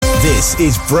This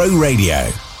is Bro Radio.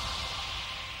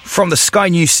 From the Sky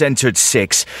News Centre at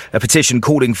 6, a petition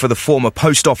calling for the former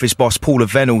post office boss Paula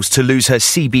Venables to lose her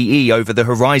CBE over the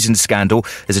Horizon scandal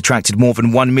has attracted more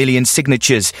than 1 million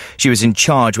signatures. She was in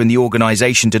charge when the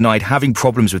organisation denied having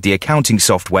problems with the accounting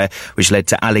software, which led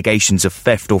to allegations of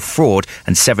theft or fraud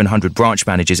and 700 branch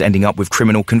managers ending up with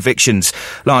criminal convictions.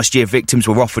 Last year, victims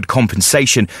were offered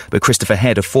compensation, but Christopher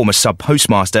Head, a former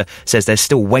sub-postmaster, says they're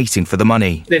still waiting for the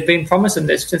money. They've been promising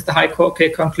this since the High Court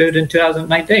case concluded in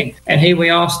 2019, and here we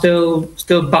are still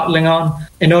battling on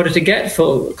in order to get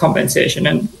full compensation.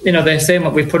 And, they're saying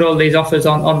that we've put all these offers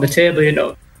on the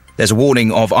table, There's a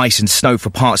warning of ice and snow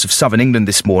for parts of southern England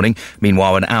this morning.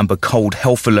 Meanwhile, an amber cold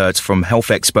health alert from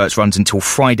health experts runs until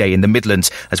Friday in the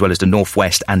Midlands, as well as the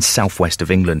northwest and southwest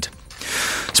of England.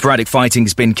 Sporadic fighting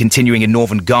has been continuing in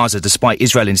northern Gaza despite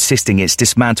Israel insisting it's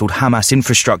dismantled Hamas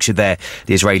infrastructure there.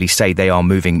 The Israelis say they are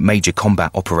moving major combat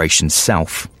operations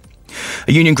south.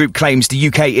 A union group claims the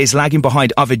UK is lagging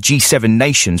behind other G7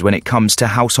 nations when it comes to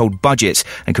household budgets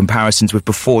and comparisons with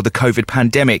before the COVID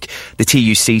pandemic. The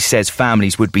TUC says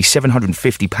families would be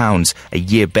 £750 a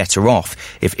year better off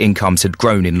if incomes had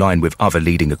grown in line with other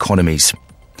leading economies.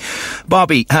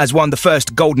 Barbie has won the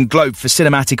first Golden Globe for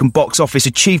cinematic and box office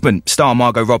achievement. Star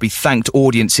Margot Robbie thanked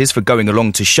audiences for going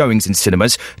along to showings in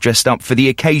cinemas dressed up for the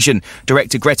occasion.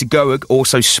 Director Greta Gerwig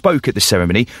also spoke at the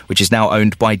ceremony, which is now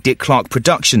owned by Dick Clark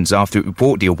Productions after it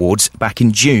bought the awards back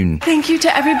in June. Thank you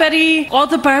to everybody, all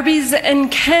the Barbies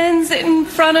and Kens in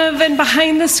front of and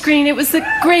behind the screen. It was the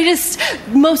greatest,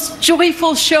 most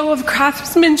joyful show of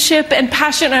craftsmanship and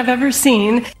passion I've ever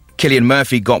seen. Cillian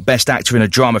Murphy got Best Actor in a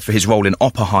Drama for his role in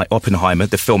Oppenheimer.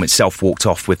 The film itself walked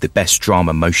off with the Best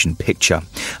Drama Motion Picture.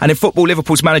 And in football,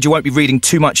 Liverpool's manager won't be reading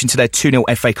too much into their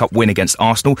 2-0 FA Cup win against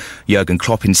Arsenal. Jurgen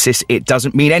Klopp insists it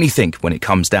doesn't mean anything when it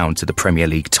comes down to the Premier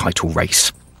League title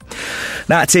race.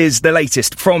 That is the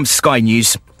latest from Sky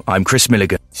News. I'm Chris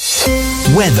Milligan.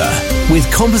 Weather with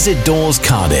Composite Doors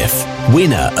Cardiff,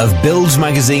 winner of Builds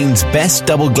Magazine's Best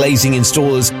Double Glazing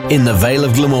Installers in the Vale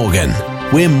of Glamorgan.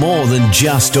 We're more than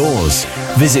just doors.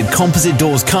 Visit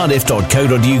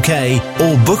compositedoorscardiff.co.uk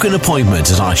or book an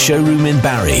appointment at our showroom in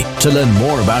Barry to learn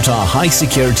more about our high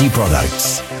security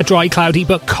products. A dry, cloudy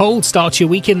but cold start to your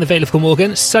week in the Vale of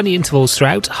Glamorgan. Sunny intervals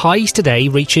throughout. Highs today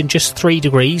reaching just 3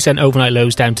 degrees and overnight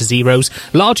lows down to zeros.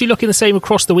 Largely looking the same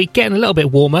across the week, getting a little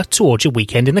bit warmer towards your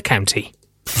weekend in the county.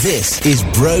 This is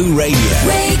Bro Radio.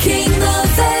 Waking the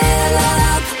Vale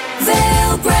up.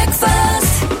 Vale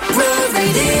Breakfast. Bro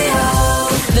Radio.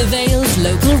 The Vale's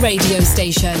local radio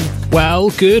station. Well,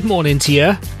 good morning to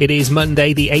you. It is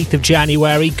Monday, the 8th of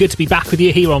January. Good to be back with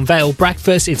you here on Vale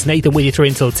Breakfast. It's Nathan with you through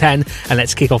until 10. And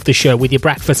let's kick off the show with your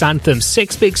breakfast anthem.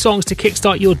 6 big songs to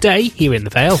kickstart your day here in the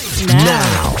Vale.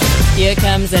 Now. Here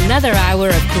comes another hour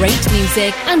of great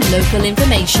music and local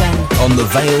information. On the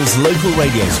Vale's local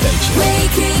radio station.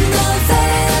 Waking the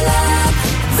Vale up.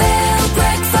 Vale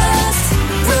Breakfast.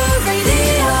 Bro Radio.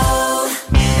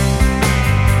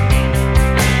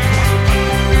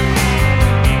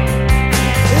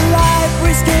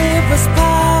 Give us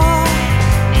power.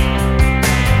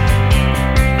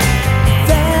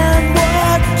 Then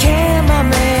what came and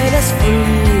made us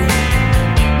free?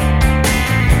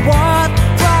 What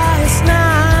price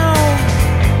now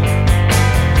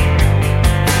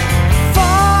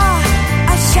for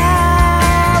a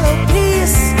shallow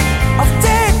piece of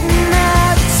dignity?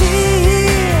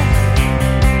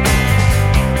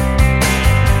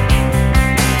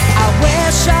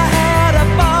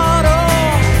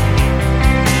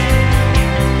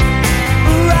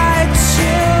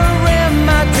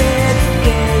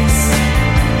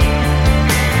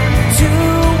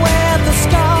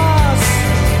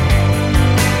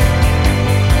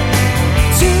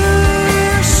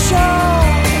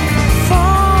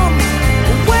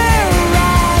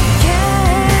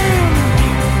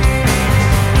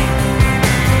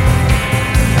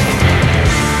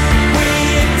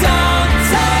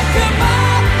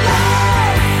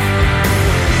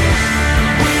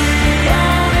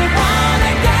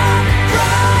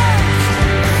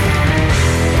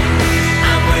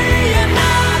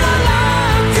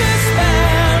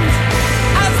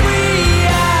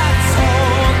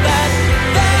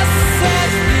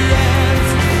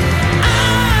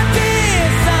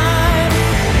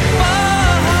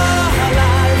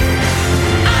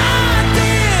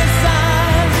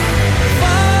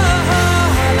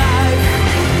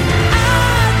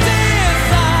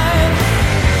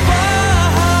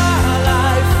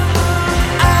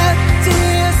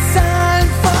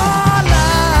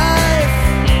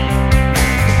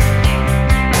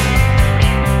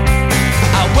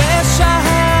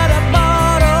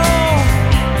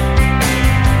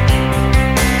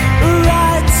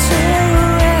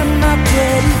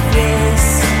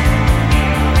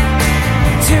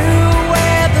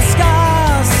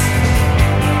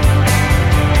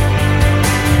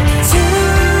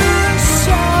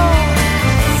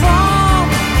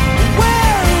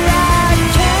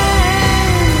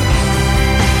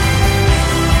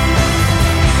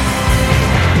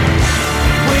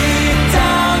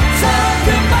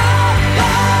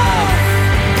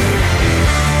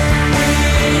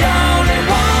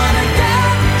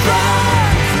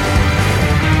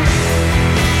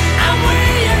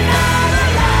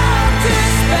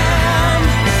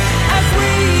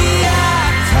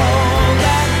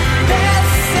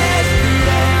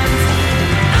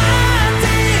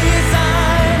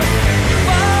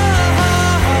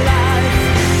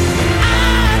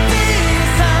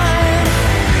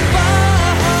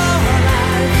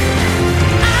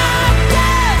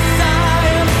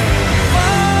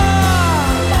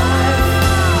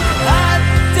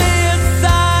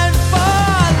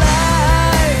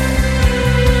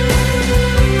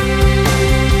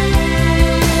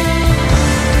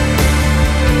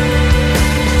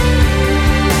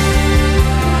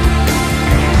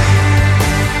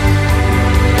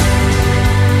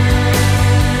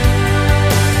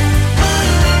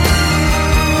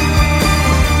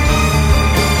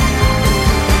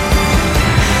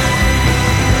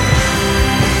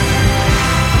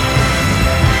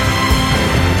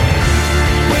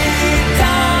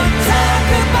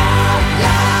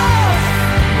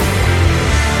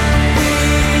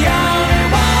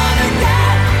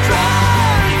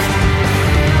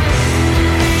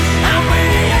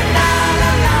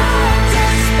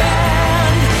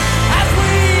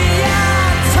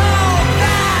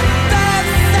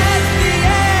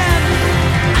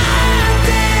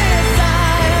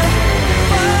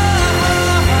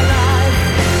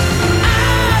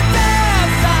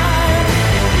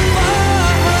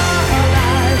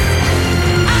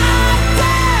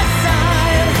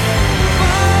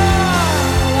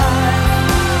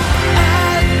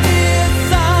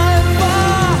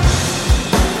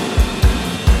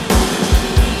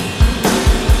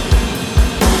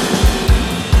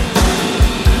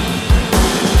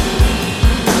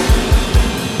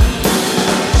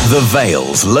 The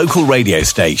Vale's local radio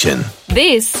station.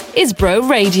 This is Bro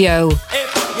Radio.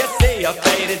 If you see a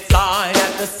faded sign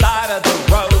at the side of the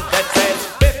road that says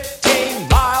 15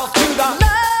 miles to the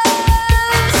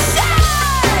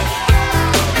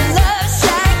Love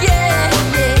Shack, yeah,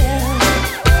 yeah.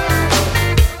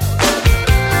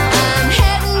 I'm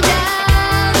heading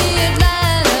down the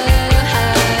Atlanta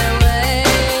highway,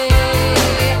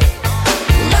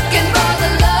 looking for the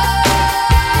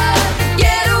love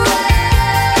getaway,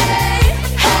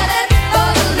 headed for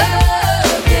the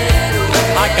love getaway.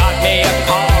 I got me a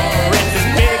car, it's as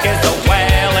big as a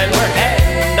whale, and we're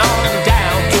heading on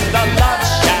down to the Love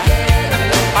Shack.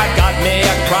 I got me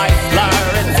a Chrysler,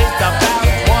 it's about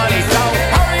 20, so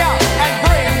hurry up and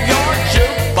bring your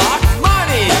jukebox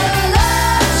money. The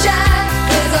Love Shack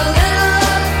is a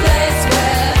little place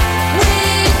where we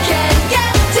can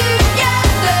get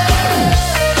together.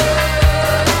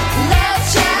 Love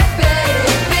Shack,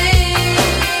 baby.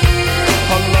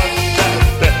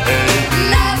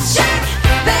 Love Shack,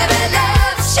 baby,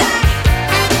 Love Shack.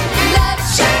 Love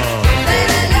Shack,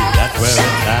 baby, Love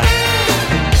Shack.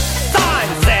 Sign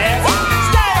says,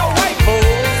 stay away,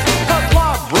 fools, 'cause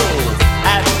love rules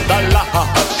at the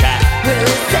Love Shack.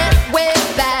 We'll sit way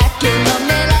back in the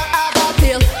middle of a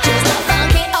field, just a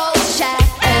funky old shack,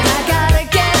 and I gotta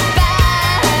get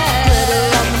back. Glitter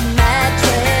on the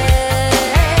mattress,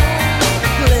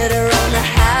 glitter on the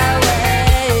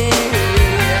highway,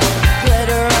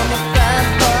 glitter on the front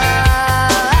porch,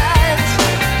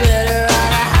 glitter on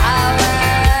the highway.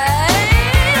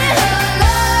 The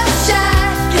Love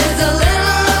Shack is a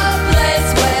little old place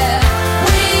where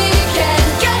we can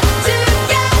get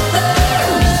together.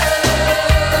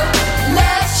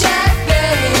 Love Shack,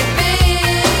 baby.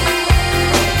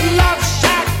 Love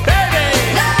Shack, baby.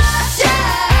 Love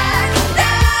Shack,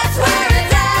 that's where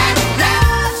it's at.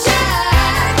 Love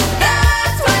Shack,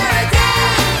 that's where it's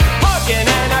at. Hugging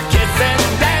and a kissing,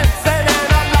 dancing and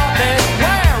a loving,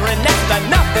 wearing next to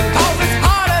nothing, 'cause it's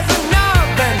hot as a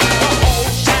nothing. The whole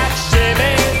shack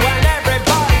shimmies when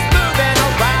everybody's moving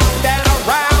around and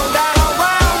around and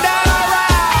around and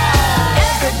around.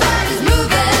 Everybody's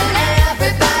moving,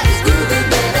 everybody's grooving,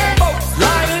 baby. Folks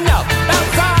lining up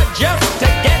outside just to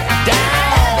get down.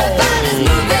 Everybody's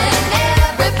moving,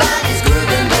 everybody's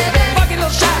grooving, baby. Funky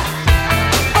little shack,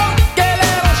 funky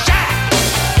little shack.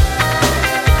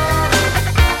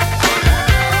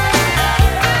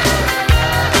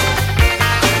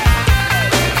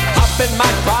 Up in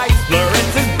my Chrysler,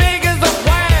 it's as big as a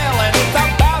whale, and it's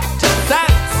about to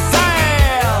set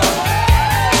sail.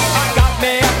 I got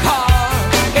me a car,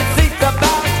 it seats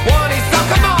about 20, so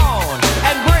come on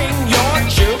and bring your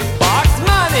jukebox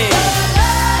money.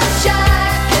 Love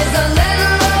Shack is a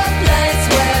little old place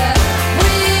where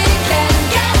we can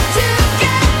get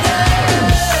together.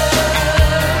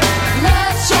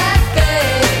 Love Shack,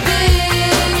 baby.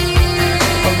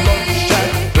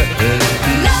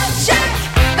 Love Shack,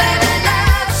 baby,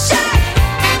 Love Shack.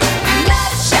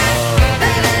 Love Shack,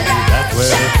 baby, Love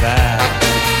Shack.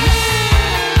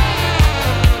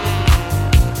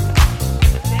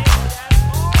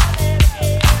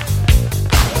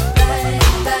 Bang,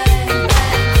 bang,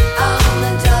 bang on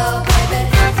the door, baby.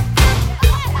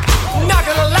 Knock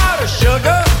it louder,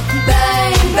 sugar.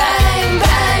 Bang, bang,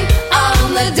 bang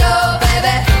on the door,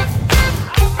 baby.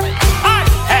 I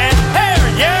can't hear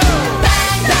you.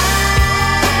 Bang, bang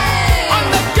On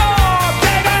the door,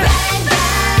 baby. bang,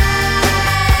 bang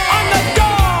On the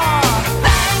door.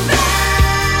 bang, bang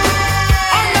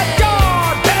On the door,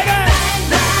 baby.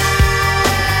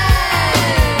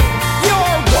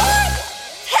 You're what?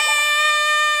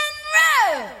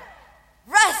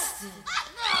 Rusted.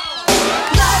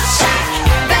 Love Shack,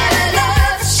 baby,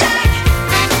 Love Shack.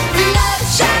 Love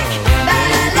Shack,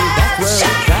 baby, Love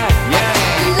Shack.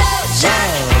 Love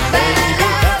Shack, baby,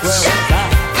 Love Shack.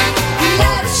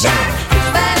 Love Shack,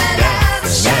 baby, Love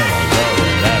Shack.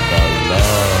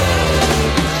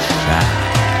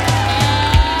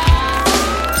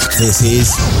 This is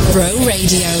Bro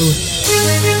Radio.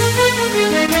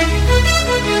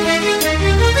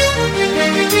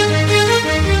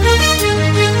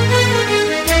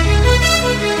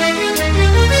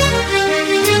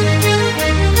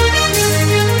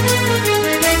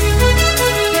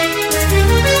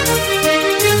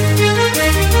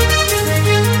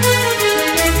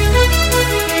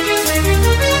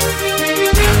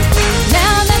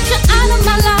 Now that you're out of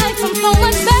my life, I'm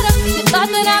feeling better. You thought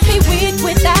that I'd be weak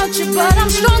without you, but I'm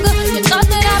stronger. You thought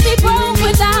that I'd be broke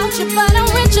without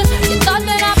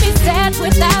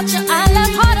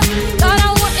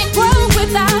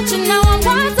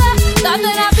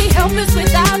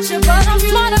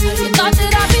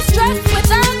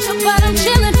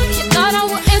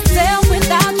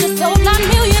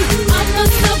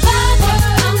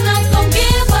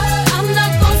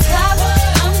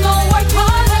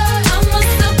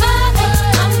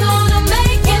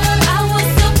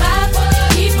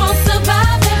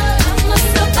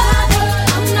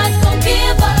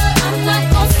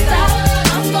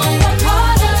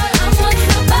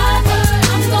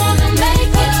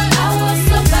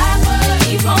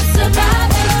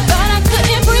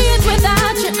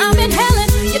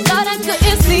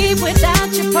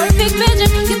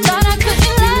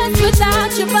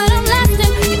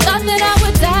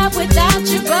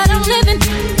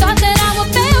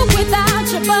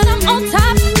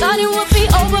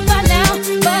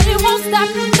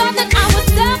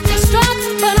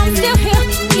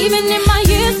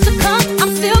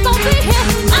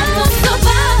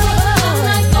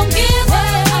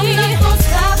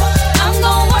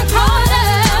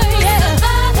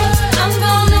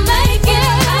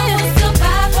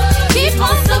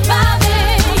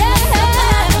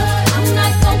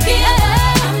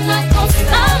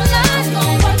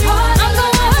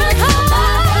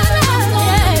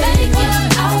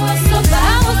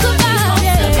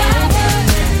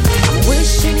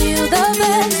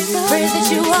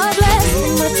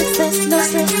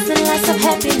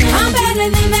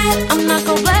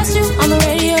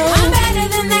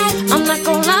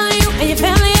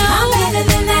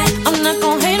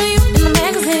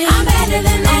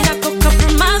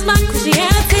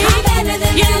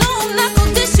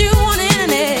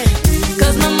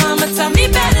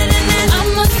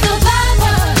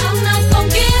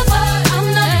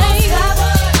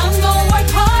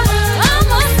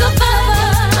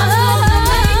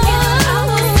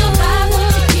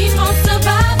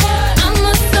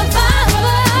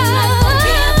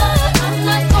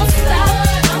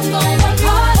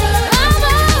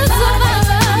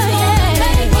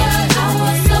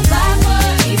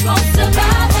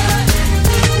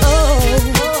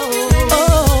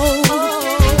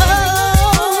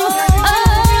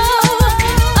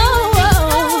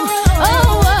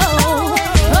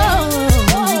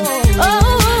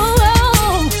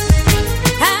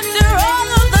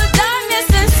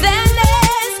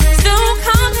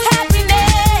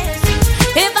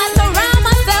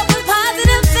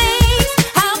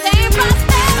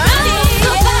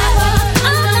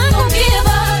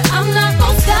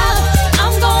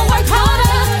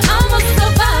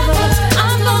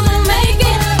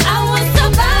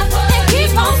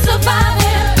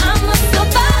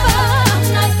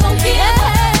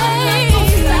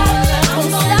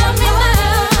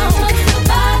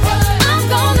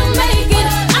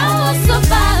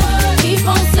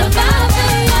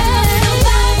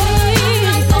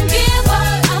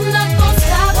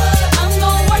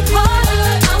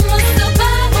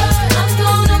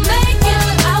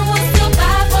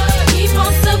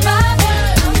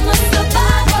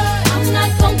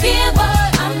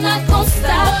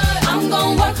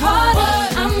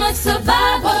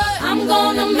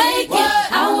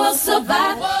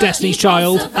Destiny's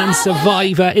Child and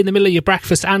Survivor in the middle of your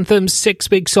breakfast anthems. 6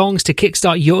 big songs to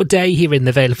kickstart your day here in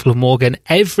the Vale of Glamorgan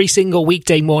every single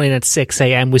weekday morning at 6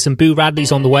 a.m. with some Boo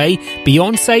Radleys on the way,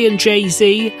 Beyonce and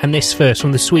Jay-Z, and this first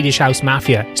from the Swedish House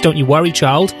Mafia. It's Don't You Worry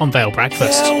Child on Vale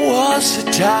Breakfast. There was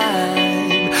a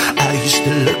time I used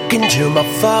to look into my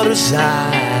father's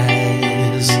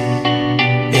eyes.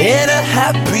 In a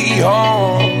happy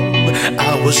home,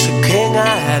 I was a king, I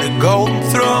had a golden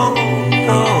throne.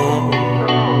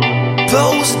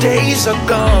 Those days are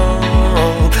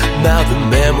gone, now the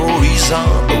memories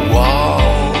on the wall.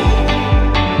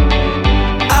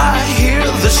 I hear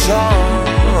the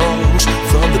songs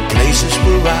from the places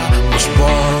where I was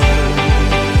born.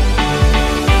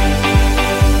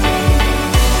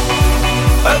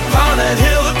 Upon that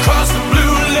hill across the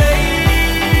blue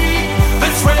lake,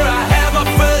 that's where I had my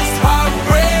first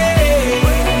heartbreak.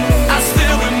 I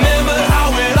still remember how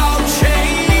it all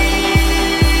changed.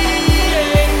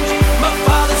 My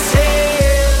father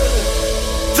said,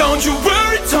 don't you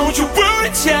worry,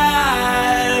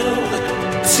 child.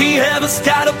 See, heaven's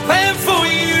got a plan for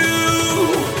you.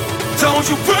 Don't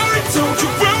you worry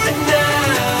now.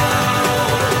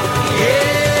 Yeah.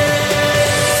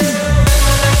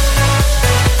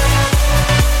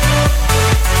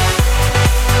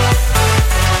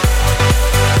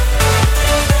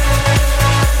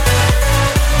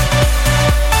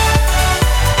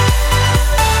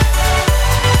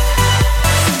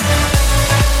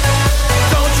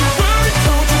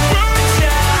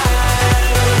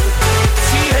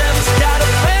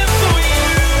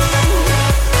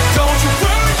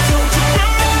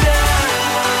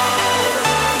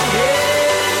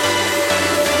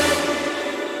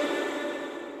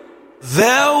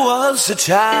 There was a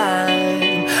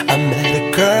time I met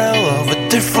a girl of a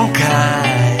different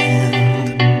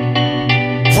kind.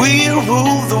 We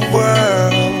ruled the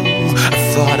world. I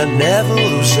thought I'd never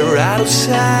lose her out of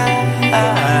sight.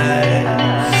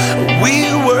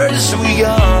 We were so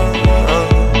young.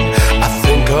 I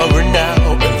think of her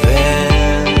now and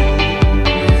then.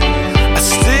 I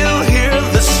still hear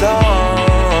the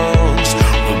songs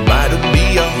reminding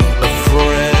me of a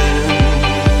friend.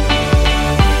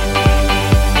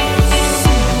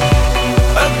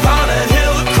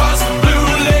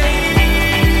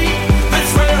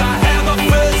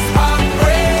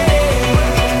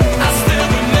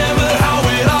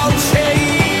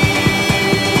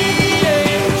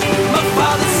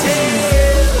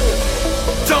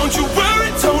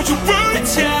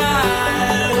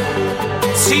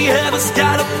 See, heaven's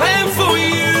got a plan for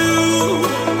you.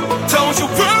 Don't you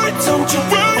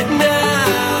worry now.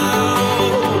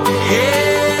 Yeah.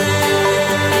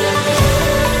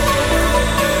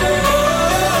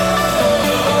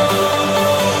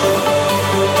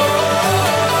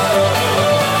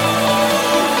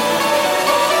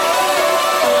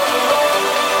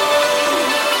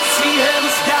 See,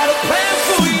 heaven's got a plan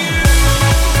for you.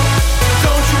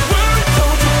 Don't you worry,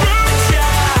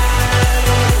 child.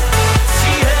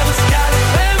 See, heaven's got a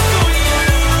plan for you.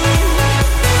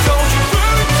 Don't you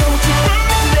worry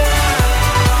now.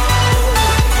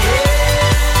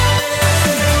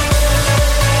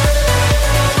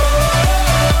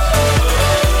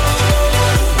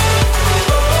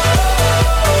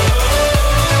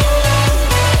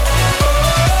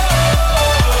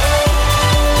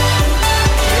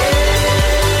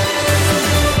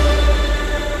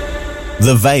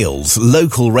 The Vale's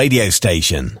local radio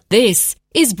station. This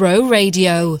is Bro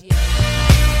Radio.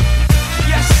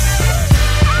 Yes,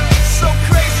 so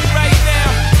crazy right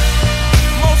now.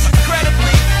 Most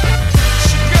incredibly,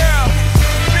 it's your girl,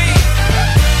 B.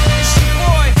 It's your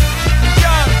boy,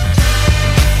 Young.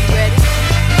 You ready?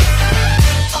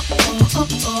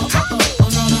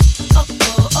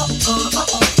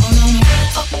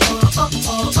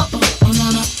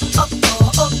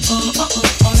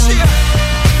 See ya.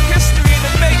 History in the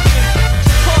making.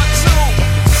 Part 2.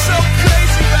 So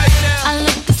crazy right now. I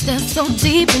look and stare so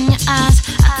deep in your eyes.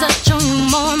 I touch on you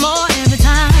more and more every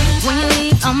time. When you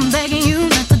leave, I'm begging you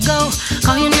not to go.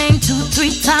 Call your name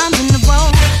 2-3 times in a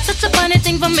row. Such a funny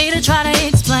thing for me to try to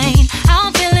explain. How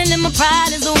I'm feeling and my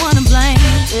pride is the one to blame.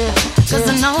 Cause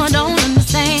I know I don't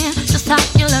understand just how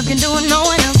your love can do it, no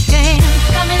one else can.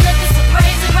 Got me looking so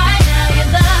crazy right now.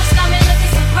 Your love's got me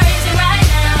looking so crazy right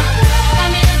now.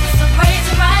 Got me looking so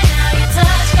crazy right now. Your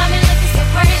touch got me looking so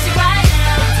crazy right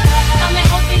now. Got me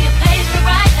hoping you page me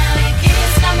right now. Your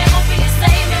kiss got me hoping you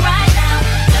save me right now.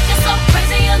 Looking so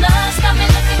crazy, your love's got me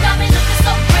looking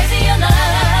so crazy, your love.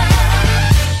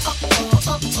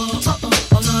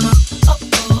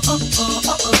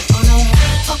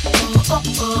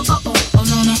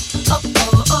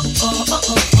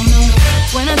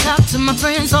 When I talk to my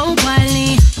friends so quiet,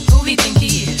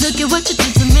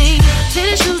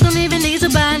 Fitted shoes don't even need to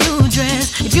buy a new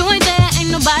dress. If you ain't there,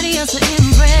 ain't nobody else to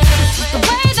impress. It's the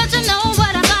way that you know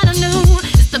what I thought I knew.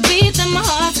 It's the beat that my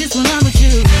heart gets when I'm with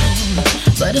you.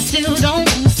 But I still don't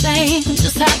understand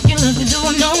just how you look and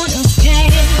doing no one else can.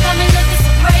 Got me looking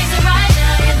so crazy right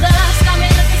now. Your love's got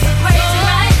me looking so crazy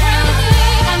right now.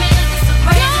 Got me looking so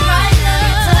crazy right now.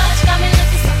 Your touch got me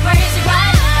looking so crazy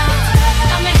right now.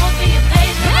 Got me hoping you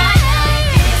page me right now. Your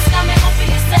kiss got me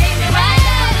hoping you save me right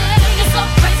now. Looking so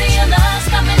crazy, your love's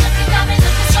got me looking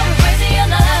so crazy, your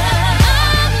love.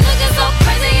 I'm looking so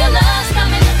crazy, your love's got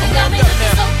me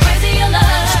looking so crazy, your love.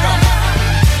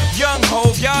 Young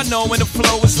Hov, y'all know when the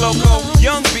flow is loco.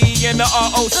 Young B and the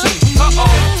ROC.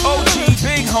 OG,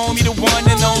 big homie, the one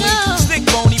and only. Stick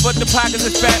bony, but the pockets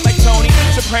are fat like Tony.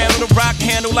 Soprano, the rock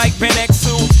handle like Ben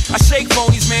X2. I shake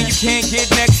phonies, man, you can't get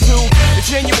next to. The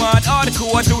genuine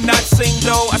article, I do not sing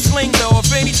though. I sling though,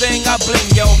 if anything, I bling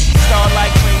yo. Star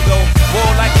like Ringo, war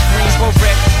like a Greensboro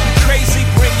wreck. You crazy,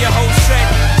 bring your whole set.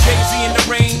 Jay-Z in the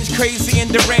range, crazy in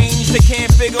the range. They can't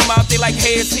figure him out, they like,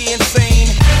 hey, is he insane?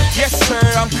 Yes, sir,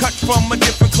 I'm cut from a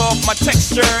different cloth. My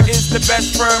texture is the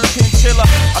best firm chinchilla.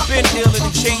 I've been iller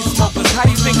than chain smokers. How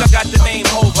do you think I got the name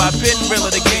over? I've been realer,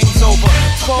 the game's over.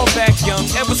 Fall back young,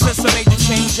 ever since I made the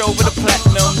change over to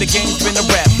platinum. The game's been a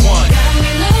rap one. Got me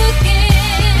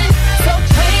looking so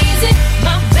crazy,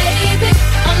 my baby.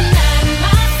 I'm not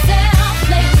myself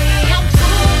lately. I'm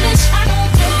foolish, I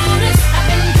don't do this. I've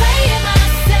been playing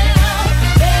myself,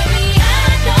 baby.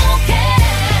 I don't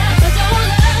care, but your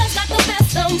love's got the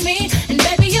best of me, and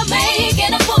baby you're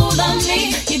making a fool of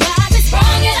me. You got me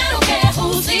sprung, and I don't care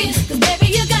who sees, 'cause baby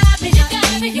you got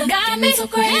me so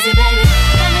crazy, baby.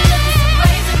 Got me looking so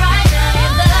crazy right now.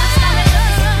 Your love's got me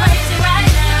looking so crazy right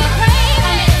now. Got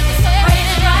me looking so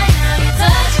crazy right now. Your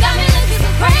touch got me looking so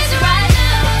crazy right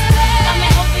now. Got me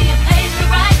hoping you page me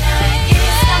right now. Your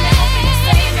kiss got me hoping you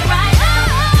save me right now.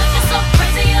 Looking so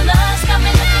crazy, your love's got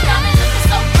me looking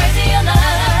so crazy, your love.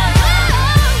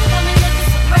 Got me looking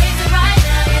so crazy right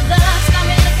now. Your love's got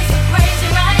me looking so crazy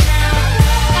right now.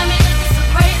 Got me looking so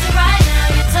crazy right now.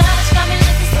 Your touch got me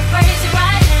looking so crazy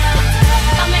right now.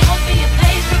 Got me hoping you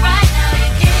page me right now.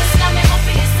 Your kiss got me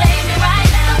hoping you save me right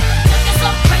now. Looking so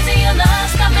crazy, your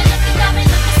love's got me looking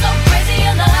so crazy,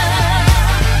 your love.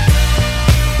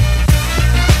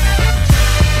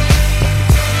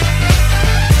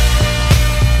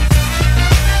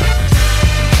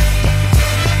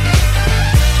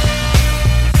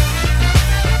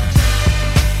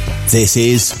 This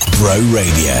is Bro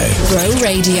Radio. Bro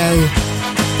Radio.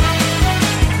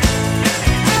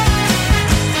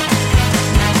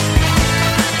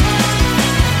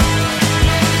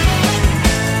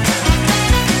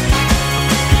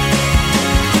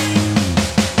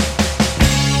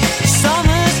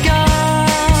 Summer's gone,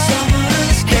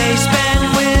 day spent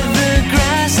with the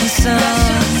grass and sun.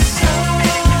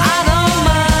 I don't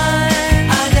mind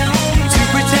to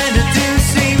pretend to do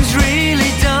seems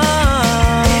really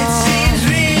dumb. It seems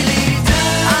really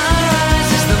dumb. I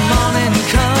rise as the morning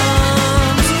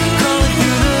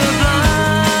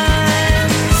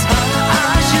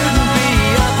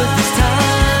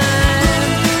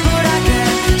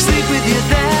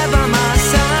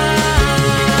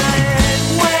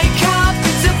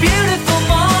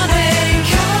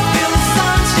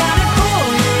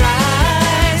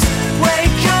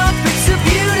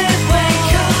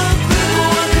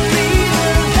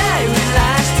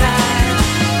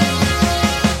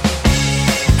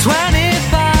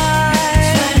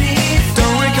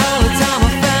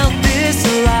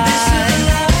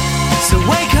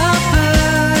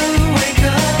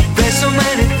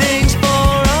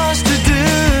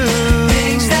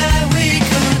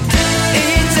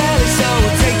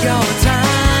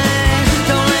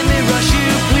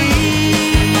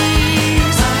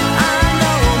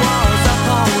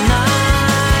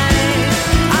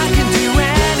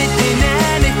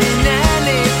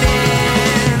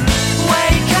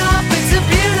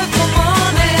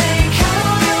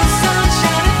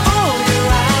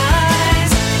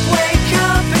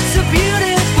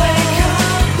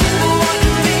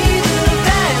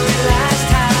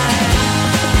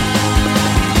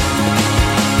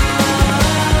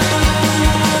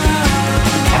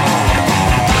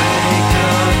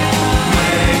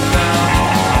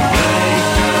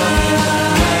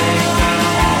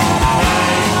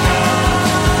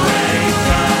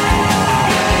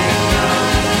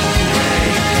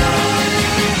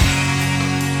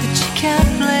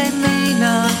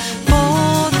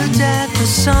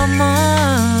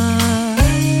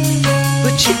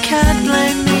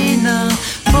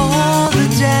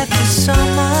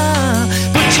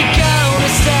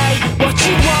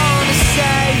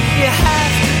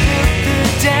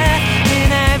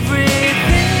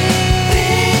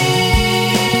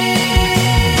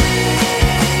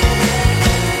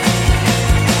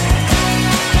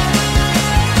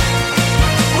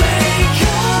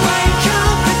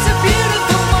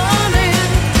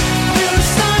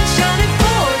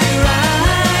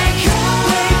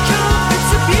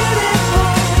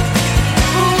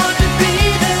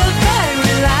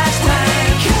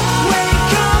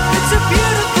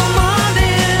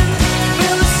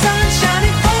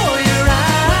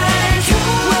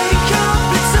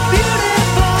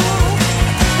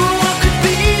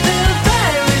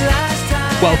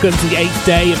Welcome to the 8th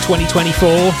day of 2024.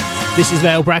 This is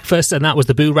Vale Breakfast, and that was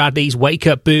the Boo Radleys' Wake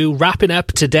Up Boo. Wrapping up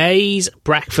today's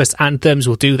breakfast anthems.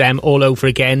 We'll do them all over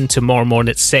again tomorrow morning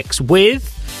at 6 with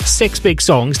 6 big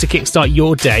songs to kickstart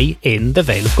your day in the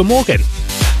Vale of Glamorgan.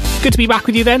 Good to be back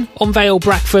with you then on Vale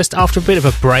Breakfast after a bit of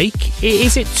a break.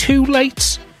 Is it too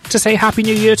late to say Happy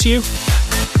New Year to you?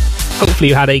 Hopefully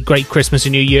you had a great Christmas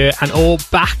and New Year and all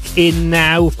back in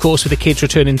now, of course, with the kids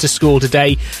returning to school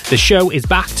today. The show is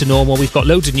back to normal. We've got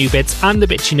loads of new bits and the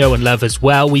bits you know and love as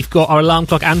well. We've got our alarm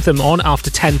clock anthem on after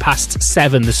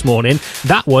 7:10 this morning.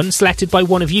 That one, selected by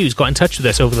one of you, who's got in touch with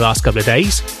us over the last couple of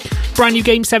days. Brand new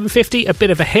game 750, a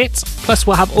bit of a hit. Plus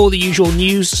we'll have all the usual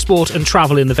news, sport and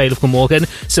travel in the Vale of Glamorgan,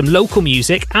 some local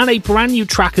music and a brand new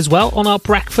track as well on our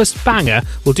breakfast banger.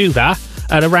 We'll do that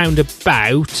at around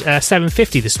about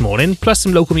 7:50 this morning, plus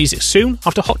some local music soon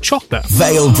after Hot Chocolate.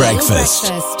 Vale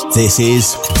Breakfast. This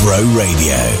is Bro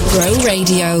Radio. Bro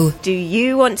Radio. Do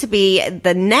you want to be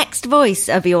the next voice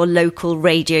of your local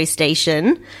radio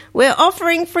station? We're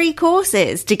offering free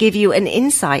courses to give you an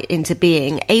insight into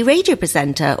being a radio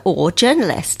presenter or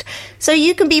journalist, so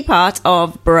you can be part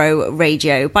of Bro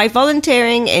Radio by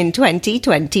volunteering in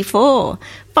 2024.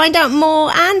 Find out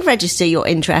more and register your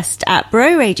interest at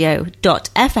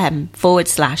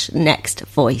broradio.fm/next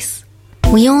voice.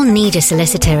 We all need a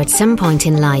solicitor at some point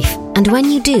in life, and when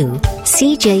you do,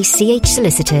 CJCH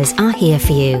Solicitors are here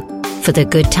for you. For the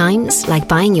good times, like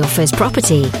buying your first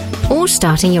property or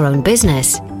starting your own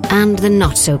business, and the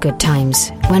not so good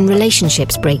times, when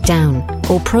relationships break down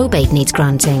or probate needs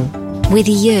granting. With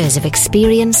years of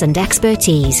experience and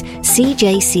expertise,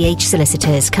 CJCH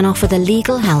Solicitors can offer the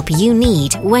legal help you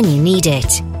need when you need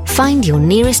it. Find your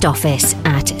nearest office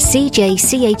at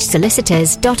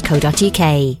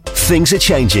cjchsolicitors.co.uk. Things are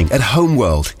changing at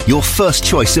Homeworld, your first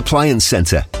choice appliance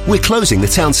centre. We're closing the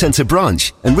town centre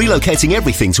branch and relocating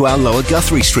everything to our Lower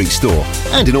Guthrie Street store.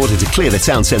 And in order to clear the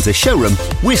town centre showroom,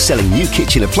 we're selling new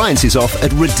kitchen appliances off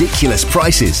at ridiculous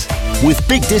prices. With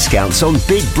big discounts on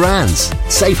big brands.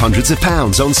 Save hundreds of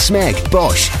pounds on Smeg,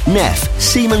 Bosch, Neff,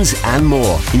 Siemens and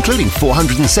more, including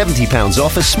 £470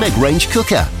 off a Smeg range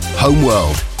cooker.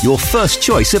 Homeworld, your first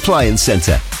choice appliance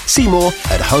centre. See more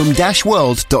at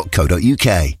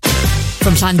home-world.co.uk.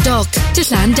 From Llandoch to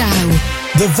Llandow.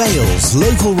 The Vale's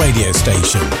local radio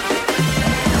station.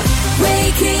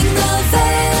 Waking the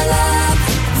Vale up.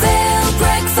 Vale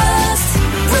Breakfast.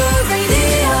 Bro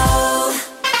Radio.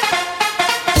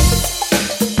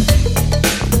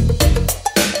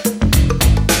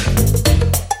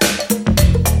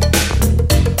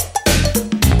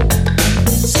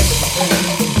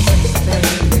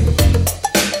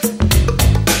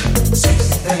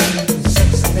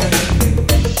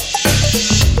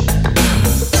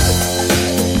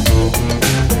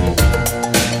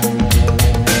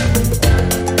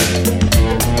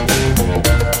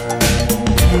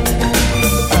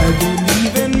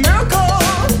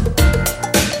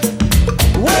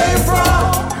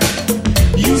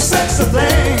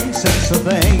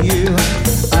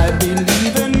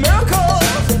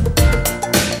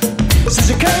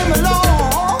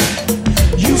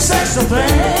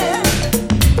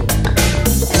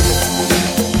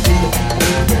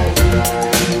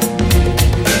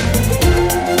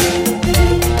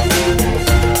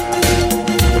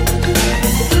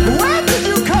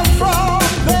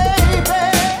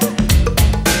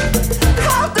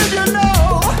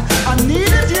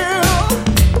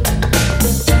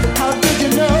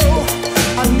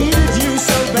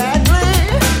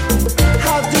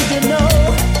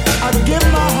 Give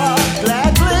my heart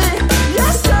gladly.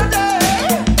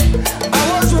 Yesterday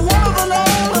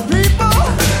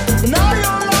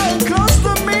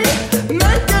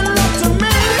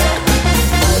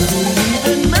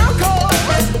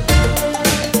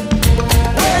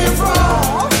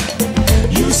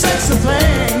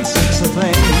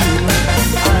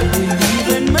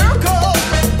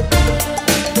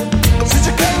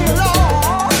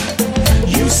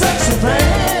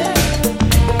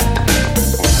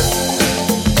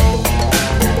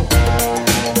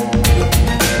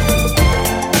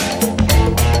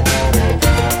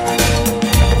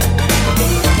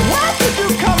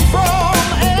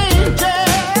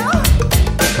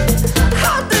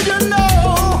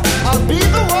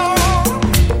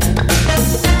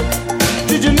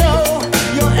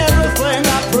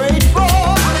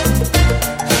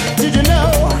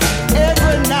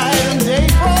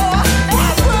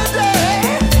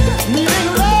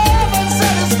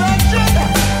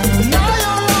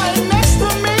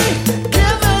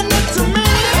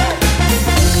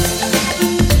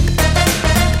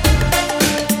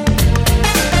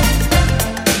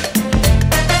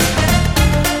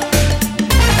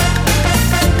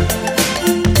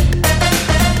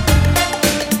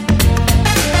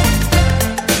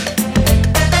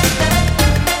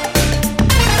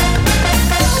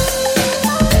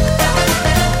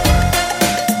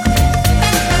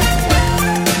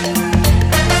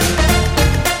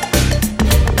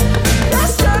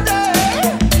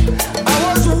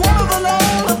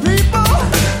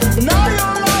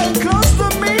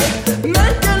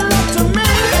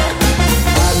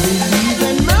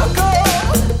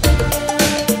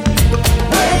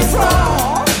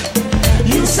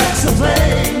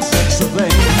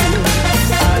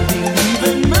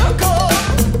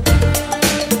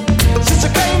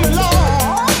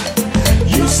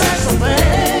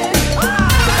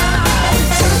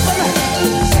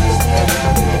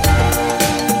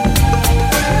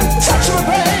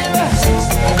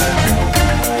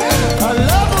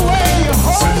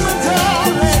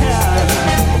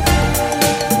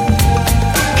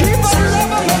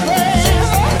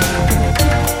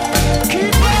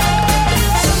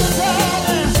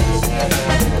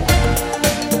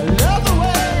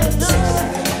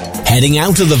Heading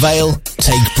out of the Vale?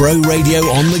 Take Bro Radio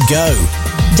on the go.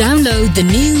 Download the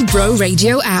new Bro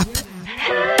Radio app.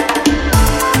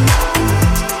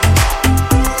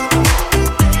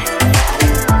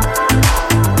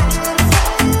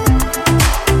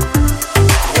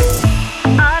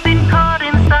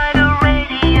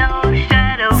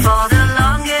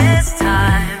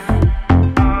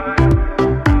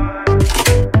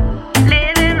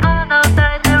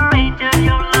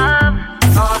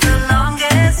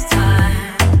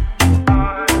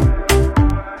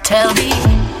 Tell me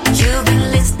you've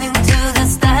been listening to the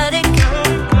static,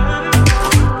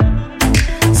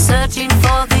 searching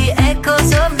for the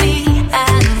echoes of me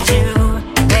and you.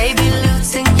 Baby,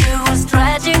 losing you was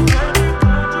tragic.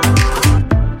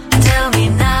 Tell me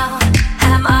now,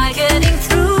 am I getting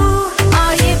through?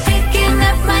 Are you picking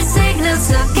up my signals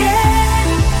again?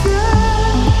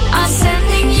 I'm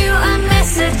sending you a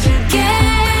message again.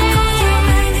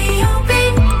 You've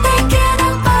been thinking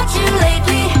about you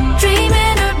lately,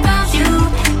 dreaming about you.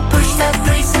 Push that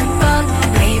reset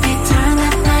button, baby, turn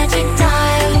that magic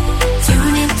dial.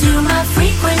 Tune into my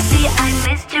frequency, I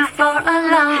missed you for a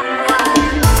long while.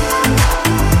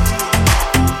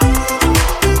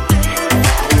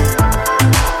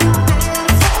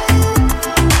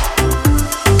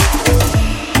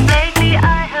 Lately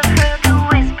I have heard the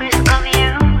whispers of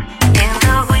you in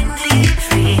the windy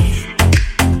trees.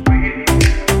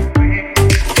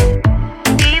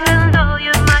 Even though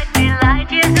you might be light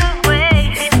years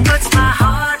away, it puts my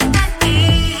heart at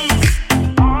ease.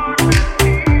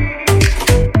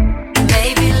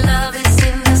 Maybe love is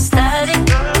in the static,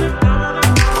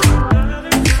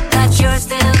 that you're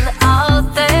still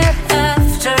out there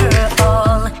after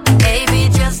all. Maybe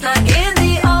just like in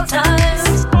the old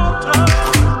times,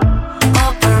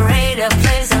 operator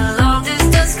plays a long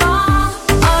distance call.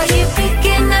 Are you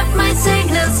picking up my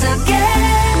signals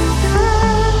again?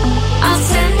 I'm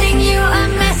sending you a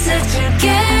message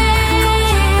again.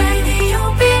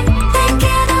 You've been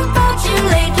thinking about you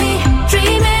lately,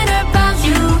 dreaming about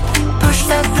you. Push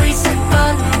that reset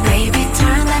button, baby,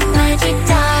 turn that magic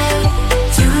dial.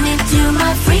 Tune into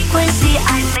my frequency,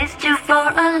 I missed you for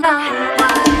a long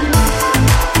while.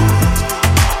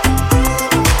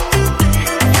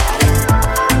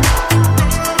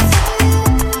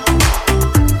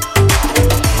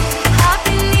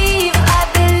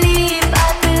 I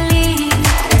believe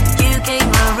you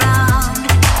came around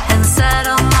and sat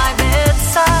on my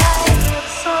bedside.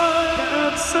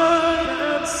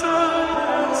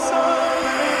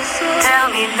 Tell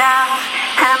me now,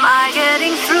 am I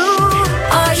getting through?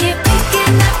 Are you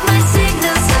picking up my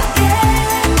signals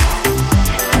again?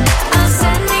 I'm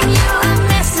sending you a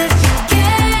message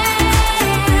again.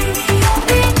 You've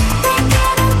been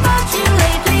thinking about you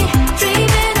lately,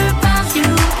 dreaming about you.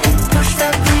 Push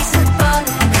that reset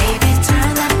button, baby,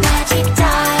 turn that magic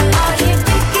dial. Are you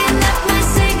picking up my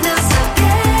signals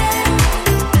again?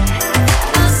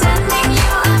 I'm sending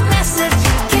you a message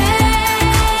again.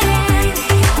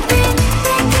 You've been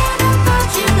thinking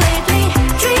about you lately,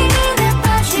 dreaming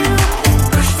about you.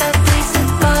 Push that reset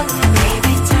button,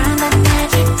 baby, turn that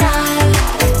magic dial.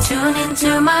 Tune into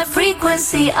my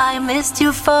frequency, I missed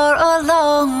you for a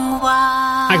long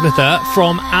while. Agnetha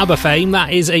from ABBA fame.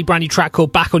 That is a brand new track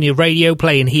called Back on Your Radio,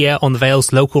 playing here on the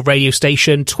Vale's local radio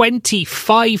station.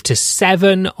 25 to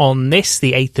 7 on this,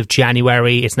 the 8th of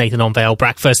January. It's Nathan on Vale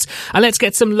Breakfast. And let's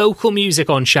get some local music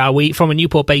on, shall we? From a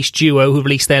Newport-based duo who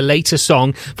released their latest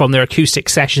song from their Acoustic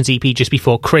Sessions EP just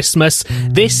before Christmas.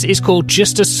 This is called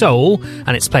Just a Soul,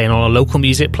 and it's playing on a local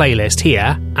music playlist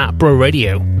here at Bro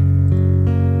Radio.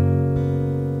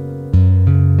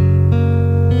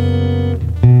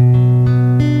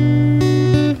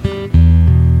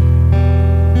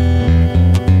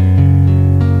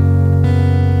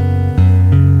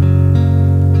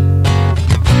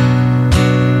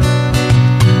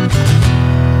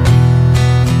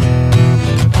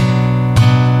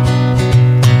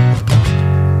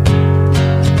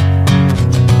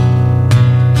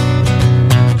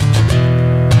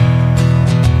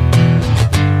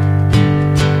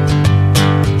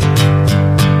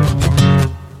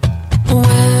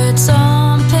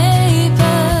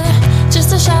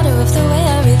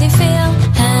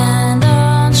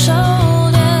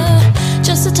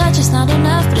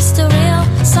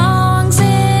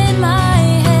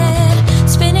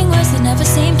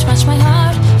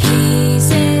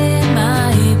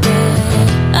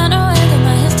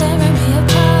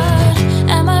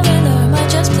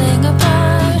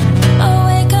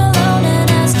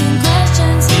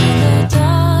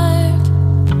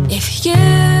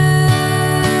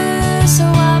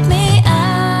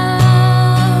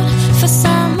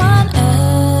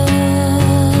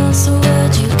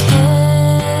 Would you care?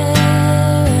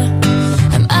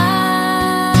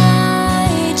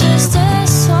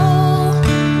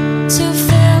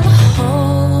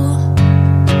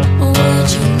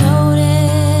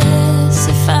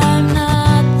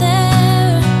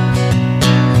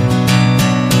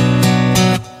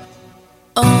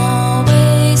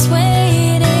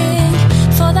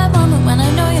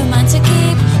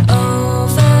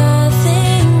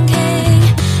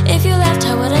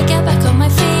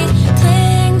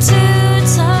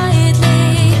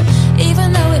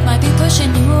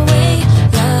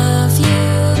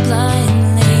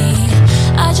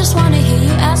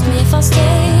 if I'll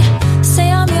stay. Say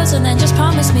I'm yours and then just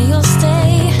promise me you'll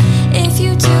stay. If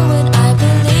you do it, I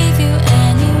believe you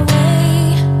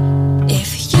anyway.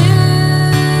 If you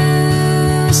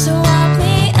swap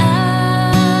me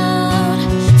out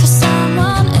for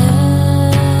someone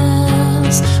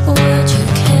else, would you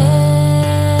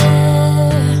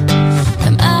care?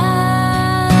 Am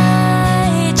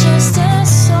I just a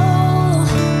soul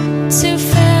to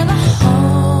fill a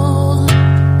hole?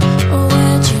 Or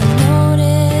would you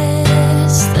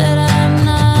notice that I'm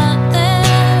not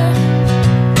there?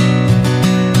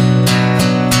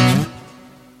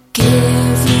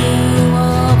 Give you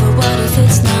all, but what if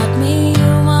it's not me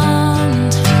you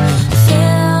want?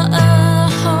 Fill a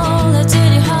hole that's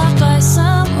in your heart by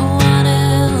someone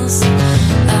else. I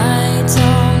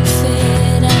don't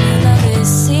fit and your love is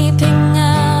seeping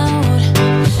out.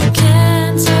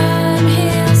 Can't turn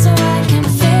here so I can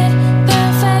fit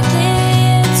perfectly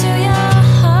into your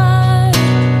heart.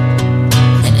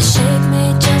 In a shape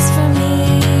made just for me,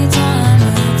 time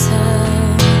will tell.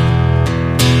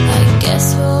 I guess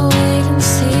we'll wait and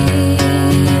see.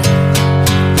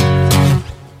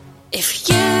 If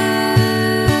you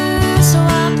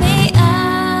swap me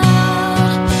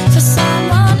out for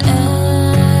someone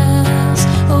else,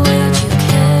 would you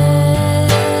care?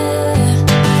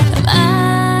 Am I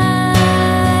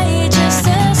just a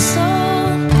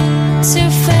soul to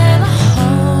fill a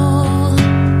hole?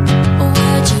 Or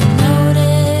would you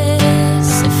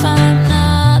notice if I'm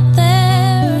not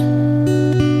there?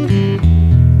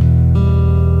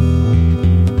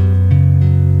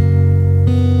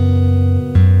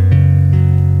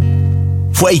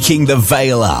 Waking the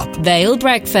Vale up. Vale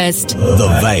Breakfast.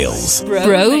 The Vales.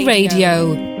 Bro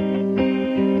Radio.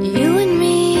 You and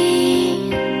me,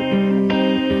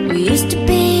 we used to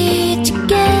be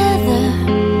together,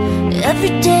 every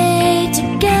day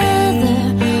together,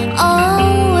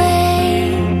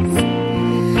 always.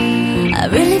 I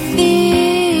really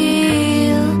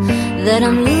feel that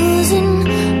I'm losing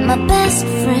my best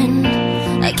friend.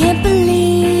 I can't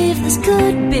believe this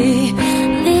could be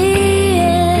the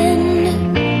end.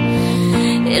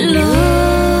 It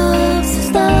looks as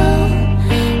though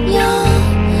you're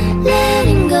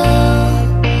letting go,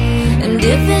 and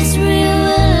if it's real,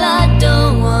 well, I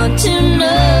don't want to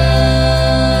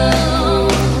know.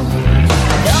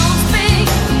 Don't speak, I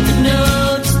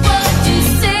know just what you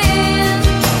said,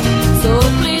 so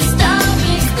please stop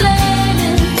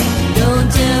explaining. Don't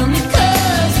tell me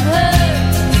 'cause it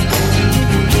hurts.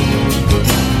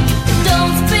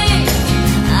 Don't speak,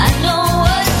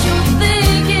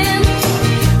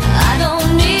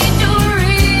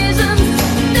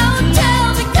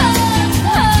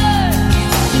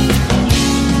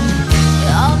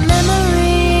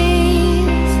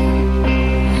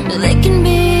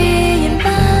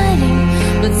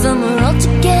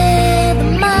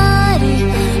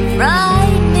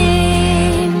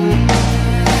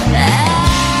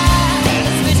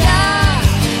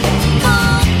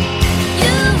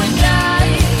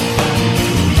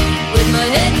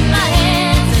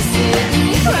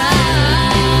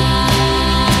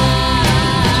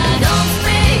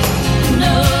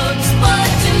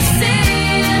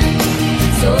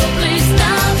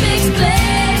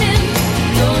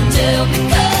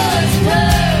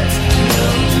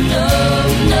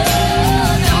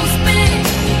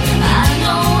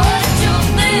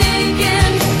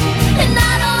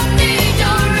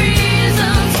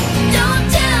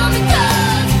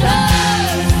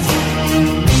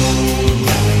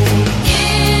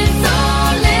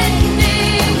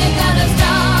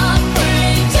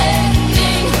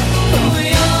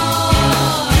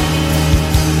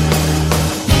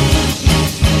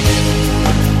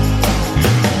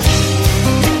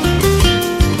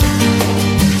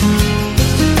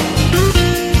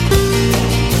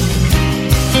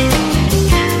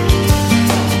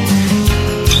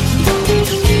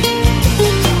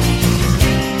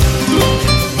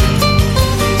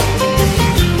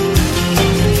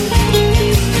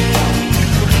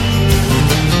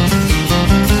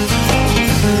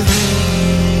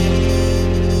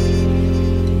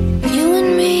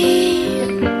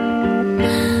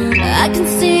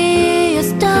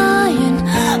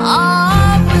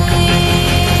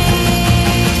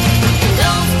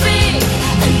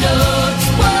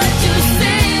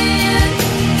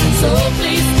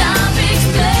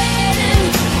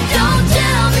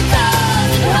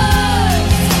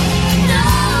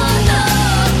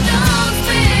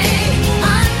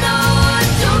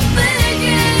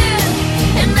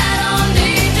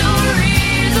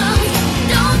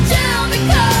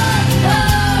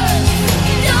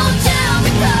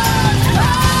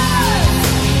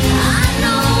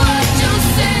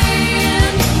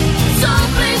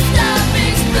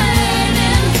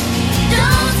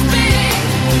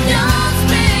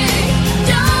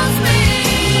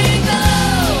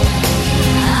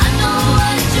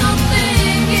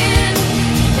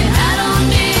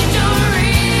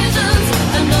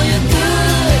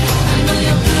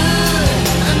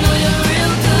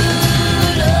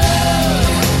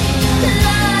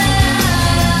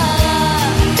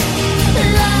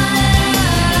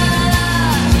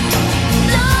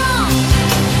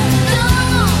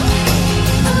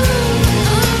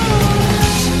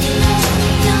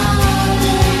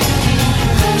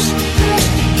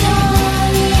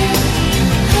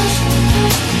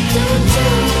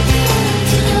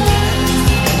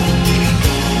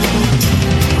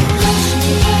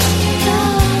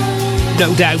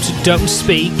 No Doubt, Don't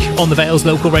Speak on the Vale's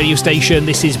local radio station.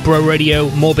 This is Bro Radio.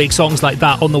 More big songs like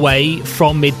that on the way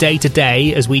from midday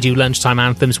today as we do lunchtime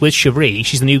anthems with Cherie.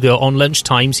 She's the new girl on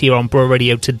lunchtimes here on Bro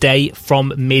Radio today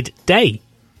from midday.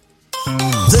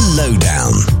 The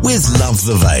Lowdown with Love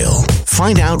the Vale.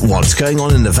 Find out what's going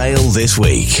on in the Vale this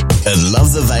week at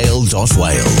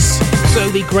lovethevale.wales. So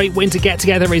the Great Winter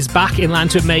Get-Together is back in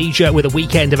Lantern Major with a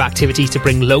weekend of activities to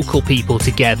bring local people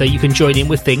together. You can join in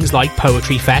with things like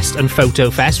Poetry Fest and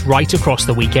Photo Fest right across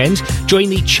the weekend. Join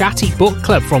the Chatty Book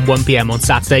Club from 1pm on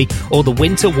Saturday or the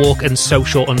Winter Walk and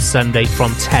Social on Sunday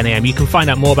from 10am. You can find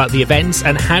out more about the events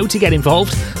and how to get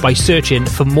involved by searching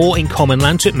for More in Common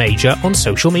Lantern Major on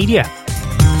social media.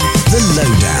 The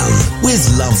Lowdown with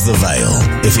Love the Vale.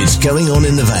 If it's going on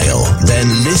in the Vale, then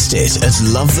list it at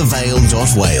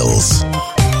lovethevale.wales.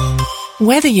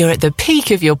 Whether you're at the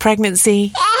peak of your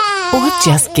pregnancy or have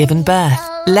just given birth,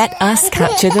 let us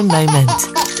capture the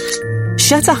moment.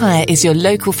 Shutter Hire is your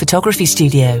local photography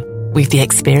studio. With the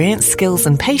experience, skills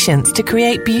and patience to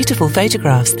create beautiful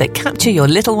photographs that capture your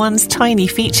little one's tiny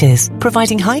features,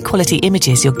 providing high-quality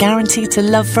images you're guaranteed to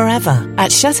love forever.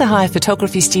 At Shutter Hire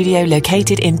Photography Studio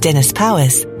located in Dinas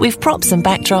Powys, we've props and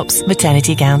backdrops,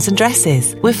 maternity gowns and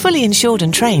dresses. We're fully insured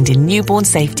and trained in newborn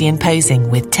safety and posing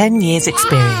with 10 years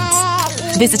experience.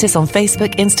 Visit us on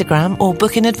Facebook, Instagram or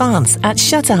book in advance at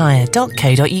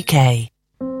shutterhire.co.uk.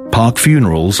 Park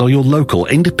Funerals are your local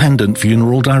independent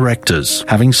funeral directors,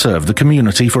 having served the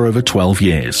community for over 12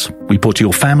 years. We put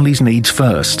your family's needs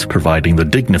first, providing the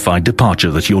dignified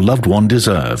departure that your loved one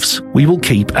deserves. We will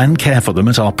keep and care for them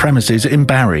at our premises in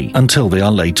Barry until they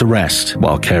are laid to rest,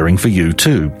 while caring for you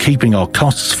too, keeping our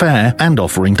costs fair and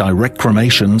offering direct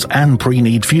cremations and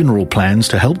pre-need funeral plans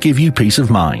to help give you peace of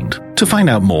mind. To find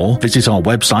out more, visit our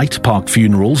website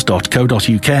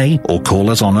parkfunerals.co.uk or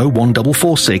call us on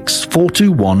 01446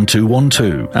 421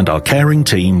 212 and our caring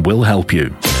team will help you.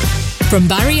 From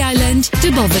Barry Island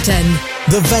to Botherton.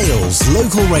 The Vale's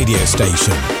local radio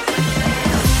station.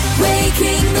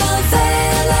 Waking the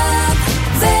Vale up,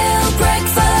 Vale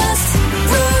Breakfast,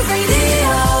 Bro Radio.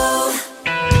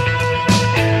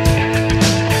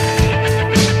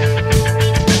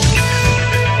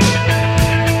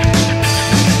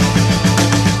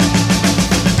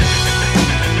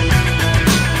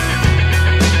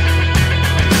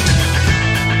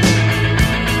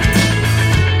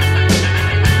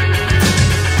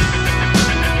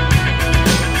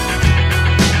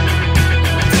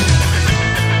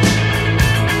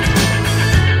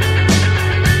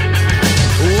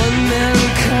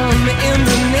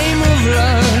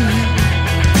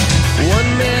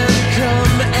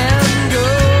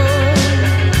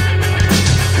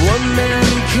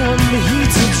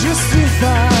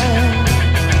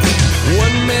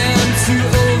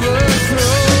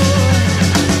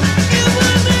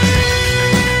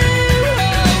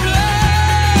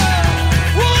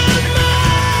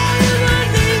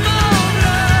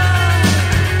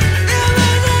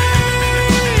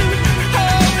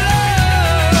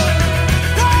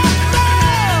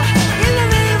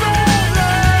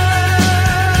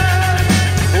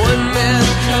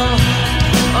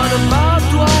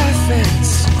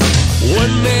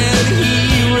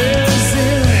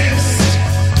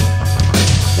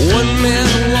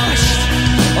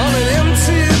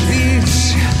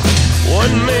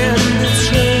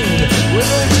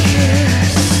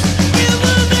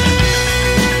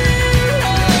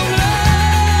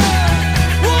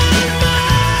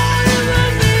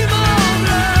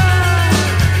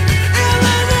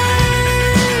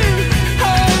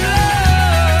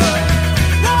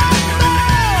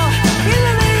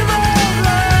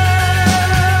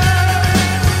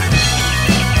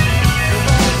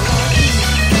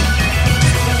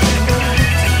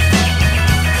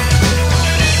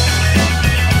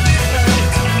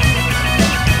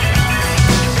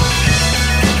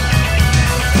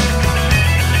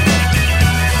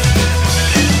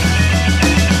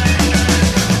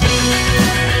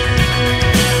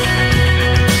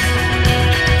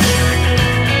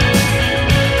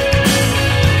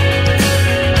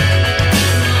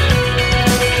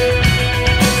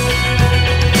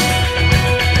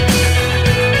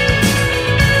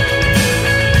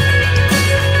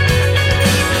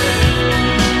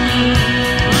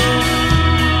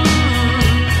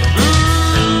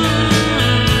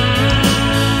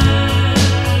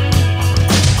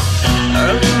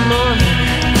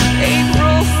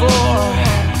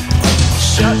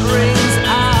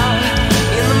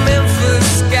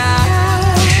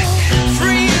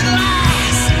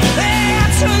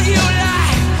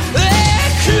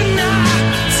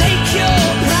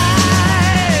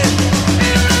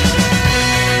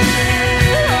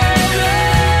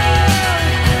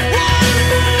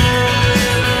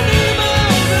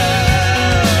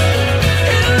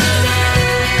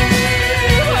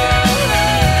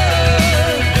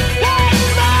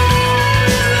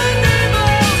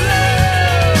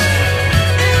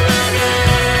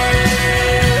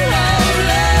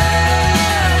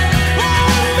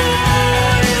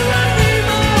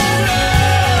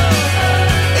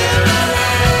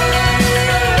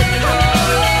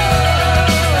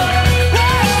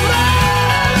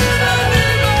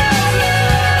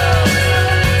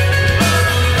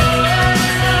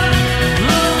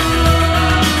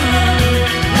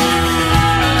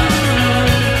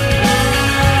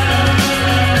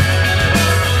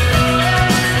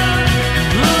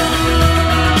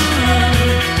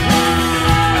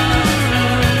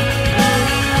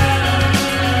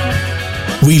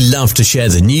 We love to share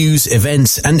the news,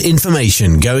 events and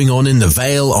information going on in the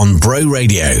Vale on Bro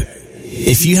Radio.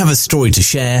 If you have a story to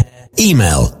share,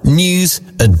 email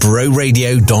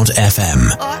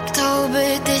news@broradio.fm.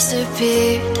 October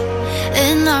disappeared,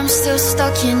 and I'm still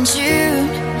stuck in June.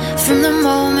 From the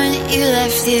moment you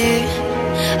left here,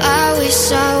 I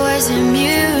wish I was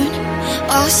immune.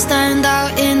 I'll stand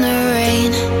out in the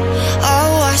rain,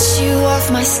 I'll wash you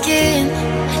off my skin.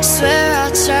 Swear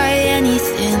I'll try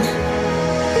anything.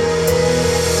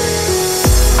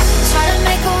 Try to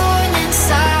make a warning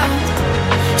sound,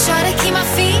 try to keep my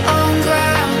feet on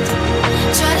ground,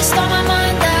 try to stop my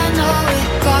mind, I know it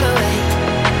got away.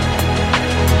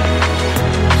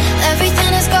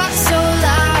 Everything has got so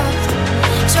loud,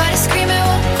 try to scream it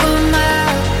won't come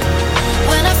out.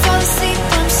 When I fall asleep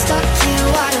I'm stuck here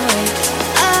wide awake.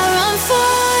 I run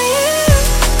for you,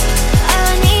 I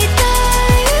need the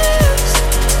use.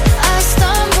 I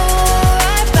stumble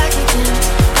right back again,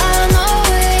 I know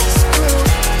it's cruel.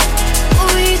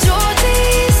 We draw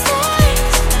these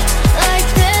lines like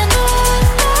they're not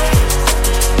lies,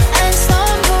 and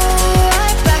stumble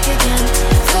right back again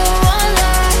for one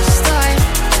last time.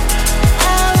 I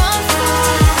run for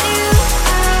you.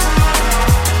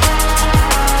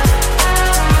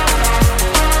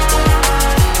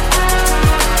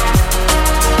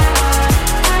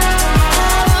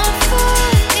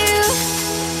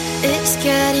 It's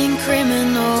getting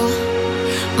criminal.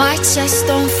 My chest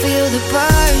don't feel the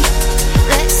burn.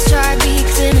 Let's try be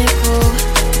clinical,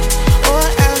 or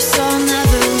else I'll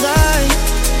never learn.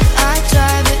 I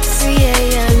drive at 3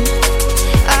 a.m.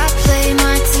 I play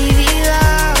my TV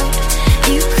loud.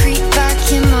 You creep back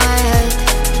in my head.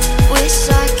 Wish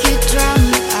I could drown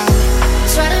you out.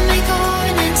 Try to make a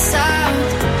warning sound,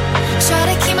 try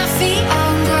to keep my feet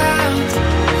on ground,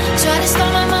 try to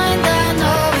stop my mind, I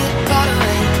know it got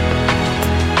away.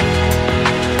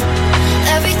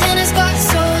 Everything has got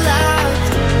so loud,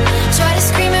 try to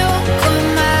scream it won't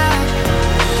come out.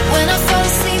 When I fall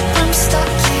asleep I'm stuck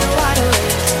here wide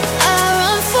awake. I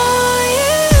run for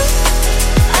you,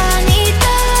 I need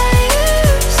the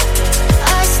use. I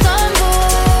stumble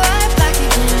right back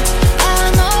again, I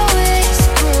know it's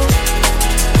cruel.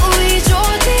 We draw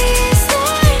these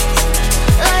lines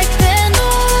like they're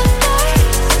not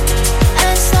lies,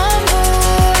 and stumble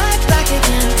right back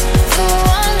again for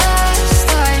one last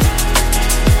time.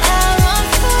 I run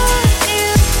for you,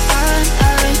 I run, I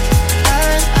run, I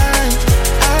run, I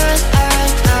run, I run, I run, I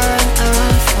run, I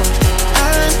run for, I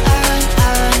run, I run, I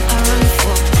run, I run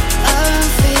for, I run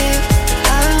for you, I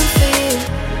run for you,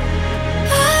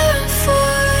 I run for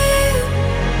you.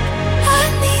 I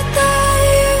need the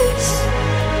use.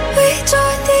 We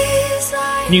draw these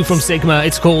lines. New from Sigma,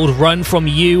 it's called Run From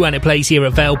You, and it plays here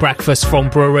at Vale Breakfast from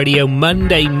Bro Radio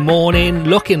Monday morning.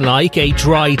 Looking like a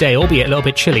dry day, albeit a little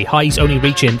bit chilly. Highs only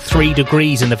reaching 3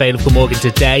 degrees in the Vale of Glamorgan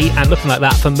today, and looking like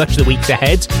that for much of the weeks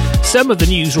ahead. Some of the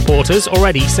news reporters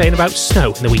already saying about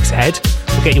snow in the weeks ahead.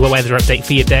 We'll get you a weather update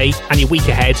for your day and your week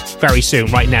ahead very soon.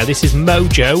 Right now, this is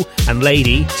Mojo and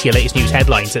Lady to your latest news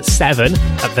headlines at 7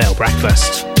 at Vale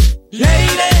Breakfast.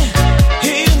 Lady,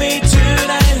 heal me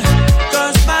tonight,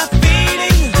 'cause my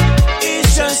feeling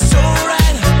is just so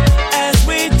right as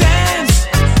we dance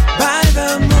by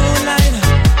the moonlight.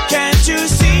 Can't you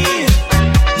see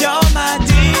you're my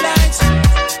delight?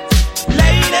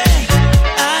 Lady,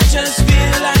 I just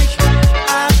feel like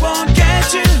I won't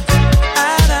get you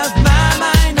out of my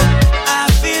mind. I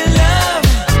feel love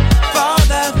for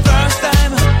the first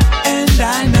time, and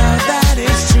I know that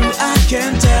it's true. I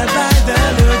can tell by the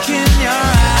look in your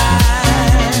eyes.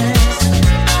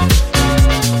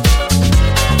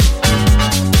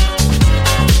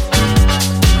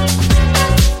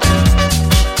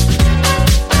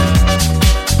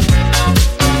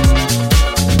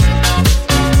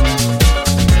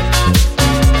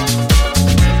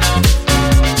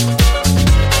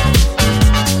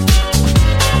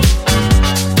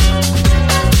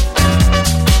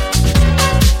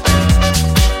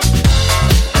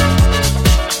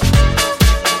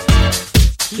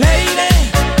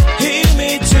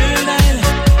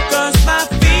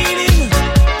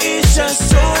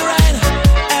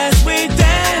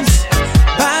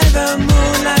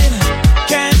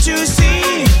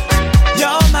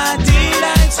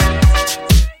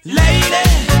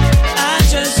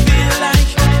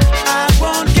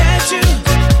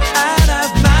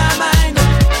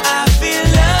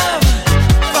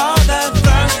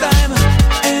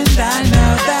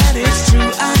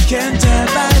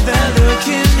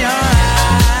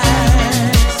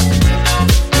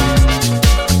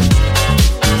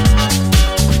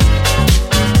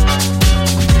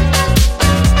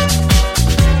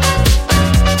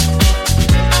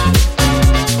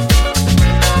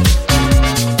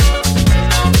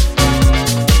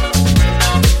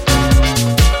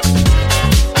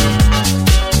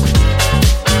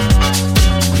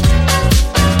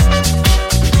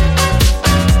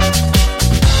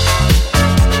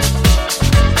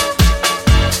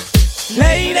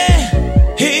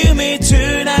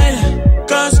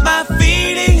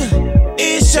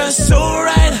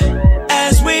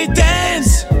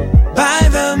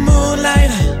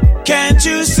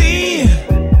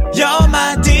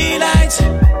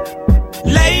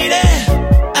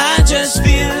 just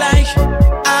feel like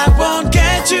I won't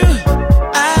get you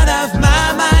out of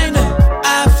my mind.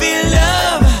 I feel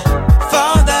love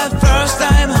for the first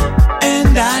time,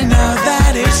 and I know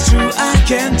that it's true. I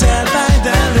can tell by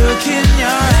the look in your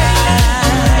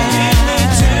eye. Give me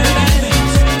tonight,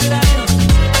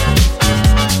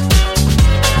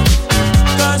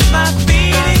 'cause my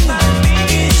feeling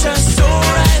is just so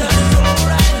right.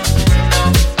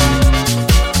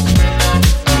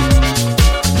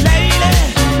 Lately,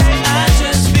 I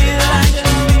just feel like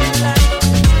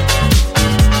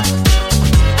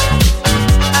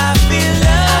I feel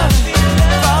love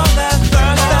for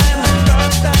the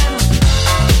first time.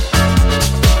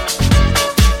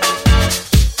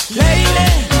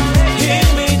 Lately, hear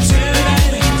me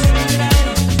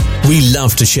tonight. We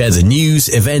love to share the news,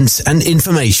 events and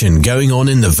information going on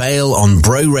in the Vale on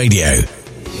Bro Radio.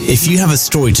 If you have a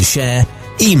story to share,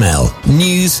 email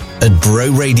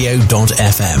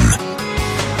news@broradio.fm.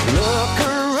 Look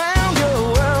around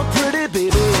your world, pretty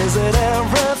baby. Is it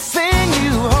everything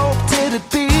you hoped it'd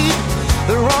be?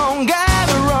 The wrong guy,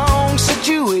 the wrong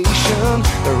situation,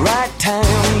 the right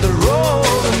time to roll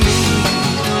to me.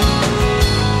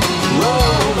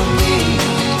 Roll to me.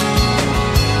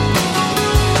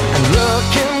 And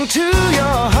look into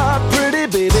your heart, pretty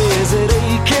baby. Is it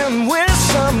aching with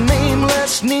some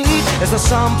nameless need? Is there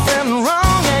something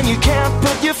wrong and you can't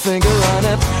put your finger on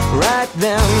it? Right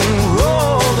then,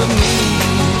 roll to me.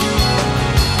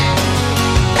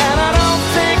 And I don't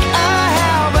think I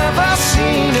have ever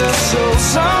seen a soul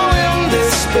so in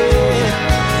despair.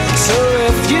 So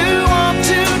if you want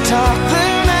to talk the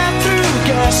night through,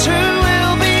 guess who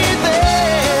will be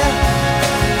there?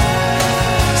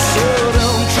 So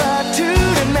don't try to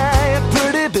deny it,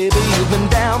 pretty baby. You've been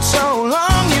down so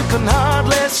long you can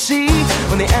hardly see.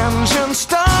 When the engine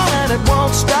stall and it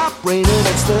won't stop raining,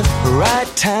 it's the right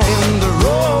time to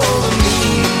roll to me.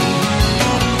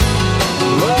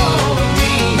 Roll to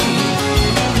me.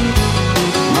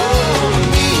 Roll to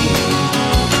me.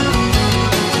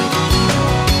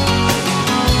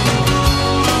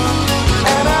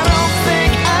 And I don't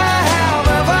think I have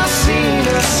ever seen a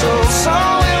soul so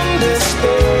in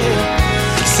despair.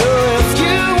 So if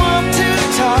you want to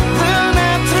talk the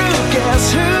night through, guess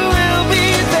who will be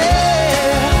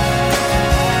there?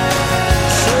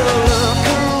 So look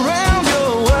around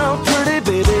your world, pretty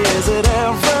baby. Is it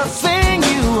everything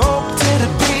you hoped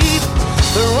it'd be?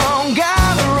 The wrong guy,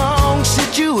 the wrong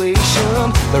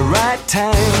situation, the right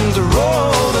time to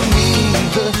roll to me.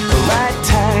 The right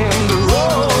time to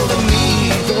roll to me.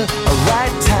 The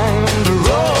right time to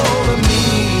roll to me.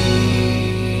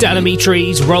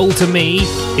 Delamitre's Roll to Me.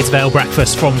 It's Vale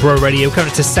Breakfast from Bro Radio,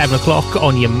 coming to 7 o'clock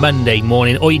on your Monday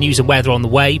morning. All your news and weather on the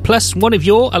way, plus one of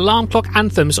your alarm clock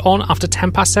anthems on after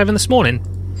 7:10 this morning.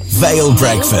 Vale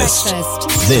Breakfast.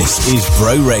 This is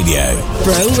Bro Radio.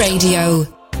 Bro Radio.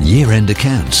 Year-end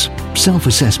accounts,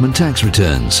 self-assessment tax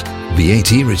returns,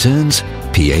 VAT returns,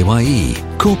 PAYE,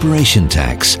 corporation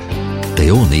tax. They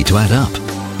all need to add up.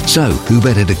 So, who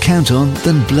better to count on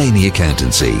than Blaney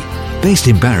Accountancy? Based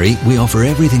in Barry, we offer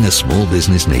everything a small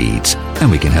business needs, and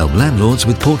we can help landlords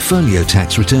with portfolio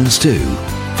tax returns too.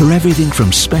 For everything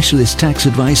from specialist tax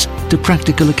advice to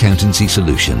practical accountancy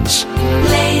solutions.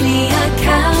 Blaney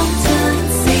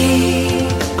Accountancy.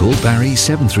 Call Barry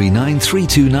 739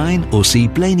 329 or see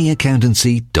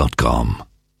blaneyaccountancy.com.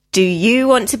 Do you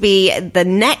want to be the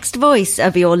next voice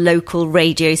of your local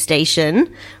radio station?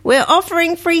 We're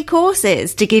offering free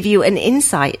courses to give you an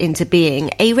insight into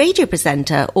being a radio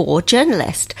presenter or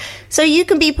journalist, so you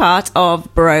can be part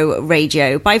of Bro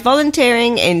Radio by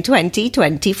volunteering in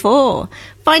 2024.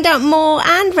 Find out more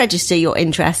and register your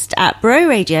interest at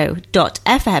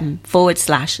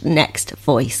broradio.fm/next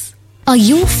voice. Are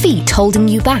your feet holding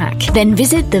you back? Then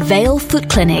visit the Vale Foot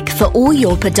Clinic for all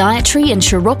your podiatry and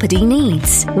chiropody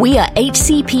needs. We are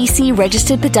HCPC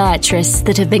registered podiatrists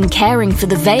that have been caring for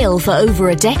the Vale for over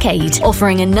a decade,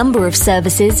 offering a number of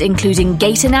services including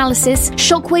gait analysis,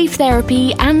 shockwave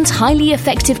therapy and highly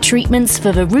effective treatments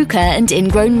for verruca and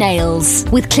ingrown nails.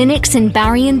 With clinics in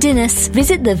Barry and Dinnis,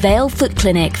 visit the Vale Foot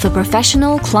Clinic for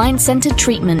professional client-centred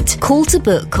treatment. Call to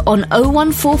book on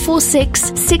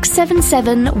 01446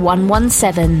 677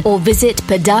 117 or visit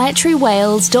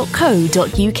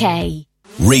podiatrywales.co.uk.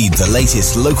 Read the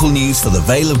latest local news for the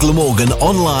Vale of Glamorgan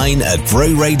online at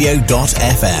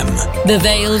broradio.fm. The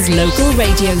Vale's local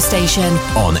radio station.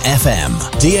 On FM,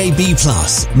 DAB+,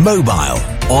 mobile,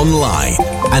 online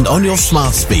and on your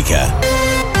smart speaker.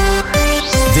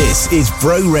 This is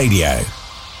Bro Radio.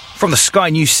 From the Sky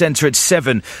News Centre at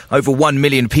 7, over 1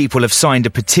 million people have signed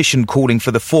a petition calling for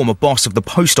the former boss of the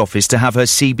Post Office to have her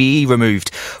CBE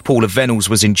removed. Paula Venables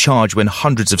was in charge when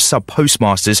hundreds of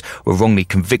sub-postmasters were wrongly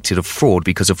convicted of fraud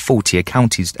because of faulty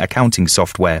accounting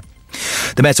software.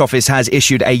 The Met Office has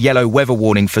issued a yellow weather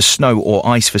warning for snow or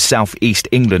ice for South East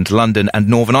England, London and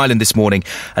Northern Ireland this morning.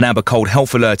 An amber cold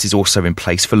health alert is also in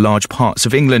place for large parts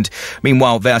of England.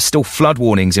 Meanwhile, there are still flood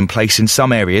warnings in place in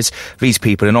some areas. These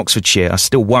people in Oxfordshire are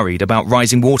still worried about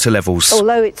rising water levels.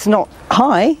 Although it's not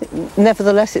high,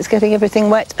 nevertheless it's getting everything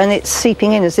wet and it's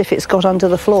seeping in as if it's got under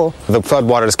the floor. The flood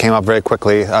waters came up very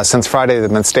quickly. Since Friday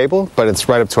they've been stable, but it's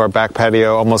right up to our back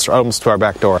patio, almost to our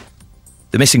back door.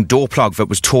 The missing door plug that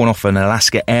was torn off an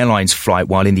Alaska Airlines flight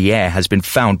while in the air has been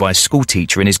found by a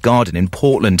schoolteacher in his garden in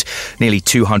Portland. Nearly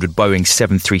 200 Boeing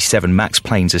 737 MAX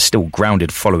planes are still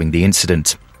grounded following the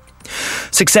incident.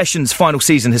 Succession's final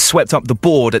season has swept up the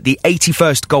board at the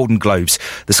 81st Golden Globes.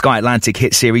 The Sky Atlantic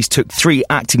hit series took 3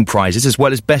 acting prizes as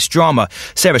well as Best Drama.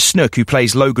 Sarah Snook, who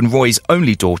plays Logan Roy's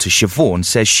only daughter, Siobhan,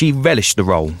 says she relished the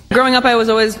role. Growing up, I was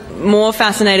always more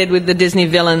fascinated with the Disney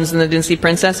villains than the Disney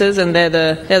princesses, and they're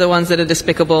the ones that are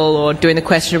despicable or doing the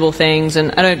questionable things.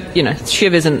 And I don't,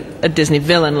 Shiv isn't a Disney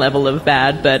villain level of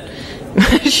bad, but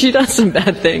she does some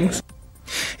bad things.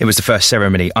 It was the first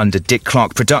ceremony under Dick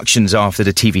Clark Productions after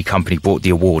the TV company bought the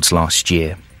awards last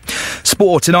year.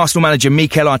 Sport, and Arsenal manager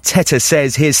Mikel Arteta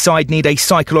says his side need a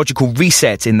psychological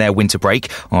reset in their winter break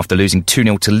after losing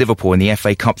 2-0 to Liverpool in the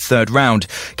FA Cup third round.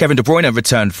 Kevin De Bruyne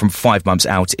returned from 5 months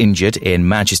out injured in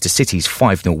Manchester City's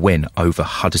 5-0 win over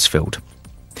Huddersfield.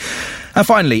 And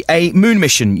finally, a moon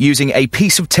mission using a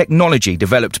piece of technology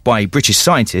developed by British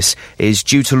scientists is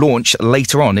due to launch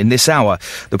later on in this hour.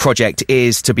 The project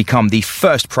is to become the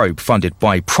first probe funded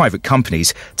by private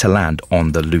companies to land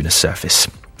on the lunar surface.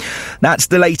 That's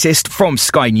the latest from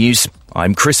Sky News.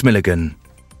 I'm Chris Milligan.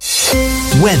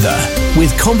 Weather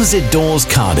with Composite Doors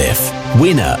Cardiff,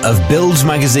 winner of Builds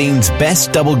Magazine's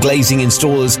Best Double Glazing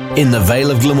Installers in the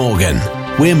Vale of Glamorgan.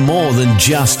 We're more than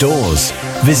just doors.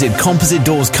 Visit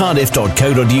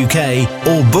compositedoorscardiff.co.uk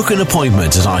or book an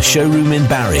appointment at our showroom in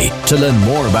Barry to learn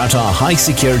more about our high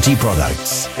security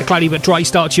products. A cloudy but dry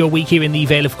start to your week here in the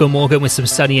Vale of Glamorgan with some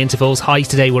sunny intervals. Highs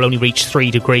today will only reach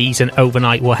 3 degrees and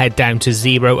overnight will head down to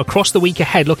 0. Across the week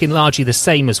ahead looking largely the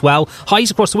same as well.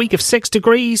 Highs across the week of 6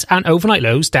 degrees and overnight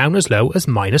lows down as low as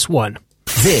 -1.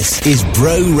 This is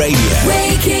Bro Radio.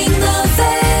 Waking the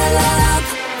Vale up,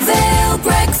 Vale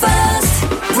Breakfast,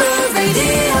 Bro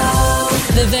Radio.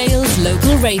 The Vale's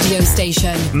local radio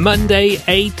station. Monday,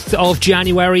 8th of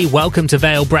January. Welcome to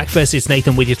Vale Breakfast. It's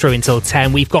Nathan with you through until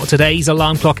 10. We've got today's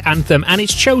alarm clock anthem and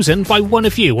it's chosen by one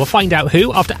of you. We'll find out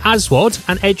who after Aswad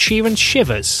and Ed Sheeran's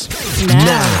Shivers.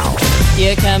 Now.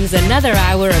 Here comes another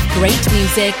hour of great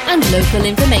music and local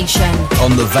information.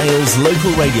 On the Vale's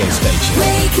local radio station.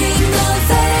 Waking the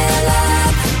Vale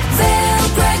up, Vale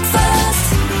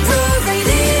Breakfast, Bro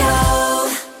Radio.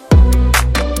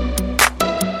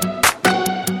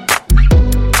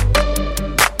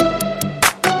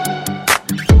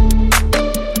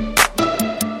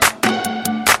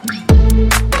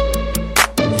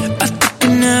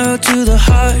 An arrow to the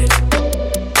heart.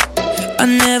 I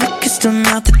never kissed a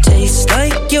mouth that tastes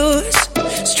like yours.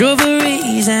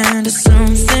 Strawberries and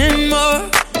something more.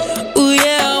 Ooh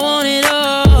yeah, I want it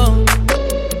all.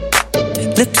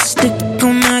 Lipstick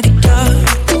on my guitar.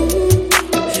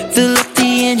 Fill up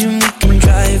the engine, we can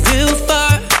drive real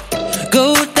far.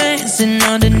 Go dancing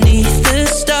underneath the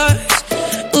stars.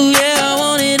 Ooh yeah, I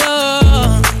want it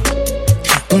all.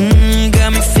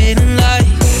 Got me feeling like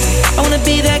I wanna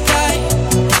be that guy.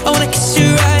 I wanna kiss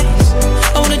your eyes.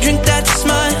 I wanna drink that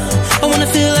smile. I wanna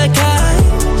feel like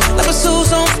like my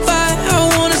soul's on fire. I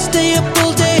wanna stay up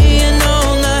all day and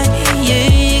all night. Yeah,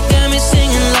 you got me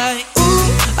singing like, ooh,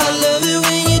 I love it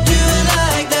when you do it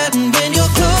like that. And when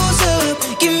you're close up,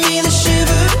 give me the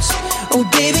shivers. Oh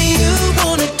baby, you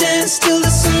wanna dance till the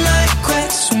sunlight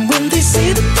cracks. And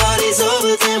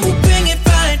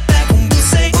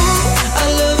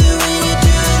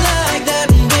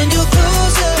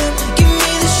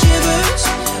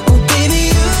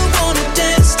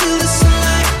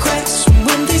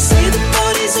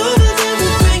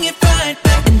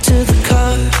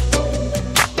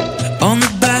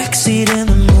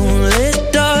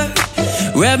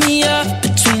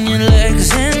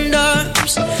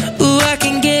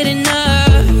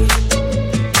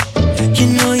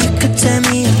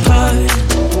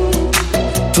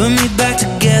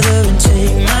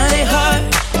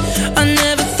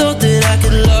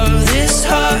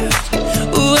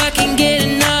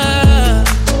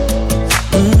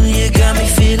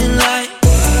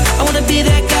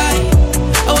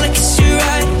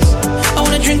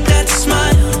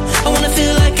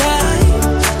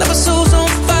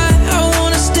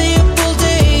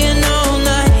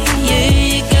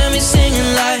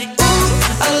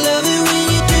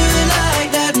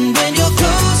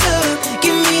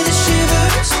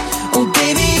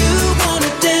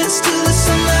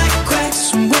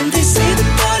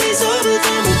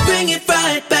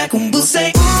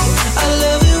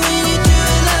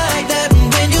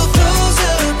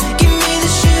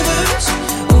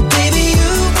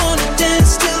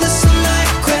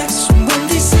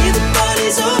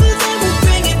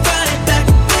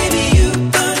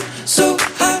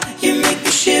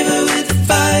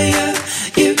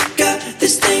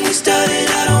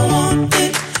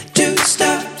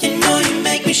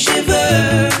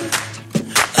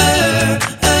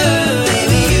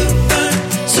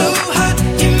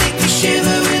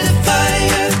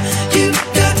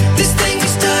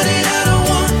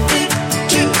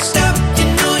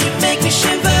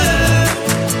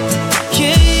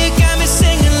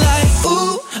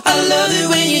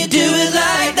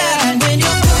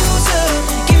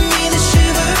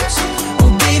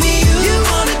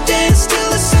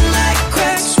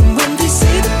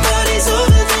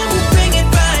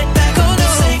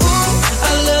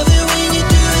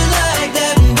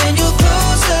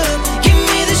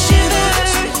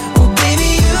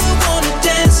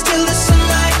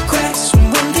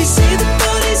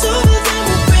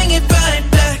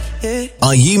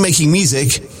Are you making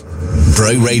music?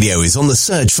 Bro Radio is on the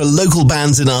search for local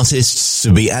bands and artists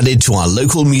to be added to our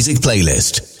local music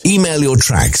playlist. Email your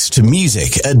tracks to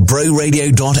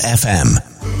music@broradio.fm.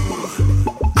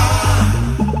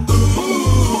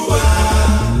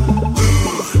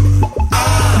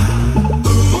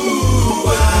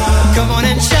 Come on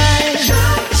and shine,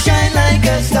 shine like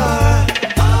a star,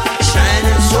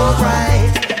 shining so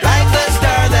bright, like the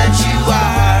star that you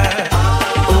are.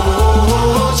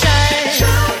 Oh, shine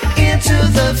into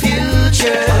the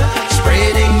future,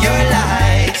 spreading your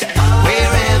light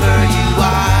wherever you are.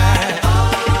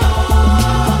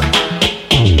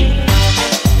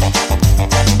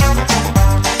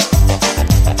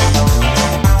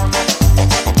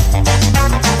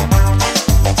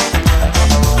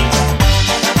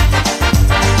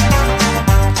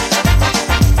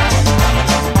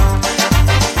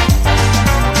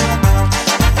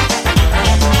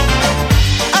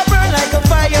 I burn like a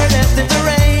fire left in the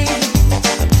rain.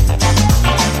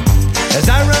 As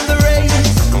I run the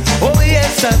race, oh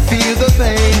yes, I feel the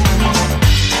pain.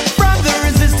 From the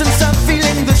resistance, I'm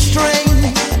feeling the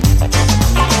strain.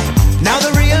 Now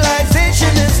the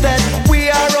realization is that we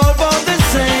are all born the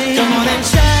same. Come on and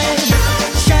shine,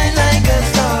 shine like a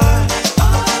star,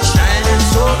 shining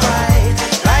so bright,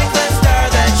 like the star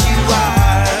that you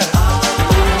are.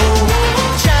 Oh,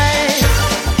 shine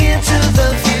into the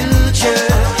future,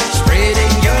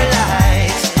 spreading your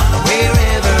light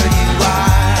wherever you are.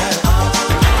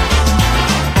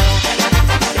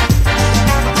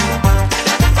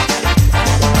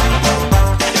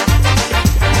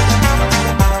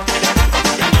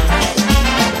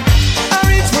 I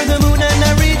reach for the moon and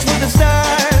I reach for the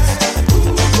stars.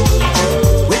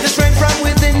 With the strength from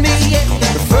within me,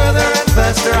 the further and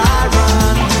faster I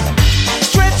run.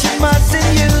 Stretching my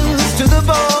sinews to the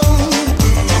bone.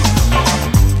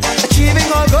 Achieving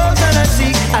all goals that I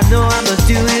seek, I know I must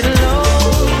do it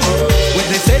alone. When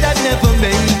they said I'd never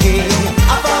make it,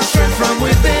 I found strength from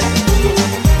within.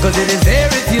 Cause it is there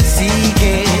if you seek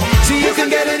it. So you can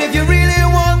get it if you really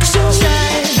want to.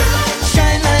 Shine,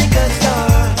 shine like a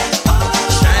star,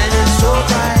 shining so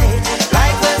bright,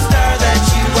 like the star that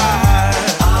you are.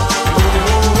 Oh,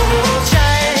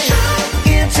 shine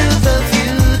into the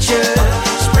future,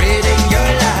 spreading your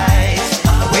light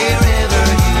wherever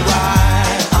you are.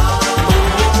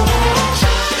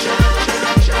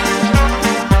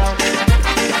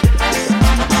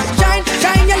 Shine,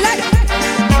 shine your light.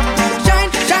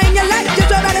 Shine your light.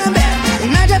 Just over the bed.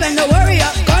 Not even the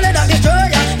warrior. Call it a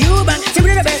destroyer. You bang,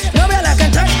 simply the best. Nobody like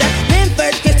can touch that. Name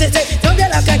first, kiss it, say. Nobody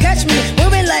like can catch me.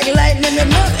 Moving like lightning with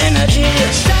more energy.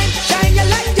 Shine your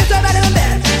light. Just over the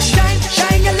bed.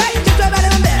 Shine your light. Just over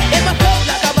the bed. It must float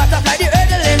like a butterfly, the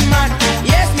earthling man.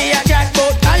 Yes, me a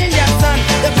jackpot, calling Jackson.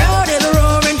 The crowd is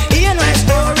roaring, hearing my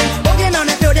story. Walking on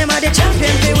the field, them are the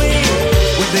champions they win.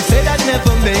 When they said I'd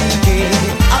never make it,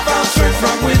 I found strength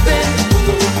from within.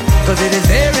 Cause it is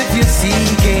there if you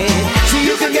seek it. So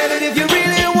you can get it if you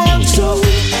really want to.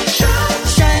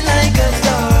 Shine like a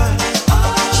star,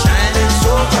 shining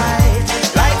so bright,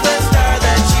 like the star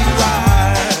that you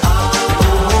are.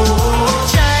 Oh,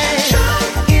 shine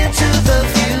into the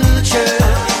future,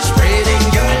 spreading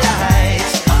your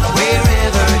light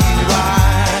wherever you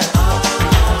are.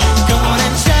 Come on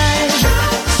and shine,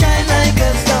 shine like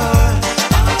a star,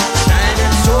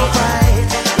 shining so bright,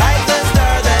 like the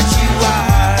star that you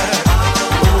are.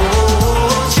 Oh,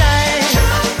 shine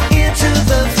into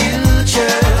the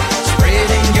future,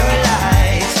 spreading your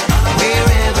light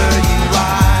wherever you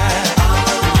are.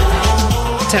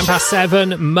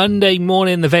 7:10, Monday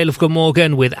morning, the Vale of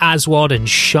Glamorgan with Aswad and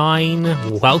Shine.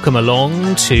 Welcome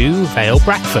along to Vale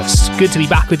Breakfast. Good to be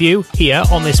back with you here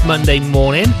on this Monday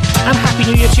morning, and Happy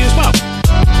New Year to you as well.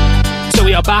 So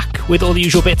we are back with all the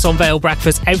usual bits on Vale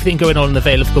Breakfast, everything going on in the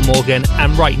Vale of Glamorgan,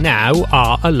 and right now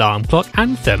our alarm clock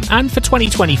anthem. And for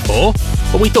 2024,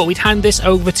 but we thought we'd hand this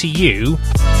over to you,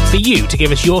 for you to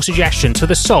give us your suggestions for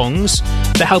the songs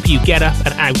that help you get up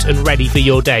and out and ready for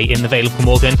your day in the Vale of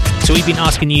Glamorgan. So we've been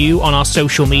asking you on our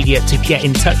social media to get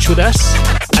in touch with us,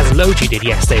 as Logie did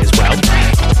yesterday as well.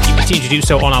 You continue to do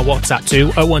so on our WhatsApp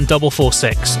too.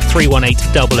 01446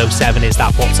 318 007 is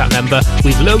that WhatsApp number.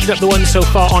 We've loaded up the ones so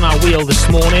far on our wheel this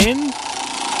morning,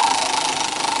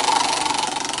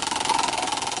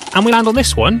 and we land on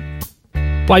this one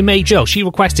by May Jill. She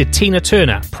requested Tina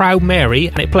Turner, Proud Mary,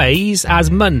 and it plays as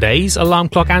Monday's alarm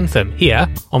clock anthem here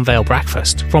on Vale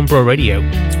Breakfast from Bro Radio.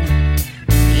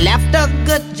 Left a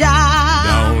good job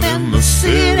down in the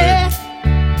city,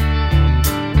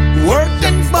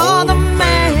 working for the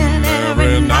man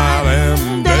every night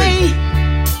and day,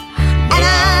 and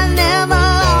I never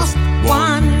lost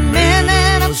 1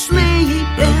 minute of sleep,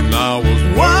 and I was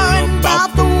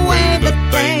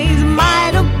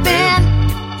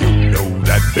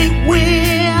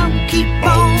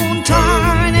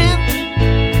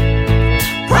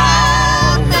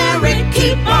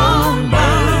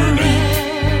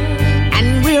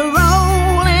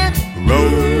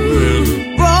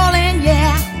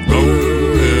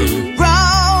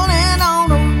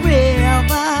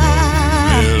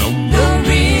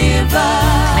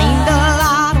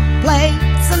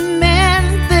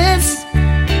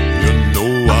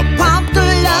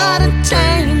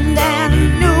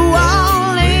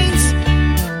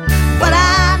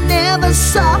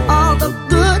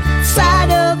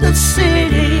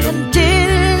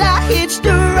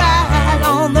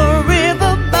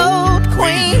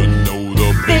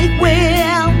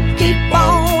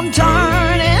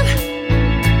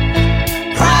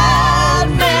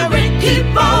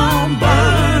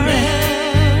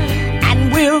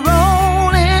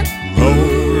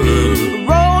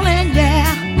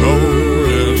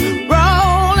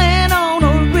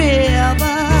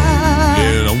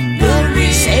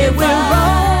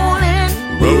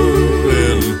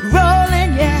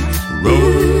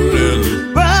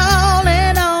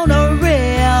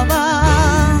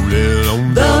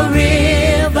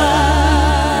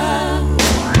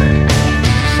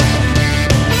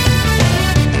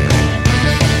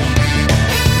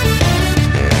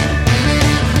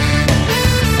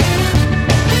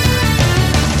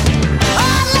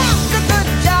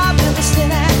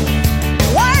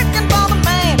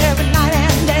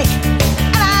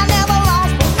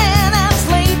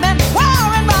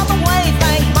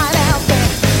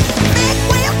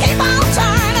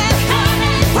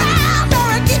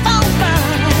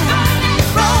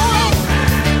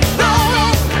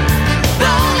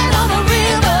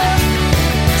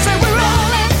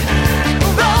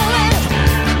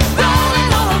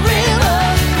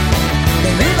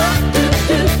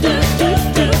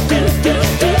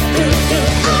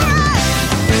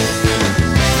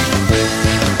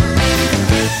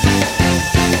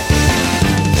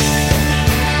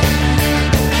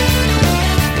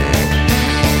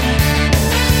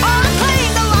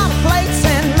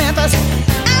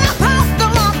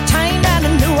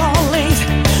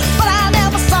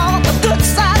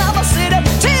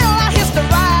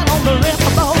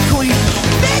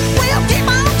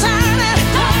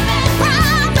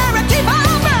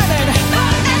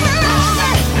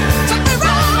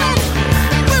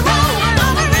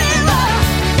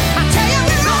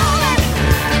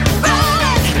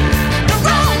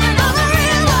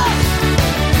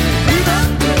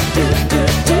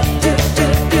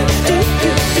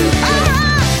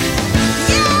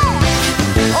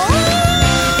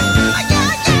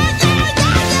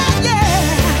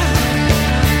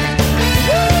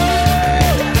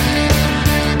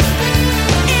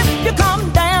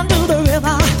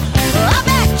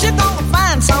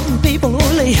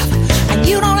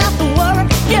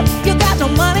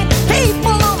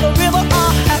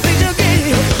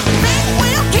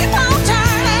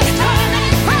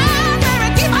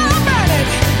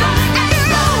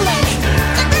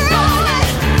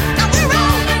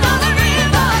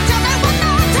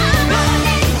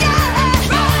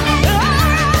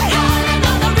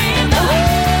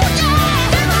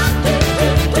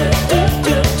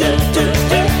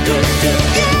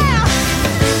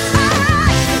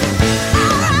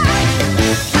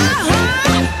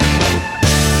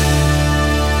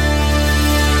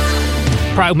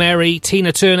Proud Mary,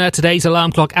 Tina Turner, today's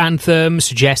alarm clock anthem,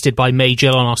 suggested by Major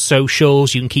on our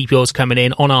socials. You can keep yours coming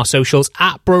in on our socials.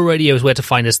 At Bro Radio is where to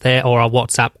find us there, or our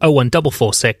WhatsApp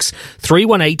 01446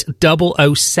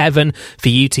 318 007 for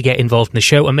you to get involved in the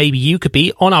show. And maybe you could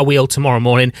be on our wheel tomorrow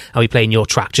morning and be playing your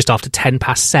track just after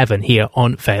 7:10 here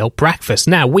on Vale Breakfast.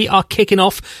 Now, we are kicking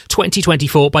off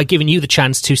 2024 by giving you the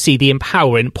chance to see the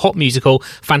empowering pop musical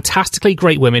Fantastically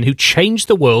Great Women Who Changed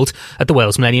the World at the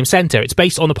Wales Millennium Centre. It's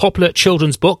based on the popular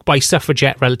children's book by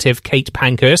suffragette relative Kate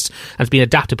Pankhurst and has been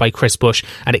adapted by Chris Bush,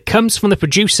 and it comes from the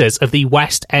producers of the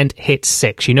West End hit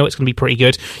 6. You know it's going to be pretty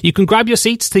good. You can grab your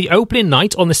seats to the opening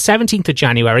night on the 17th of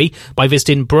January by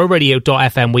visiting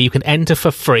broradio.fm, where you can enter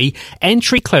for free.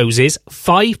 Entry closes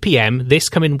 5 p.m. this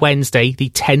coming Wednesday, the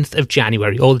 10th of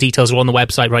January. All the details are on the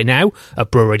website right now at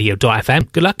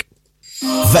broradio.fm. Good luck.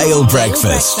 Vale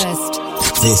Breakfast.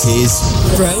 This is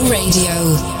Bro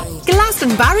Radio.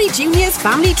 Glastonbury Juniors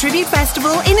Family Tribute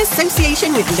Festival in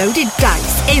association with Loaded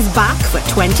Dice is back for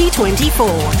 2024,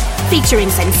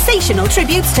 featuring sensational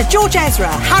tributes to George Ezra,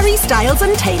 Harry Styles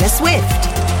and Taylor Swift.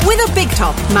 With a big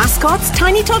top, mascots,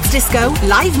 Tiny Tots Disco,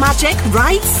 live magic,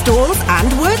 rides, stalls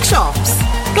and workshops.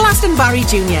 Glastonbury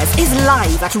Juniors is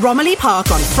live at Romilly Park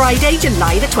on Friday,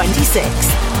 July the 26th.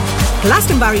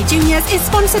 Glastonbury Juniors is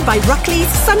sponsored by Ruckley's,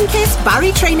 Sunkiss,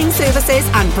 Barry Training Services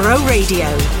and Bro Radio.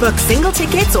 Book single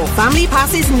tickets or family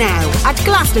passes now at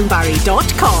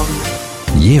glastonbury.com.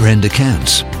 Year-end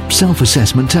accounts,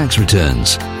 self-assessment tax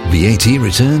returns, VAT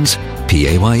returns,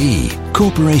 PAYE,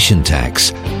 corporation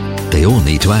tax. They all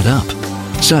need to add up.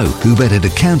 So, who better to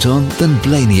count on than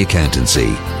Blaney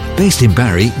Accountancy? Based in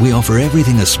Barry, we offer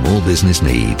everything a small business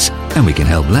needs, and we can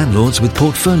help landlords with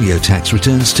portfolio tax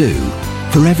returns too.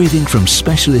 For everything from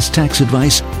specialist tax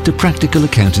advice to practical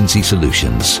accountancy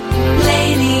solutions.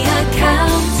 Blaney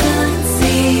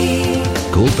Accountancy.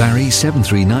 Call Barry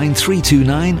 739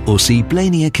 329 or see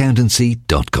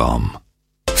blaneyaccountancy.com.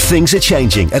 Things are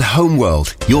changing at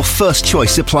Homeworld, your first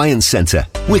choice appliance centre.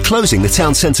 We're closing the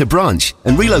town centre branch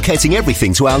and relocating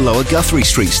everything to our Lower Guthrie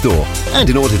Street store. And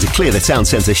in order to clear the town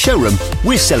centre showroom,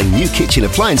 we're selling new kitchen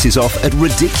appliances off at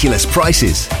ridiculous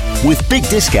prices. With big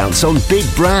discounts on big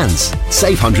brands.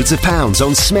 Save hundreds of pounds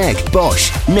on Smeg, Bosch,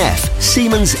 Neff,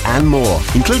 Siemens and more,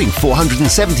 including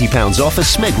 £470 off a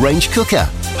Smeg range cooker.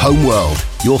 Homeworld,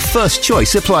 your first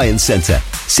choice appliance centre.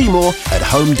 See more at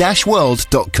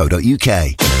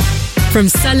home-world.co.uk. From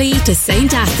Sully to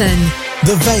St Athan.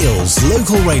 the Vale's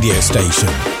local radio station.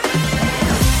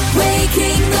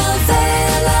 Waking the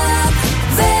Vale up,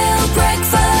 Vale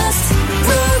Breakfast,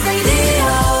 Bro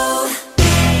Radio.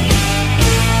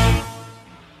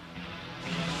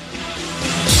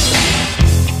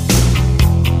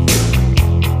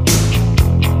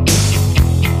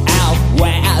 Out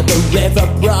where the river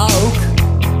broke,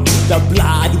 the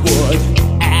bloodwood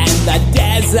and the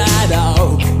desert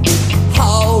oak,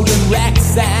 holding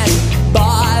wrecks and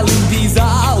boiling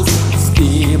diesels,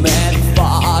 steaming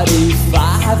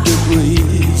 45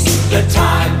 degrees. The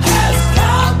time has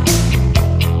come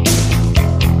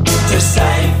to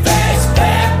save fair's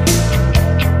fare,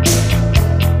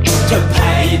 to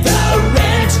pay the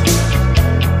rent,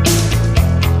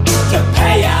 to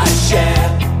pay our share.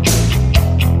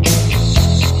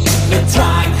 The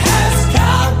time has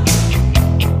come,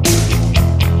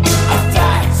 a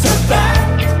fact's a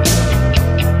fact.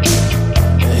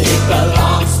 It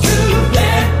belongs to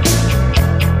them.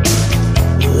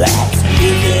 Let's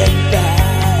give it back.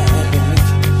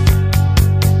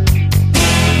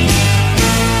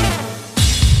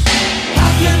 How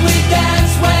can we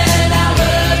dance when our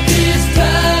earth is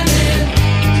turning?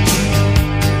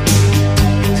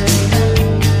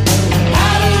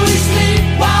 How do we sleep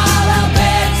while our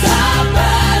beds are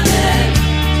burning?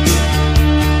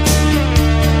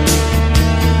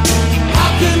 How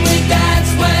can we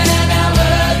dance when our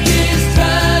earth is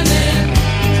turning?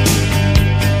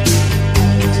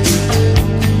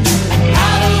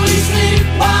 How do we sleep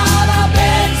while our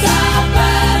beds are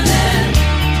burning?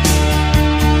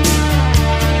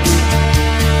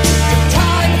 The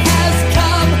time has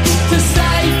come to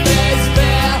save fair's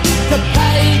fair, to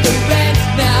pay the rent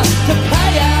now, to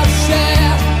pay our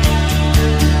share.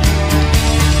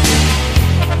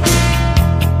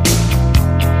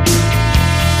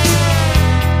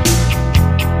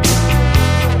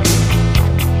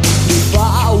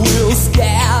 Before we'll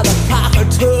scare the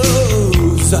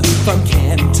cockatoos from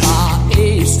Kentar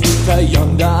East to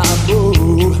yonder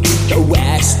move, the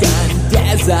western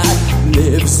desert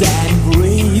lives and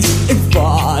breathes in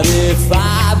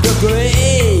 45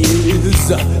 degrees.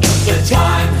 The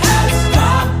time has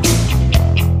come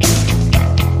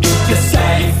to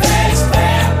save fair's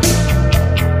fair,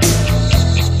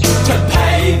 to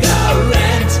pay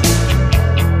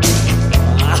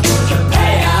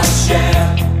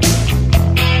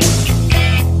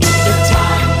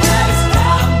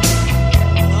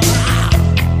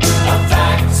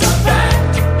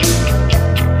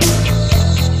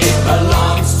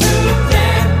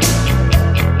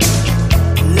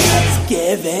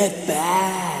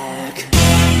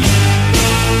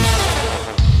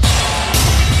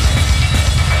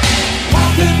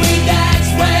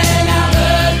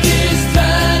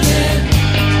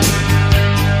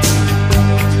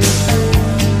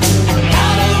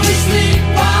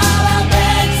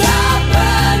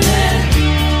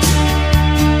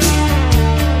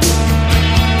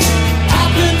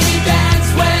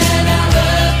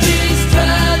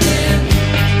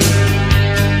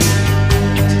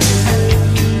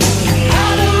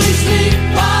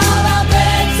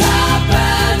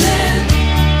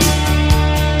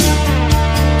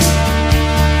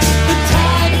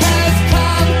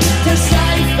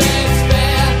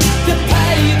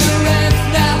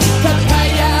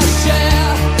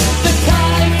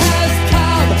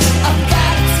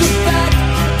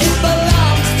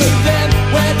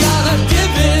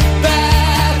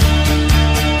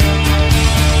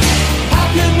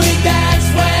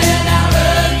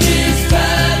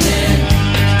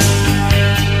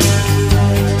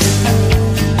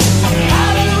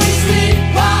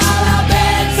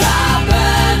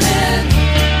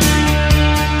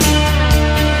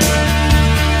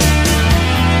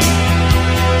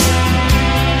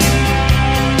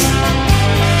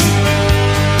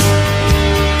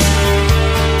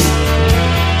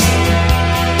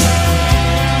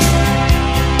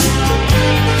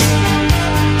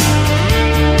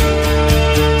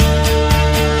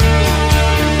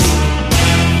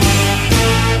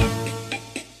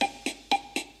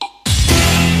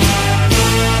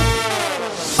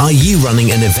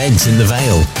running an event in the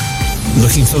Vale?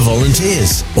 Looking for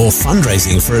volunteers or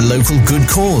fundraising for a local good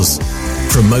cause?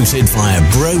 Promoted via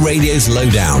Bro Radio's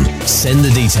Lowdown. Send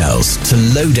the details to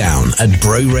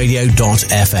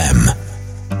lowdown@broradio.fm.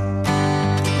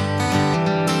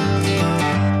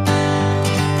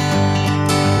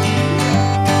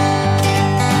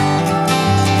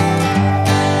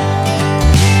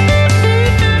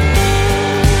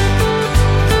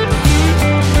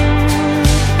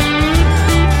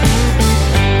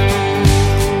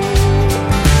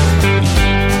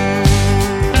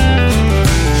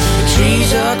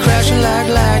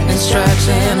 Strikes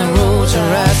and the roads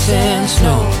are ice and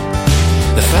snow.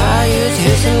 The fire's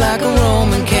hissing like a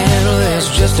Roman candle that's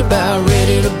just about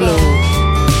ready to blow.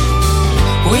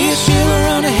 We shiver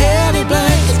under heavy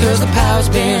blankets cause the power's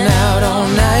been out all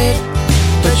night.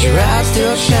 But your eyes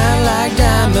still shine like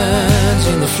diamonds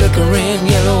in the flickering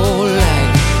yellow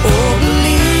light. Oh,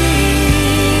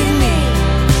 believe me,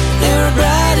 there are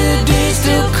brighter days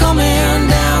still coming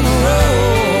down the road.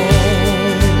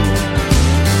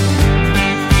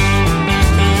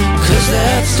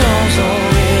 That storm's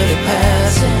already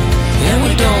passing, and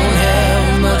we don't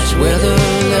have much weather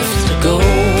left to go.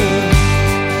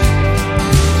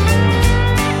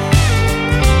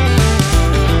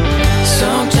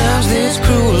 Sometimes this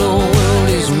cruel old world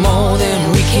is more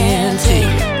than we can take,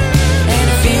 and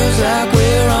it feels like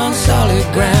we're on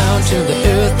solid ground till the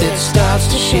earth it starts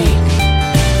to shake.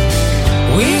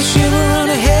 We shiver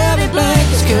under heavy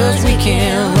blankets cause we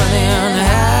can't run and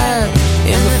hide,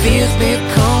 and the fears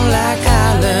become like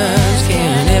islands,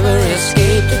 can't ever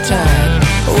escape the tide.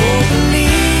 Oh,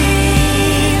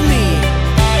 believe me,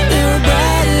 there are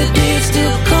brighter days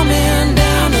still coming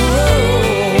down the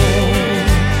road.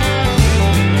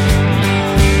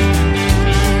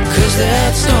 Cause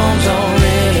that storm's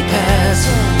already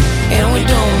passing, and we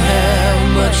don't have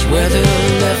much weather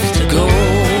left to go.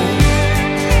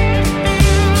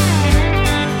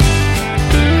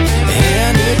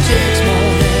 And it takes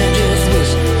more than just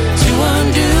wishing to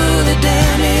undo the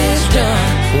damage done.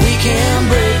 We can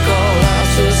break all our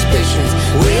suspicions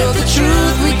with the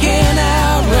truth we can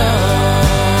outrun.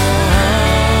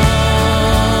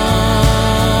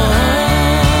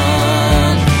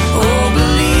 Oh,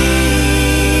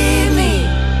 believe me,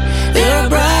 there are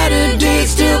brighter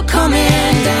days still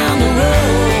coming down the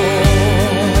road.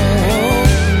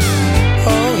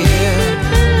 Oh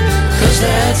yeah, cause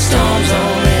that storm's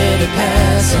already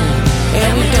passing,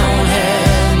 and we don't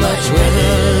have much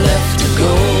weather left to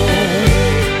go.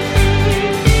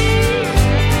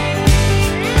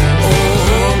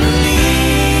 Oh,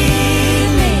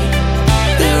 believe me,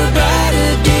 there are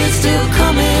brighter days still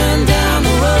coming down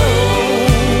the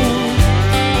road.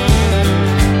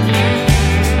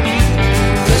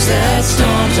 Cause that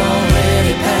storm's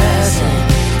already passing,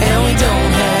 and we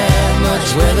don't have much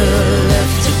weather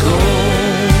left to go.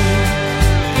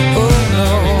 Oh no,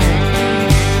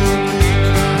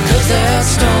 that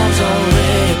storm's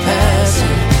already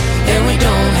passing, and we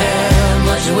don't have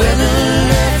much weather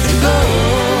left to go.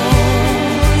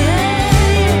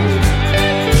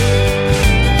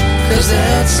 Cause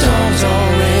that storm's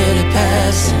already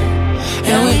passing,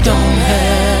 and we don't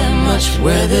have much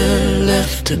weather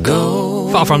left to go.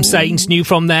 Far From Saints, new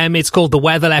from them. It's called The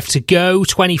Weather Left to Go,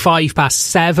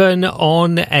 7:25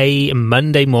 on a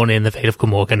Monday morning in the Vale of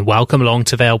Glamorgan. Welcome along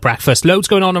to Vale Breakfast. Loads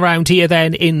going on around here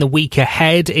then in the week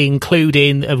ahead,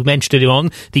 including, we mentioned it on,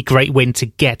 the Great Winter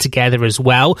Get Together as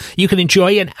well. You can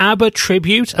enjoy an ABBA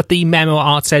tribute at the Memo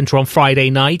Arts Centre on Friday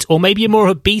night, or maybe you're more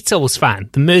of a Beatles fan.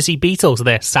 The Mersey Beatles are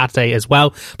there Saturday as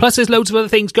well. Plus there's loads of other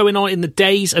things going on in the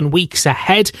days and weeks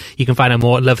ahead. You can find out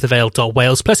more at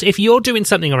lovethevale.wales. Plus if you're doing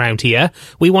something around here,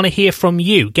 we want to hear from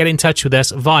you. Get in touch with us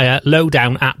via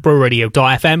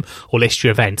lowdown@broradio.fm or list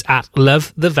your event at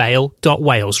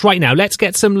lovethevale.wales. Right now, let's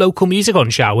get some local music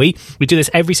on, shall we? We do this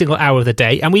every single hour of the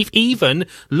day, and we've even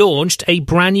launched a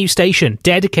brand new station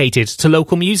dedicated to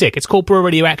local music. It's called Bro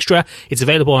Radio Extra. It's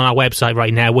available on our website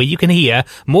right now, where you can hear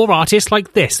more artists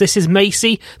like this. This is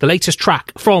Macy, the latest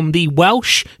track from the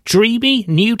Welsh dreamy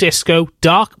new disco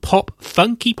dark pop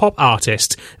funky pop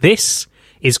artist. This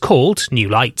is called New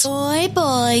Light. Boy,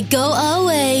 boy, go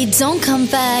away, don't come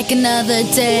back another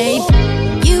day.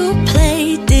 You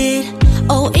played it,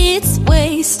 oh it's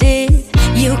wasted.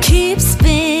 You keep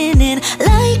spinning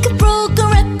like a broken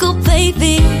record,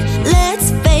 baby. Let's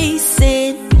face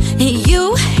it,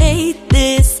 you hate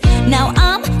this. Now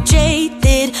I'm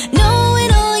jaded,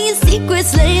 knowing all your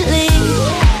secrets lately.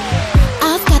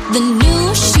 I've got the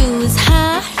new shoes,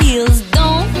 high heels,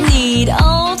 don't need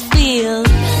old feels.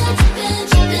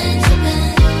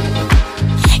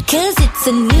 Cause it's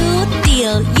a new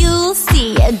deal, you'll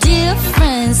see a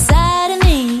different side.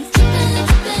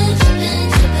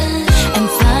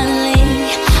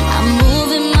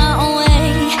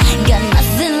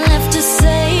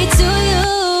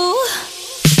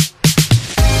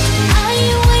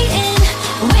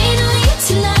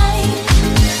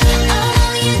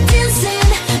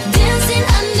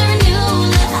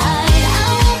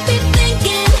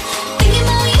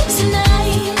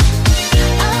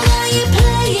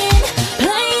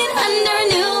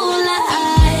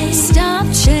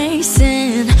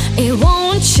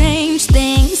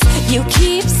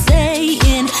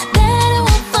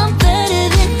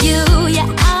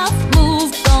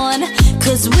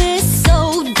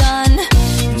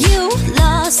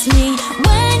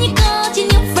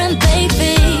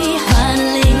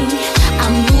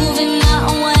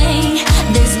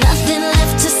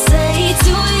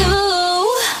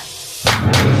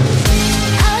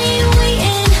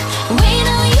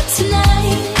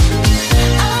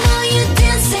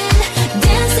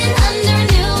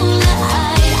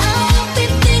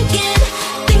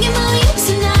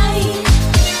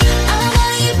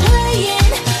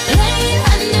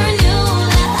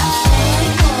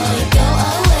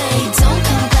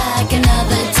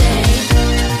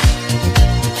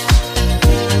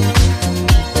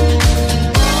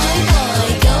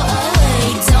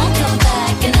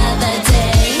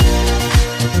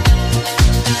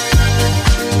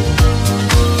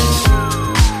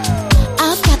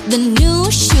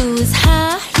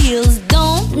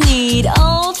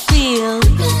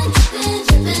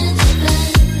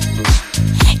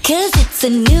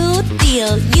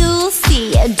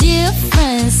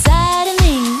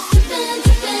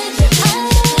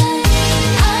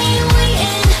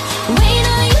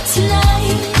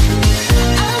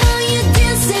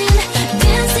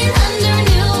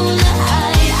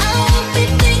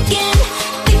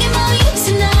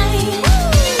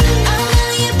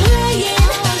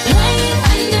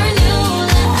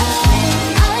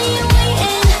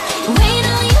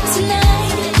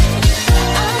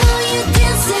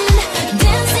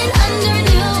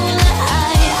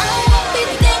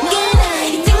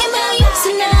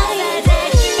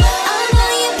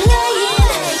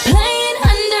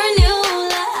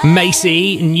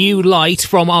 Macy, New Light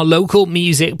from our local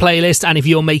music playlist. And if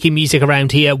you're making music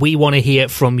around here, we want to hear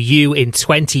from you in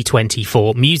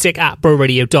 2024.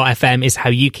 music@broradio.fm is how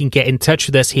you can get in touch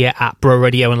with us here at Bro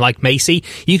Radio. And like Macy,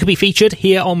 you can be featured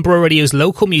here on Bro Radio's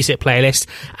local music playlist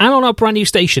and on our brand new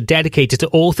station dedicated to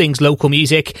all things local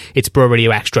music. It's Bro Radio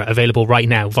Extra, available right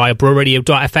now via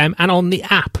broradio.fm and on the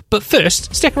app. But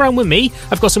first, stick around with me.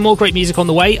 I've got some more great music on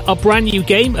the way, a brand new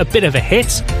game, a bit of a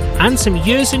hit, and some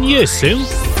years and years soon.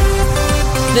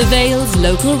 The Vale's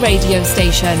local radio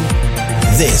station.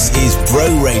 This is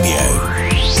Bro Radio.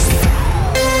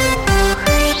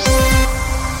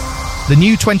 The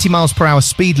new 20 miles per hour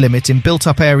speed limit in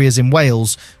built-up areas in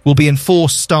Wales will be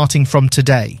enforced starting from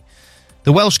today.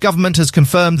 The Welsh Government has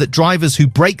confirmed that drivers who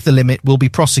break the limit will be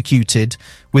prosecuted,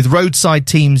 with roadside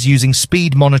teams using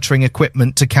speed monitoring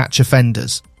equipment to catch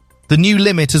offenders. The new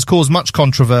limit has caused much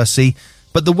controversy,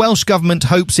 but the Welsh Government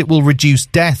hopes it will reduce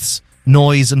deaths,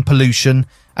 noise and pollution,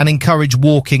 and encourage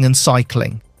walking and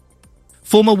cycling.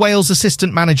 Former Wales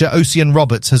assistant manager Ocean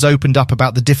Roberts has opened up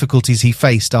about the difficulties he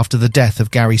faced after the death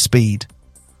of Gary Speed.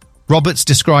 Roberts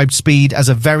described Speed as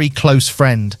a very close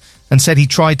friend and said he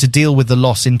tried to deal with the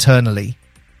loss internally.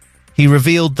 He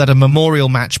revealed that a memorial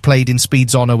match played in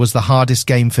Speed's honour was the hardest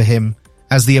game for him,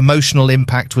 as the emotional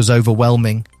impact was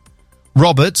overwhelming.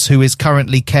 Roberts, who is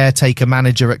currently caretaker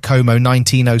manager at Como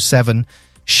 1907,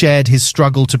 shared his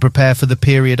struggle to prepare for the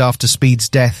period after Speed's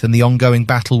death and the ongoing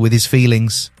battle with his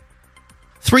feelings.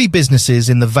 3 businesses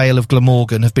in the Vale of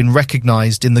Glamorgan have been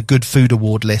recognised in the Good Food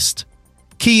Award list.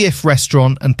 Kyiv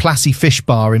Restaurant and Plassy Fish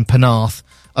Bar in Penarth,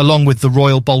 along with the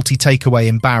Royal Balti Takeaway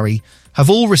in Barry, have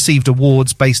all received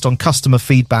awards based on customer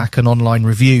feedback and online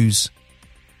reviews.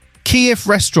 Kyiv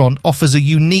Restaurant offers a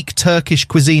unique Turkish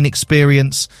cuisine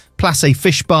experience, Plassy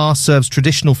Fish Bar serves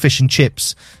traditional fish and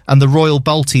chips, and the Royal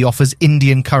Balti offers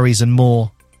Indian curries and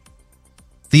more.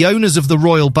 The owners of the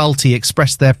Royal Balti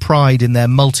expressed their pride in their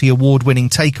multi-award-winning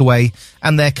takeaway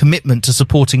and their commitment to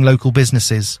supporting local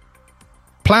businesses.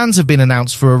 Plans have been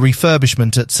announced for a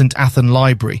refurbishment at St Athan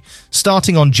Library,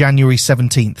 starting on January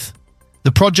 17th.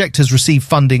 The project has received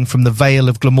funding from the Vale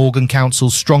of Glamorgan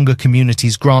Council's Stronger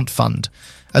Communities Grant Fund,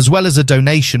 as well as a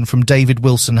donation from David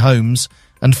Wilson Homes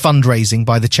and fundraising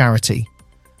by the charity.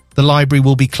 The library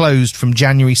will be closed from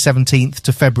January 17th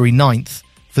to February 9th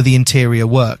for the interior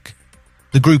work.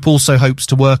 The group also hopes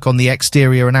to work on the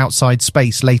exterior and outside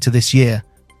space later this year.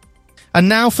 And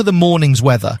now for the morning's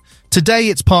weather. Today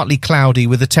it's partly cloudy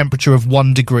with a temperature of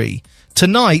 1 degree.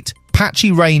 Tonight,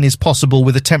 patchy rain is possible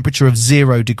with a temperature of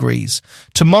 0 degrees.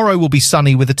 Tomorrow will be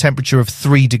sunny with a temperature of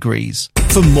 3 degrees.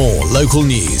 For more local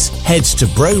news, head to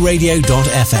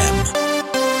broradio.fm.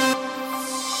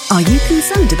 Are you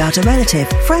concerned about a relative,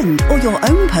 friend or your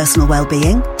own personal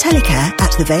well-being? Telecare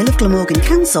at the Vale of Glamorgan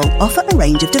Council offer a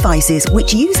range of devices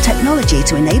which use technology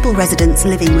to enable residents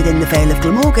living within the Vale of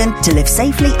Glamorgan to live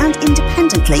safely and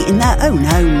independently in their own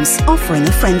homes. Offering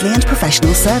a friendly and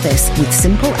professional service with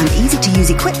simple and easy-to-use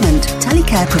equipment,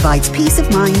 Telecare provides peace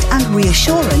of mind and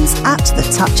reassurance at the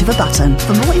touch of a button.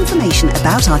 For more information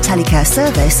about our Telecare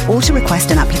service or to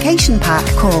request an application pack,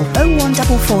 call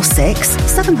 01446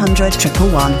 700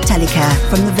 111. Telecare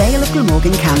from the Vale of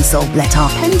Glamorgan Council. Let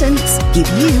our pendants give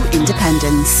you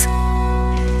independence.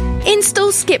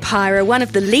 Install Skip Hire are one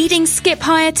of the leading skip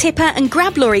hire, tipper and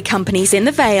grab lorry companies in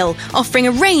the Vale, offering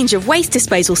a range of waste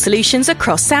disposal solutions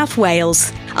across South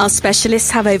Wales. Our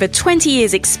specialists have over 20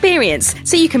 years' experience,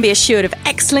 so you can be assured of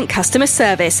excellent customer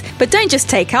service. But don't just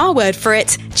take our word for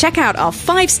it. Check out our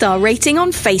 5-star rating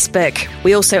on Facebook.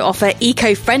 We also offer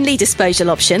eco-friendly disposal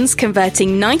options,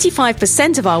 converting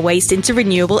 95% of our waste into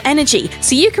renewable energy,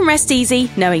 so you can rest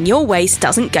easy knowing your waste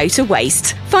doesn't go to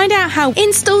waste. Find out how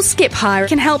Install Skip Hire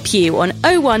can help you on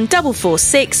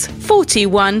 01446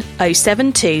 421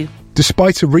 072.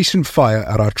 Despite a recent fire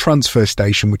at our transfer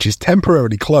station, which is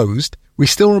temporarily closed, we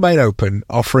still remain open,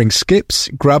 offering skips,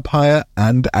 grab hire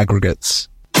and aggregates.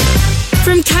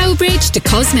 From Cowbridge to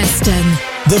Cosneston,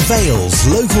 The Vale's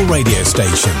local radio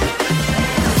station.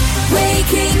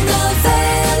 waking the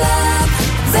Vale up,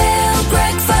 Vale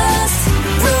Breakfast,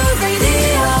 Road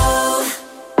Radio.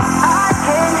 I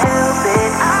can't help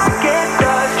it, I get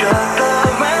starstruck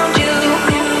around you.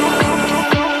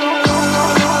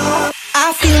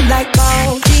 I feel like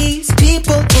all these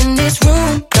people in this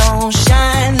room don't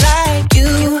shine like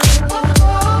you.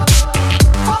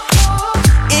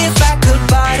 If I could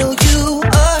bottle you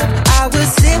up, I would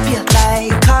sip you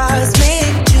like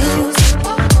cosmic juice.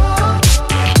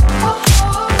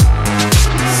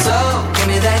 So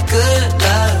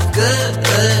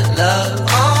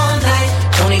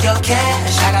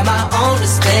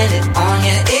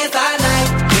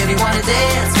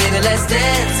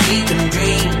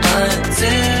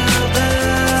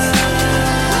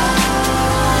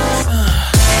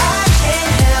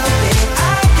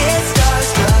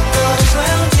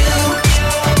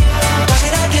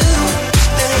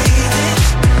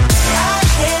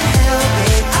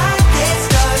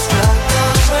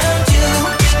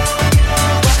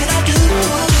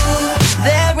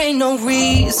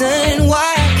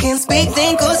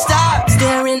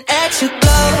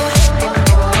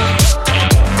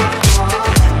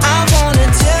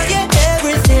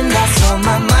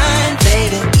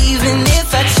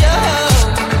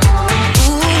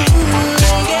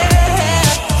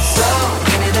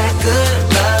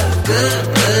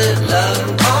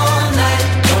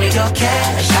your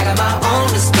cash. I got my own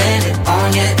to spend it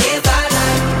on you if I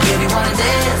like. If you wanna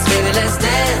dance, baby, let's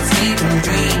dance. We can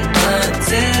dream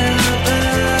until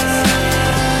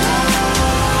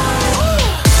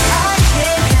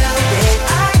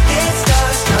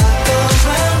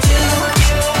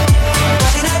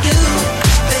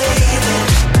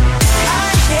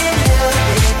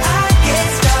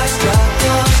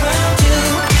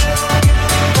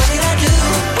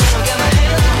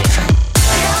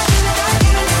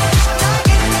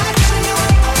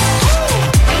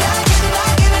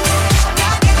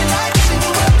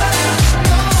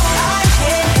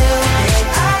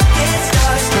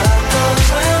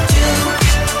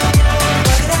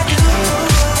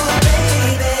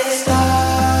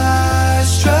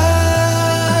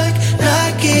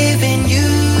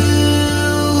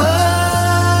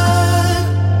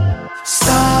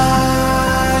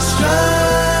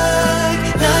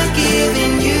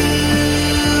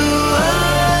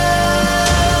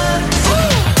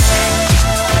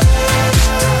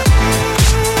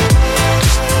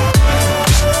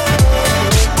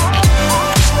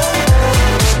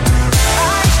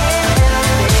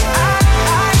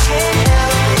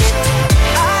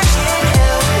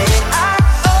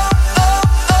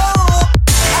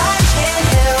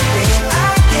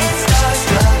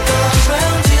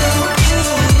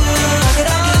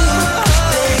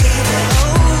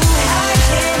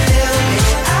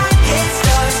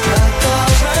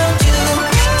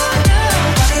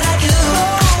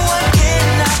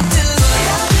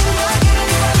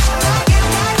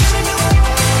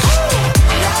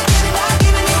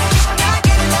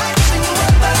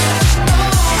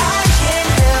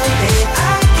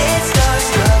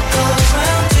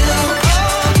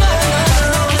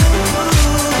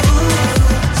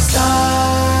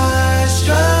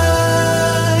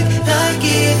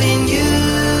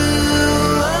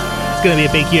Going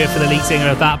to be a big year for the lead singer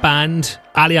of that band.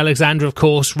 Ali Alexander, of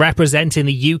course, representing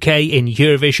the UK in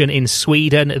Eurovision in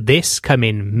Sweden this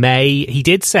coming May. He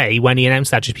did say, when he announced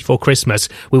that just before Christmas,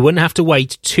 we wouldn't have to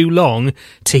wait too long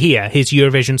to hear his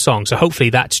Eurovision song. So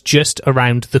hopefully that's just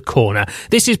around the corner.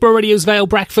 This is Bro Radio's Vale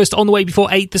Breakfast. On the way before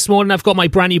 8 this morning, I've got my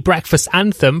brand new breakfast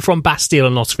anthem from Bastille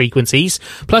and Lost Frequencies.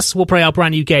 Plus, we'll play our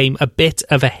brand new game, A Bit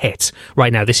of a Hit.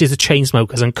 Right now, this is the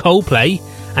Chainsmokers and Coldplay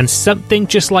and Something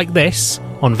Just Like This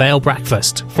on Vale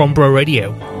Breakfast from Bro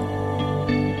Radio.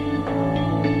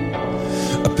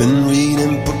 I've been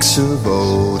reading books of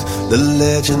old, the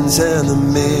legends and the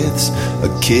myths,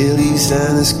 Achilles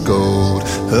and his gold,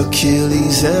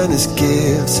 Hercules and his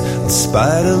gifts, and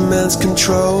Spider-Man's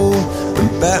control, and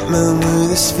Batman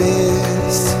with his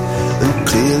fist. And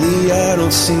clearly I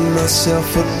don't see myself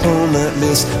upon that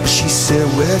list. But she said,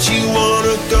 where'd you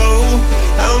wanna go?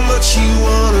 How much you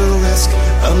wanna risk?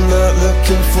 I'm not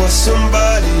looking for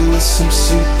somebody with some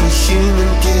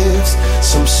superhuman gifts,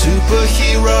 some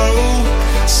superhero,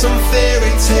 some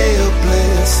fairy tale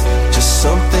bliss. Just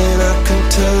something I can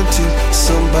turn to,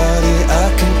 somebody I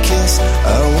can kiss.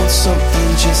 I want something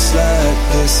just like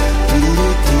this.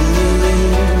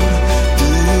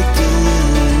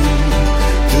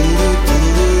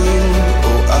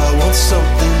 Oh, I want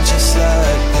something just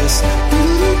like this.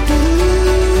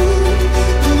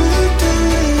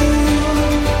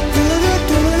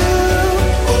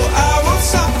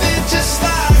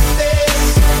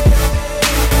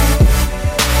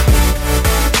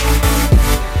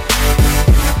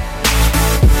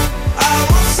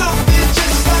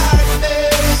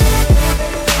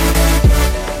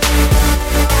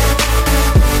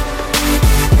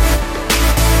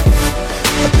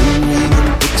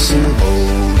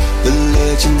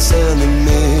 And the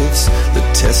myths, the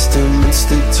testaments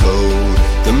they told,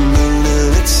 the moon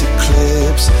and its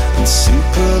eclipse, and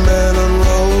Superman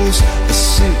unrolls the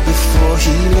suit before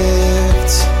he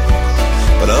lived.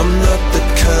 But I'm not the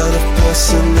kind of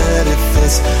person that it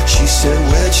fits. She said,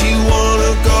 where'd you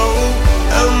wanna go?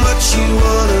 How much you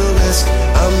wanna risk?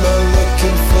 I'm not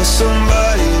looking for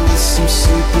somebody with some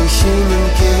superhuman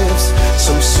gifts,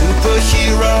 some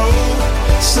superhero,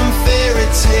 some fairy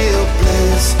tale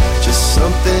bliss. Just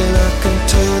something I can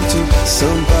turn to,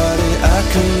 somebody I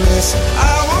can miss.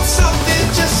 I want something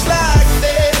just like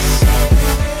this.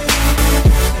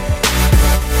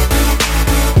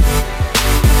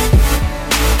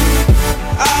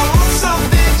 I want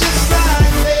something just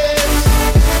like this.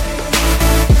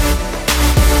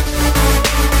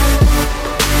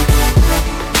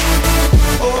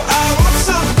 Oh, I want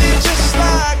something just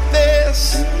like this.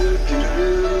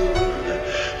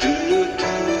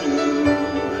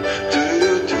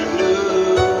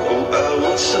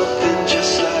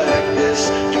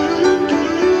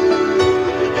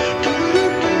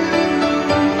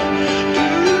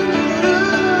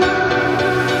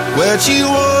 Where'd you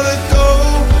wanna go?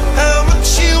 How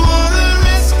much you wanna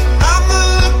risk? I'm not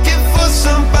looking for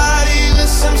somebody with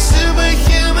some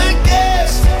superhuman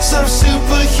gifts, some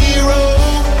superhero,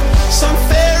 some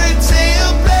fairy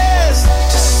tale blast,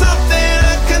 just something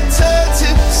I can turn to,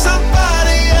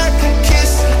 somebody I can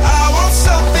kiss. I want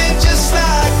something just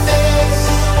like this.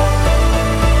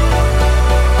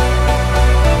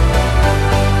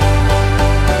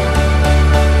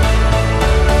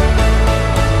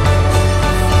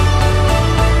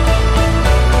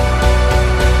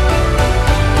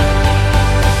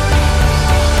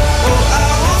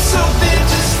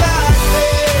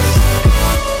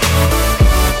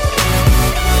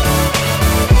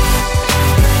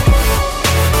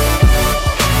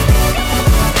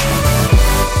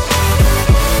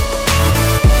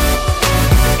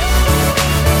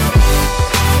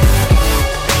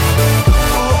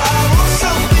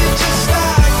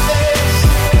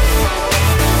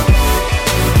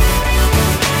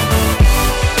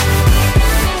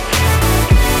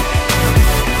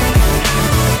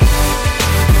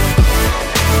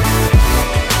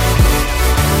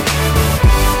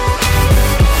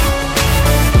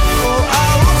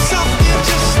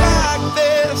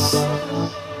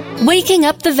 Waking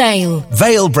up the Vale.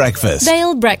 Vale Breakfast.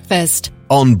 Vale Breakfast.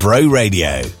 On Bro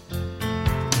Radio.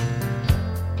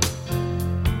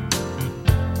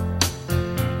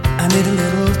 I need a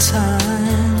little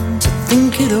time to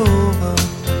think it over.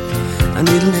 I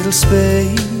need a little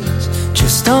space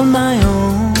just on my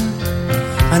own.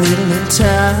 I need a little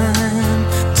time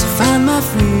to find my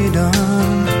freedom.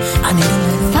 I need a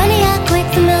little. Funny how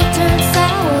quick the milk turns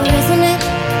sour, isn't it?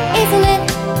 Isn't it?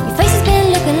 Your face has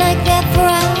been looking like that for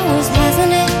hours,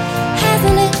 hasn't it?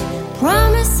 Hasn't it?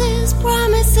 Promises,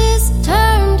 promises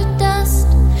turn to dust.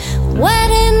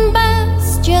 Wedding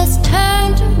bells just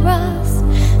turn to rust.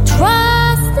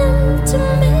 Trust into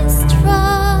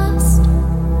mistrust.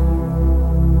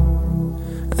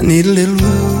 I need a little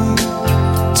room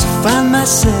to find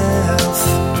myself.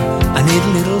 I need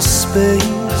a little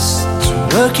space to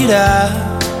work it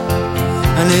out.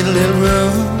 I need a little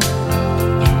room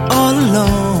all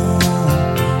alone.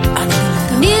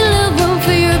 Need a little room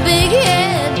for your big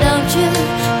head, don't you?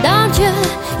 Don't you?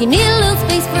 You need a little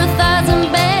space for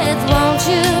 1,000 beds, won't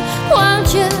you?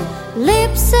 Won't you?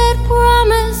 Lips that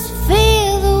promise,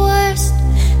 feel the worst.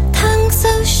 Tongue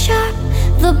so sharp,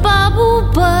 the bubble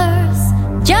bursts.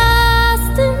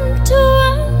 Just into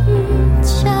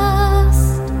unjust.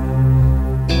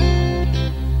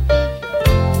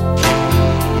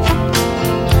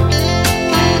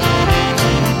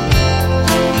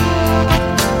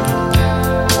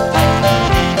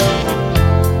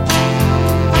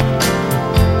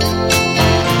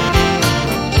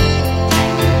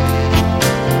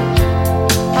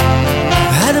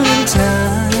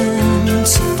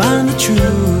 Find the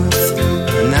truth,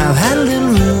 and I've had a little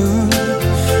room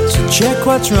to check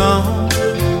what's wrong.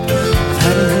 I've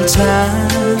had a little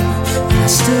time, and I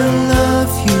still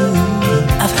love you.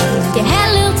 I've had a little. You had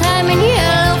a little time and you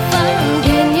had a little fun,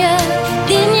 didn't ya?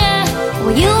 Didn't ya?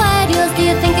 Well, you had yours, do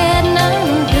you think I had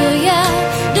none? Do ya?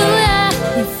 Do ya?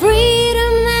 The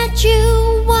freedom that you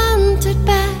wanted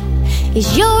back is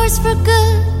yours for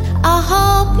good. I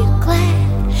hope you're glad.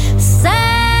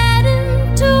 Sad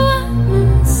into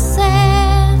unsaid.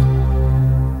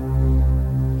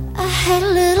 I had a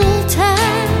little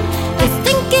time to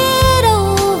think it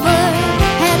over.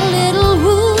 Had a little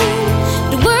room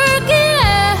to work it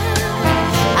out.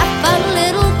 I found a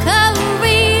little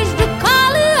courage to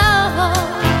call it off.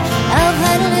 I've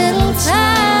had a little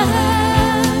time.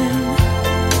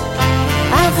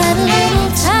 I've had a little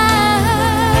time.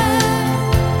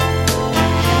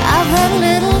 I've had a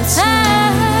little time.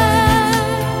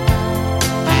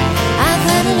 I've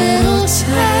had a little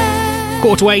time.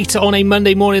 7:45 on a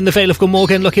Monday morning in the Vale of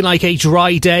Glamorgan, looking like a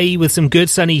dry day with some good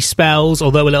sunny spells,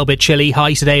 although a little bit chilly.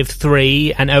 High today of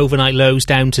 3 and overnight lows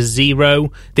down to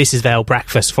 0. This is Vale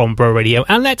Breakfast from Bro Radio,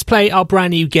 and let's play our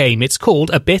brand new game. It's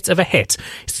called A Bit of a Hit.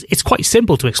 It's quite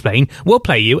simple to explain. We'll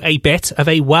play you a bit of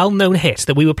a well-known hit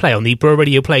that we would play on the Bro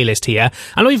Radio playlist here,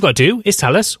 and all you've got to do is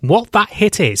tell us what that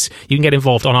hit is. You can get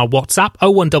involved on our WhatsApp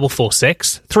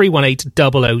 01446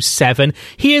 318 007.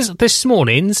 Here's this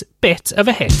morning's bit of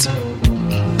a hit.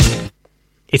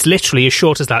 It's literally as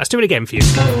short as that. Let's do it again for you.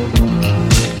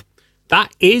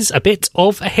 That is a bit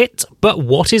of a hit, but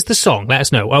what is the song? Let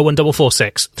us know.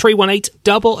 01446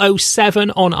 318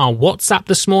 007 on our WhatsApp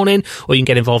this morning, or you can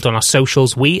get involved on our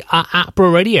socials. We are at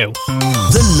Bro Radio.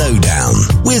 The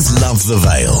Lowdown with Love the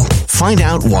Vale. Find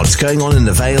out what's going on in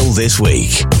the Vale this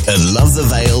week at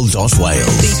lovethevale.wales.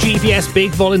 The GVS Big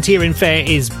Volunteering Fair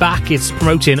is back. It's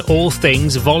promoting all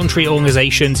things voluntary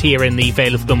organisations here in the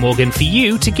Vale of Glamorgan for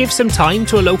you to give some time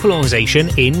to a local organisation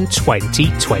in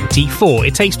 2024.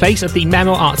 It takes place at the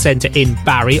Memo Arts Centre in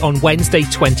Barry on Wednesday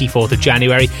 24th of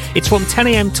January. It's from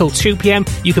 10am till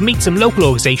 2pm. You can meet some local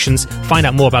organisations, find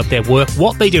out more about their work,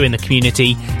 what they do in the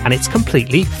community, and it's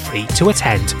completely free to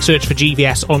attend. Search for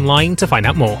GVS online to find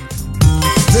out more.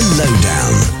 The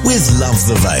Lowdown with Love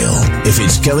the Vale. If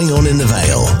it's going on in the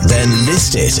Vale, then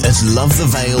list it at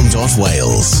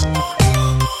lovethevale.wales.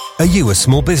 Are you a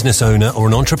small business owner or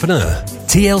an entrepreneur?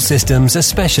 TL Systems are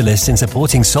specialists in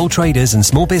supporting sole traders and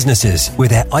small businesses with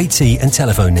their IT and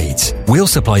telephone needs. We'll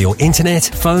supply your internet,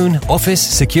 phone, office,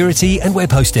 security and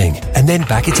web hosting, and then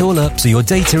back it all up so your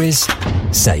data is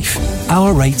safe.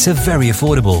 Our rates are very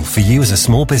affordable for you as a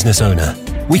small business owner.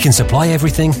 We can supply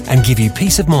everything and give you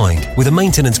peace of mind with a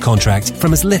maintenance contract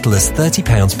from as little as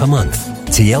 £30 per month.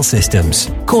 TL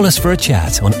Systems. Call us for a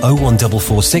chat on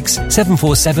 01446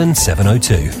 747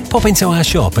 702. Pop into our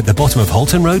shop at the bottom of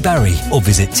Holton Road, Barry, or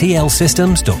visit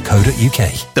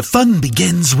tlsystems.co.uk. The fun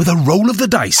begins with a roll of the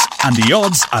dice, and the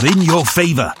odds are in your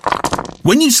favour.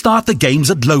 When you start the games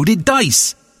at Loaded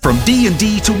Dice. From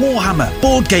D&D to Warhammer,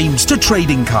 board games to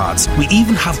trading cards, we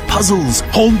even have puzzles,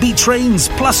 Hornby trains,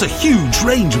 plus a huge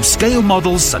range of scale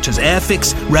models such as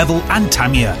Airfix, Revel and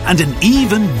Tamiya, and an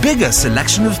even bigger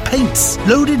selection of paints.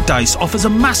 Loaded Dice offers a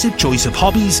massive choice of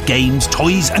hobbies, games,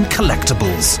 toys and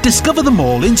collectibles. Discover them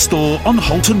all in store on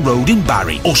Holton Road in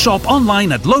Barry, or shop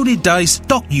online at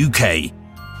loadeddice.uk.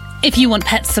 If you want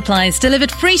pet supplies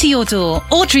delivered free to your door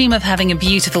or dream of having a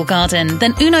beautiful garden,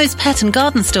 then Uno's Pet and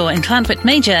Garden Store in Clanford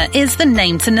Major is the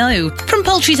name to know. From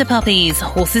poultry to puppies,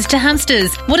 horses to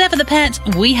hamsters, whatever the pet,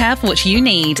 we have what you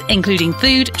need, including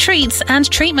food, treats and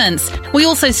treatments. We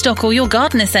also stock all your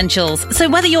garden essentials, so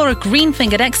whether you're a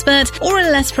green-fingered expert or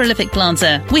a less prolific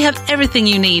planter, we have everything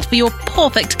you need for your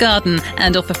perfect garden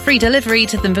and offer free delivery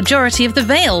to the majority of the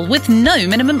Vale with no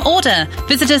minimum order.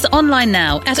 Visit us online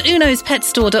now at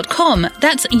unospetstore.com.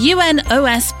 That's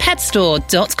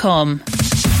unospetstore.com.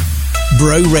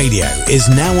 Bro Radio is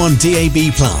now on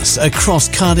DAB Plus across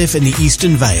Cardiff and the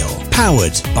Eastern Vale,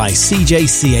 powered by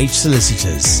CJCH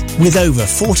Solicitors. With over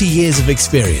 40 years of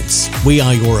experience, we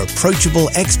are your approachable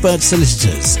expert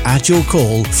solicitors at your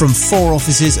call from 4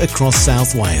 offices across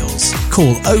South Wales.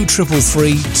 Call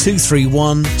 0333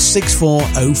 231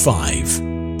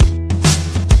 6405.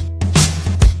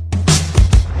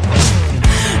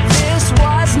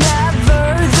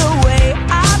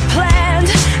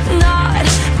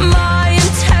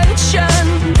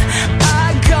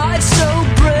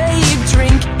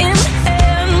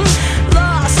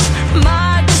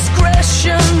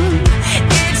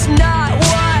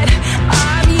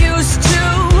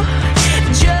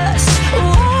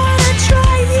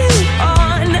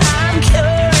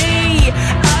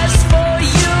 For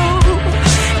you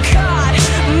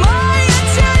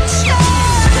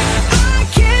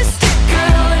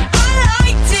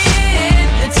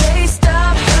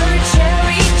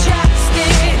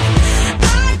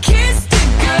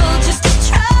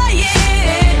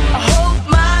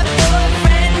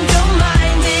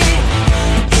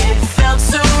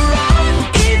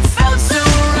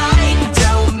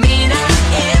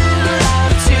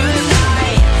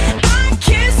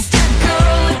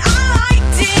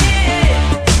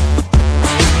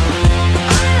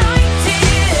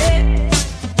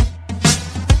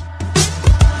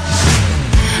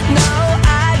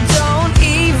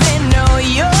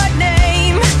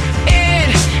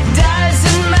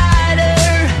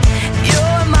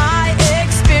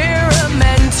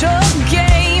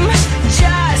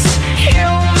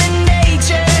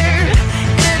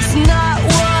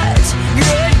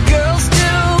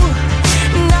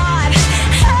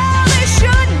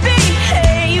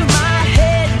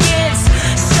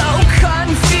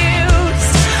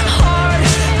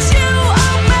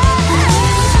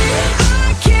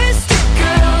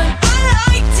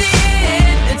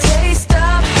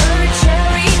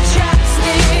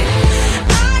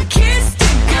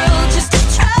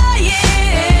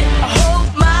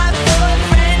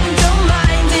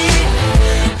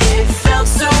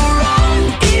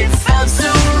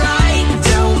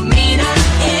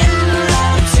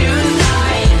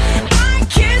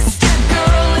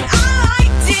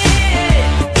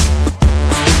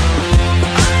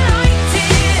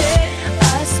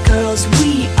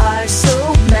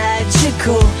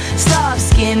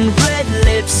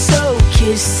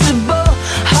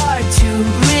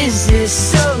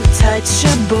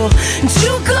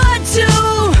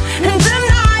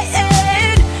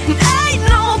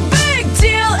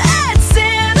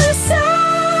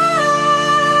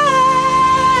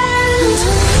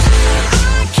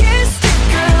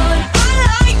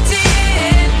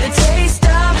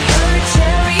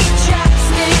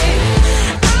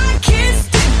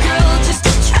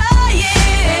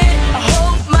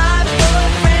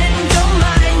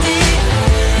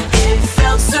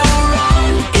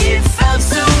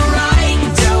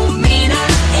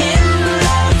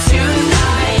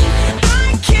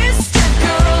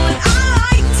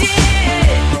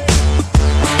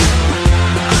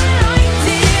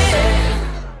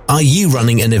you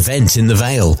running an event in the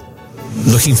Vale?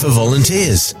 Looking for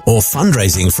volunteers or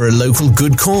fundraising for a local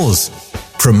good cause?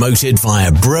 Promoted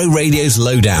via Bro Radio's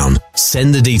Lowdown.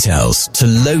 Send the details to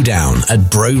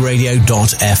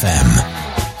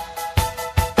lowdown@broradio.fm.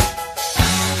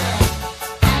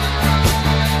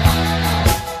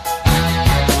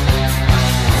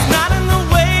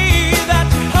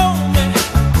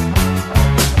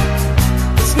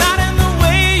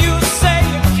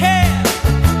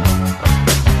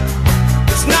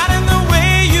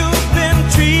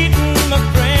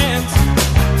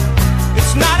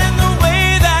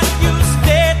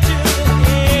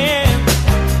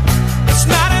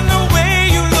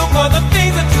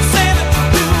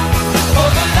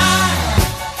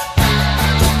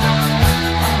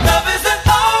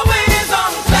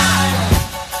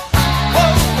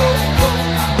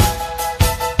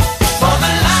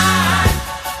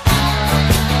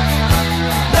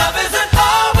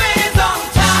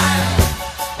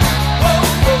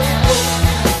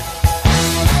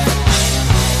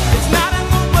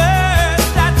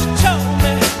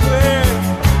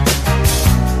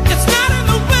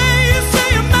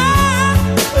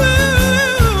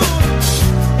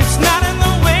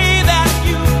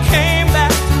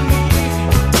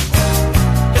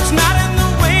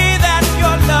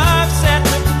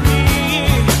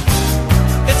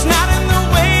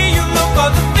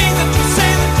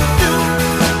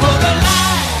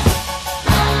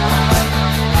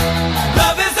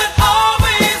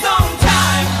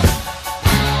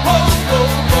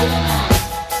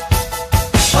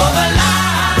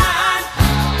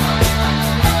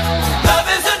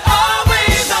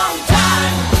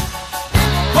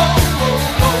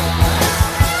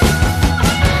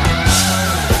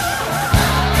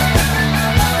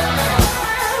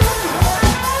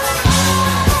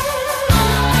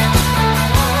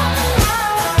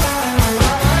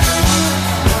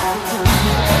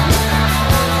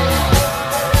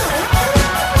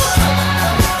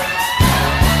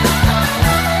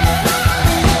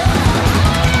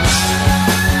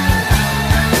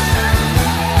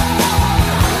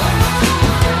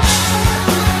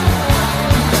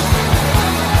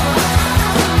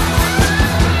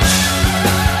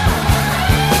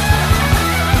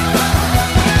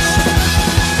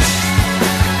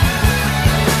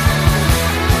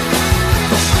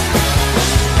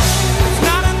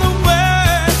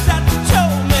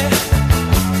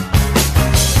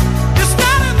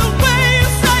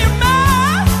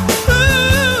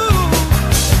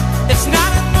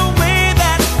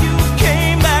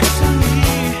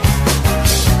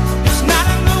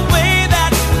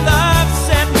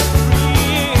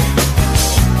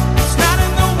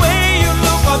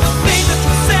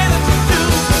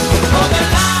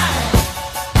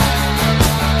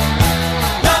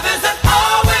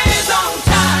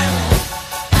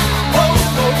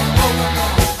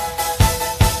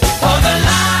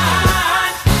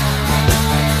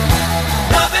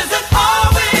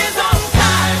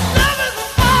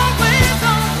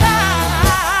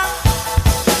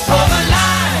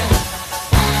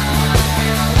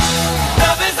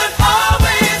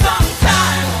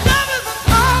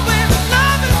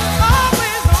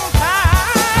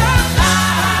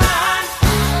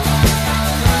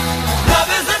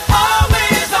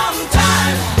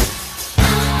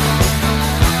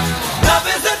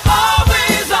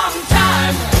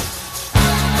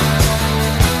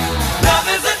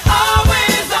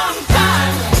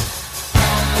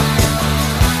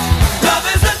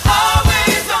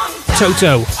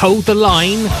 Toto, Hold the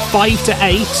Line, 5 to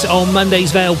 8 on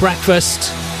Monday's Vale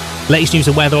Breakfast. Latest news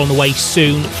and weather on the way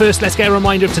soon. First, let's get a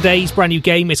reminder of today's brand new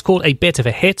game. It's called A Bit of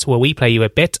a Hit, where we play you a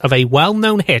bit of a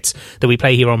well-known hit that we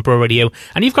play here on Bro Radio,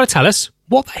 and you've got to tell us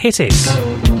what that hit is.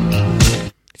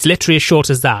 It's literally as short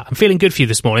as that. I'm feeling good for you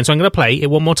this morning, so I'm going to play it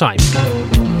one more time.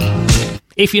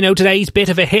 If you know today's bit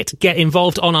of a hit, get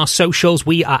involved on our socials.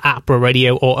 We are at Bro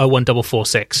Radio or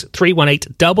 01446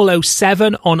 318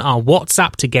 007 on our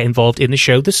WhatsApp to get involved in the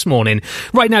show this morning.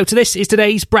 Right now, this is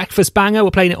today's breakfast banger.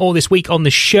 We're playing it all this week on the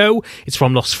show. It's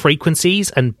from Lost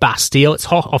Frequencies and Bastille. It's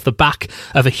hot off the back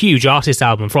of a huge artist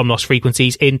album from Lost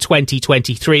Frequencies in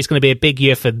 2023. It's going to be a big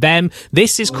year for them.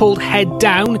 This is called Head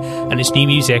Down, and it's new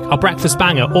music. Our breakfast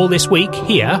banger all this week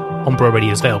here on Bro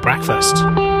Radio's Vale Breakfast.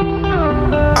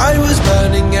 I was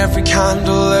burning every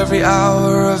candle, every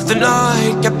hour of the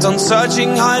night. Kept on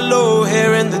searching high-low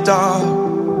here in the dark.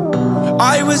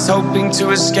 I was hoping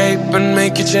to escape and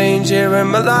make a change here in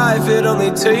my life. It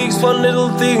only takes one little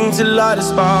thing to light a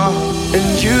spark.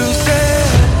 And you said,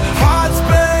 hearts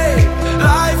break,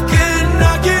 life can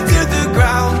knock you to the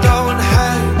ground. Don't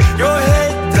hang your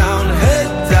head down,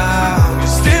 head down. You're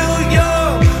still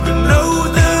young, but know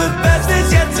the best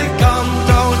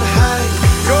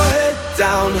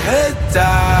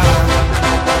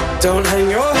Don't hang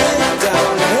your head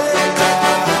down, head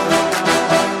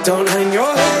down. Don't hang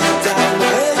your head down,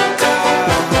 head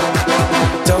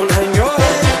down. Don't hang your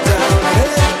head down,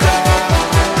 head down.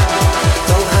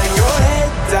 Don't hang your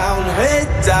head down, head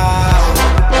down.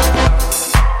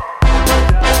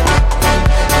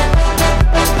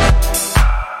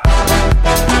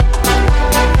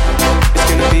 It's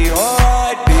gonna be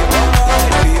alright, be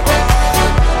alright, be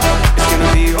alright. It's gonna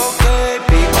be okay,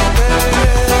 be okay.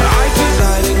 I keep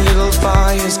lighting little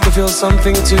fires to feel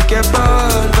something to get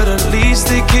burned, but at least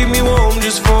they keep me warm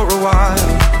just for a while.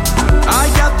 I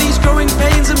got these growing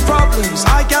pains and problems,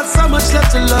 I got so much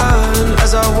left to learn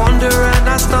as I wander and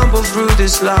I stumble through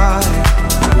this life.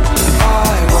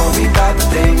 I worry about the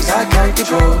things I can't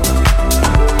control.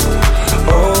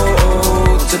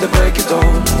 Oh, to the break of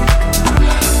dawn.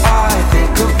 I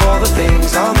think of all the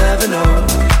things I'll never know.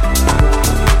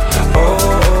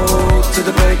 Oh, to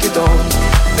the break of dawn.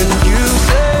 And you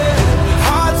say,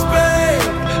 hearts break,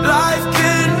 life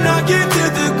can knock you to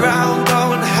the ground.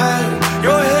 Don't hang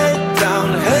your head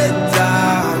down, head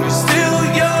down. You're still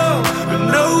young, but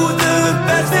know the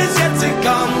best is yet to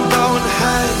come. Don't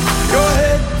hang your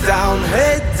head down,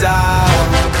 head down.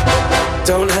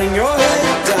 Don't hang your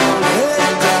head down,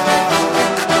 head down.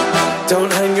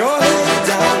 Don't hang your head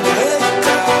down, head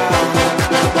down.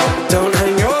 Don't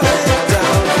hang your head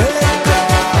down, head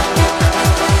down.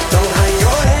 Don't hang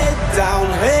your head down,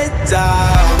 head down.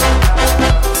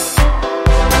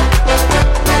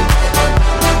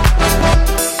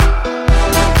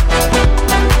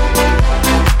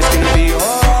 It's gonna be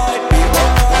alright, be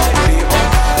alright, be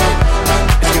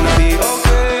alright. It's gonna be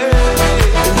okay.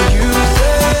 And you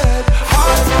said,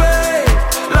 hearts break,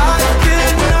 life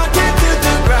can knock you to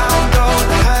the ground.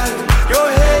 Don't hang your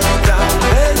head down,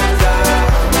 head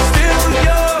down. Still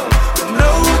young, but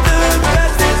know the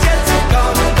best is yet to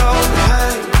come. Don't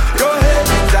hang your head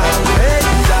down, head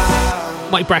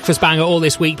down. My breakfast banger all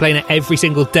this week, playing it every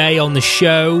single day on the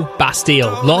show.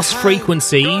 Bastille, Lost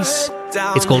Frequencies.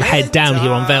 It's called Head Down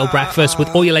here on Vale Breakfast,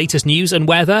 with all your latest news and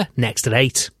weather next at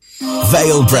 8.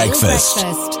 Vale Breakfast.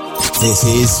 This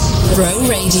is Bro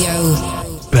Radio.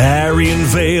 Barry and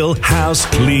Vale House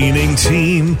Cleaning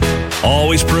Team.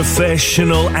 Always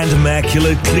professional and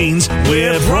immaculate cleans.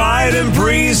 We're bright and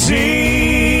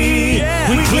breezy.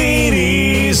 We clean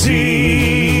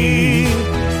easy.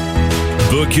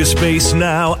 Book your space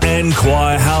now,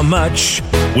 enquire how much.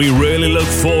 We really look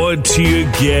forward to you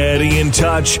getting in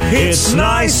touch. It's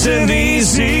nice and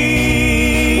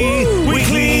easy. We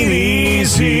clean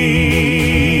easy.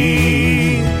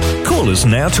 Call us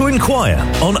now to inquire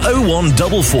on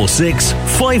 01446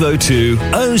 502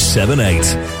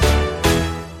 078.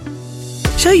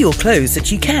 Show your clothes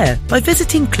that you care by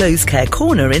visiting Clothes Care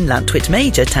Corner in Lantwit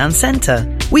Major Town Centre.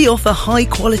 We offer high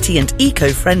quality and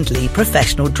eco-friendly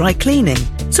professional dry cleaning.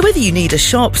 So whether you need a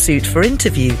sharp suit for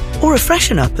interview or a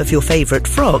freshen up of your favourite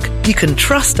frog, you can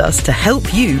trust us to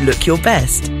help you look your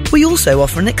best. We also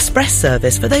offer an express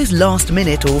service for those last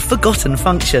minute or forgotten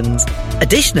functions.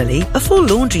 Additionally, a full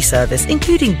laundry service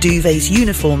including duvets,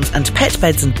 uniforms and pet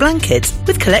beds and blankets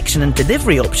with collection and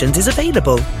delivery options is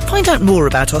available. Find out more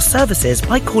about our services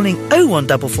by calling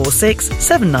 01446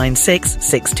 796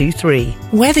 623.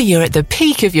 Whether you're at the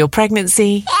peak of your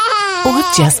pregnancy or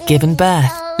have just given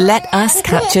birth, let us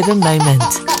capture the moment.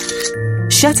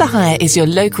 Shutter Hire is your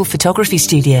local photography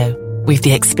studio. We've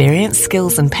the experience,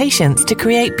 skills and patience to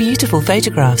create beautiful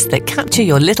photographs that capture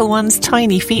your little one's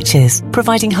tiny features,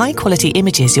 providing high-quality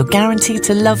images you're guaranteed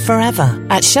to love forever.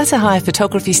 At Shutter Hire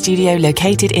Photography Studio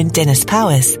located in Dinas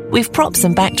Powys, we've props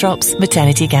and backdrops,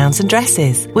 maternity gowns and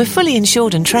dresses. We're fully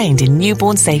insured and trained in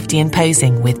newborn safety and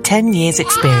posing with 10 years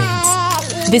experience.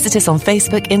 Visit us on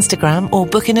Facebook, Instagram or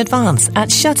book in advance at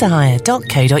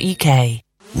shutterhire.co.uk.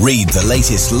 Read the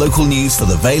latest local news for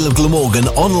the Vale of Glamorgan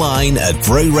online at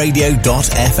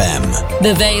broradio.fm.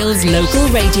 The Vale's local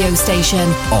radio station.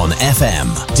 On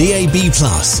FM, DAB+,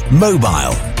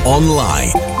 mobile, online,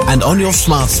 and on your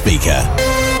smart speaker.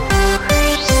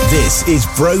 This is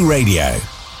Bro Radio.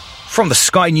 From the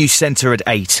Sky News Centre at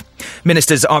 8.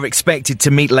 Ministers are expected to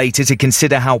meet later to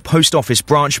consider how post office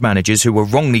branch managers who were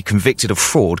wrongly convicted of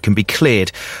fraud can be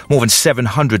cleared. More than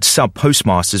 700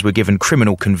 sub-postmasters were given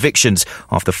criminal convictions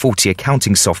after faulty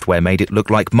accounting software made it look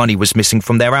like money was missing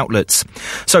from their outlets.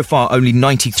 So far, only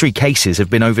 93 cases have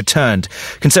been overturned.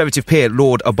 Conservative peer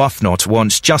Lord Arbuthnot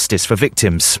wants justice for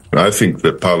victims. I think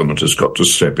that Parliament has got to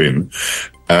step in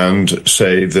and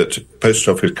say that post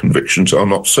office convictions are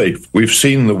not safe. We've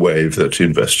seen the way that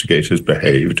investigators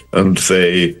behaved, and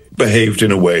they behaved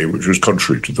in a way which was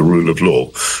contrary to the rule of law,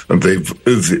 and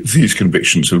these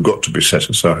convictions have got to be set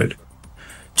aside.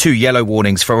 2 yellow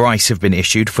warnings for ice have been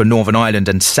issued for Northern Ireland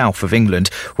and south of England,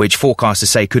 which forecasters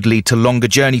say could lead to longer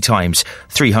journey times.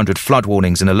 300 flood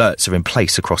warnings and alerts are in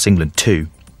place across England too.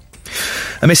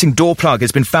 A missing door plug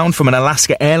has been found from an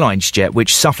Alaska Airlines jet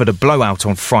which suffered a blowout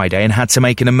on Friday and had to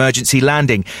make an emergency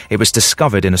landing. It was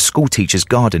discovered in a schoolteacher's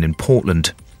garden in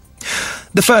Portland.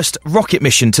 The first rocket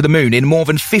mission to the moon in more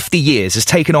than 50 years has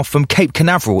taken off from Cape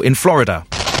Canaveral in Florida.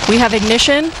 We have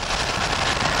ignition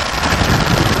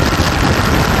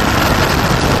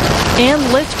and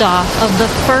liftoff of the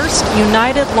first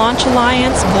United Launch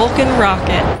Alliance Vulcan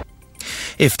rocket.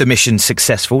 If the mission's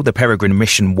successful, the Peregrine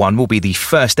Mission 1 will be the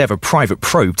first ever private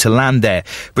probe to land there.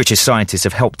 British scientists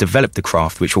have helped develop the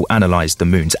craft, which will analyse the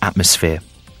moon's atmosphere.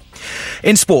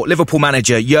 In sport, Liverpool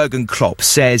manager Jurgen Klopp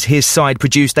says his side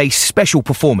produced a special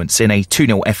performance in a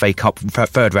 2-0 FA Cup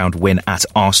third-round win at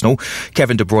Arsenal.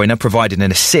 Kevin De Bruyne provided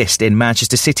an assist in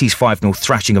Manchester City's 5-0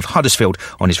 thrashing of Huddersfield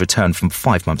on his return from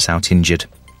 5 months out injured.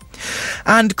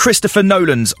 And Christopher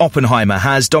Nolan's Oppenheimer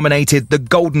has dominated the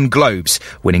Golden Globes,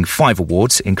 winning 5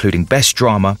 awards, including Best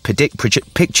Drama,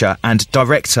 Picture and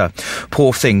Director.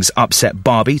 Poor Things upset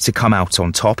Barbie to come out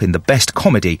on top in the Best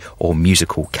Comedy or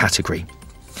Musical category.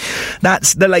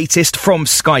 That's the latest from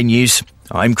Sky News.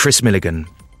 I'm Chris Milligan.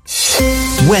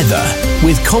 Weather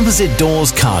with Composite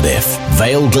Doors Cardiff.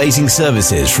 Vale Glazing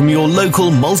Services from your local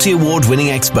multi-award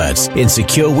winning experts in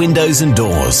secure windows and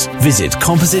doors. Visit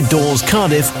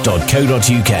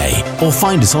compositedoorscardiff.co.uk or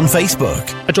find us on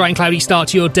Facebook. A dry and cloudy start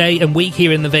to your day and week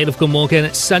here in the Vale of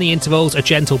Glamorgan. Sunny intervals, a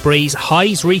gentle breeze.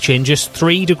 Highs reaching just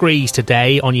 3 degrees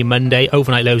today on your Monday.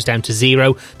 Overnight lows down to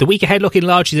 0. The week ahead looking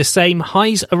largely the same.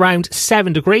 Highs around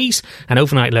 7 degrees and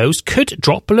overnight lows could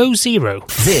drop below 0.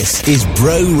 This is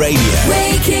Bro Radio.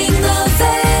 Waking the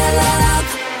Vale up,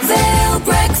 Vale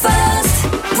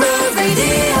Breakfast, Bro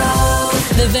Radio.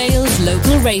 The Vale's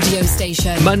local radio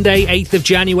station. Monday, 8th of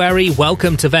January.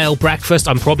 Welcome to Vale Breakfast.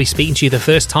 I'm probably speaking to you the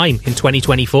first time in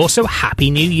 2024, so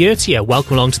Happy New Year to you.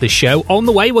 Welcome along to the show. On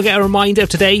the way, we'll get a reminder of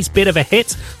today's bit of a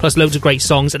hit, plus loads of great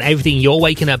songs and everything you're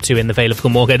waking up to in the Vale of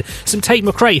Glamorgan. Some Tate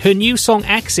McRae. Her new song,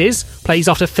 X's, plays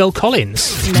after Phil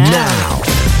Collins. Now.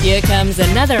 Here comes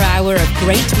another hour of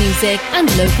great music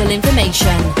and local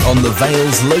information. On the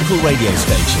Vale's local radio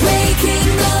station.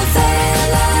 Waking the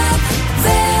Vale up,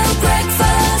 Vale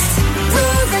Breakfast, Bro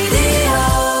Radio.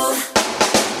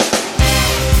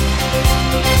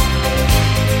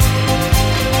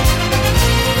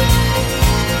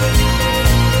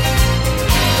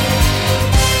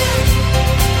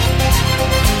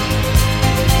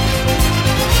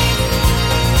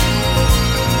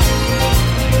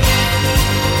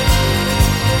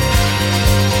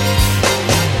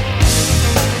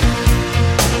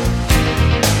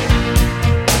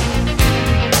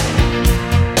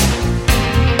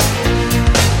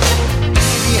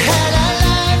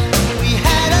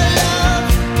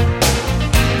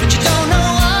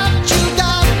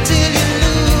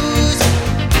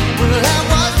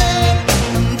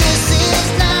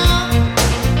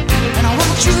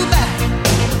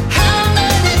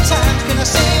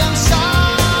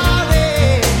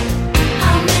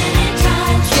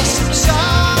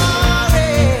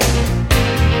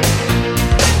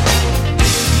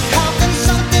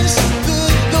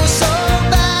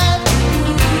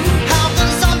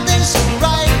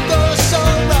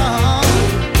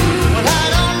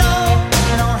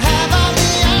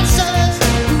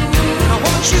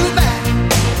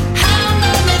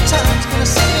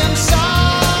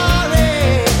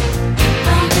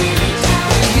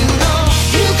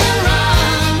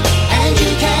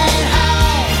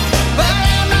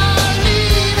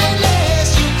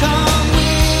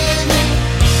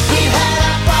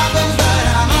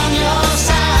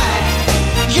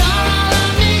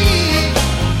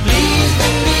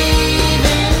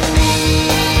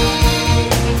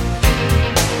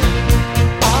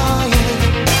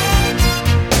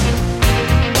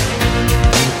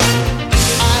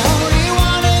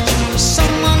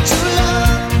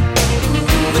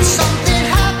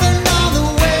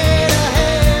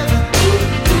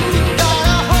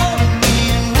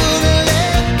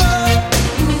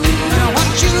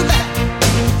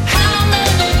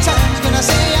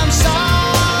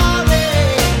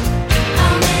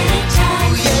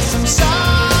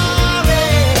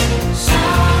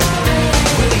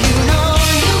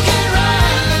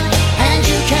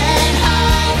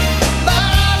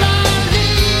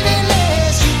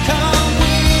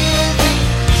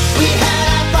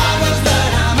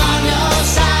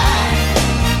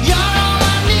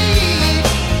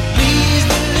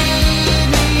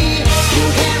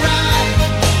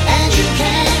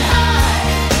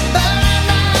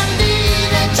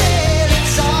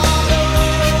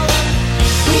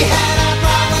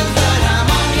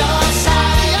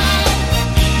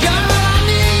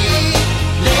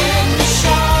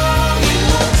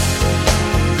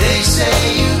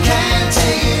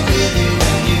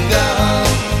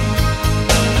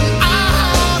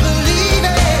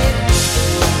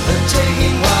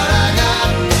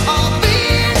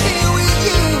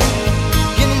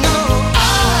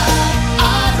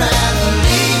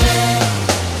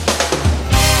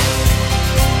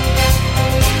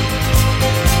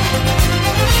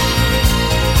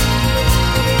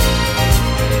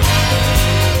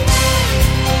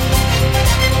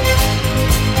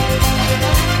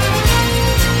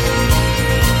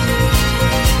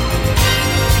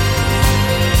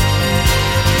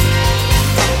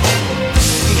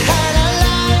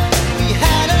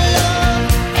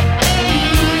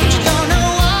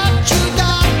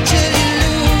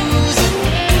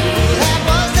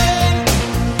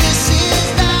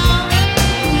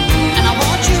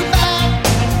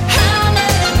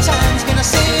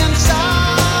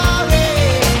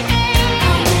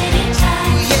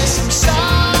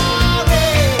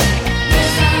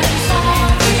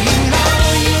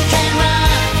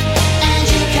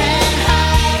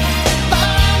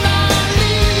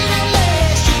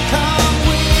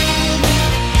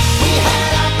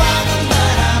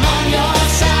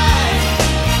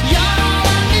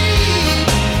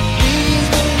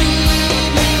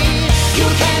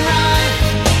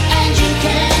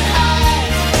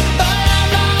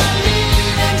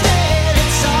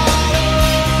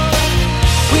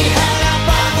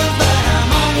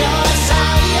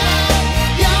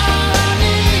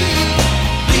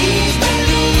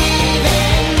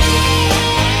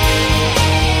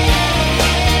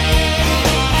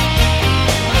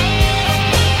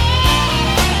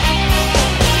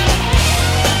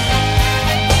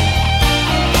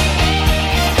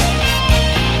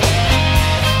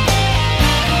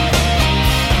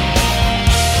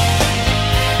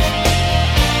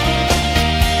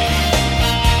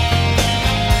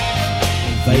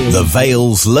 The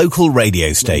Vale's local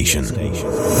radio station.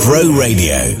 Bro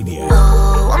Radio.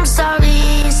 Oh, I'm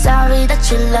sorry, sorry that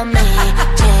you love me.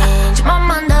 Change my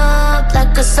mind up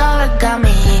like a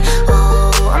origami.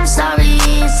 Oh, I'm sorry,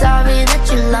 sorry that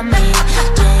you love me.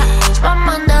 Change my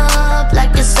mind up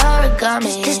like it's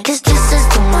origami. Kisses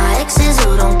to my exes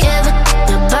who don't give a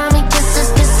about me.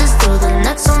 Kisses to the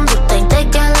next ones who think they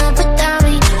can live without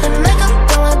me. And make up,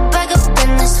 going back up,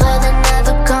 and they swear they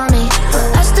never call me.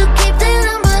 But I still keep their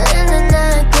number in the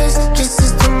necklace.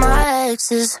 Kisses to my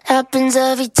exes, happens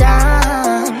every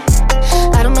time.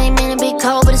 I don't make me to be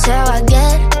cold, but it's how I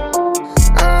get.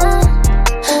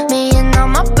 Me and all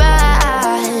my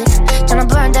pride, tryna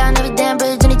burn down every damn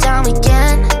bridge anytime we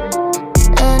can.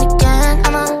 And again,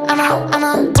 I'm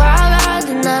a ride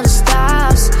that never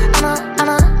stops. I'm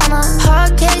a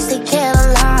hard case they can't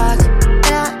unlock.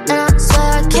 And I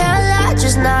swear I can't lie,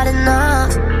 just not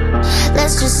enough.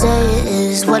 Let's just say it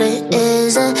is what it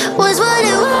is and was what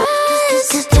it was.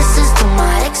 Kisses to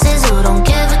my exes who don't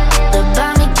give a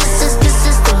about me. Kisses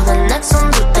to the next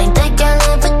ones who think they can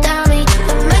live without me.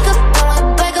 And make up,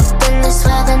 going back up, and they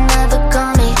swear they never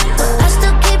call me. But I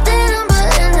still keep their number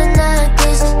in the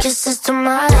necklace. Kisses to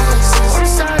my exes. I'm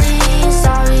sorry,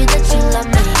 sorry that you love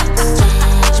me.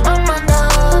 Change my mind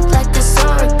up like it's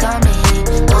origami.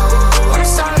 Oh, I'm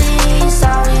sorry,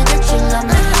 sorry that you love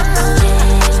me.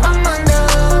 Change my mind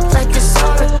up like it's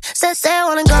origami. Say I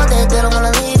wanna go there, they don't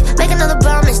wanna leave. Make another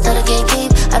promise that I can't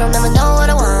keep. I don't ever know what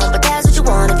I want, but that's what you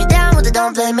want. If you're down with it,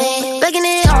 don't blame me. Breaking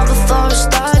it all before it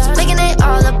starts, making it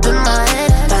all up in my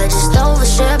head. Probably just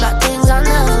overshare about things I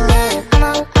never meant. I'm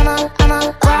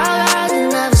a ride that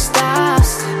never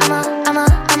stops. I'm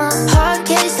a hard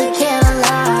case that can't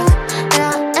unlock.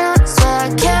 And I swear I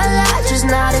can't lie, just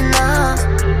not enough.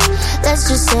 Let's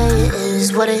just say it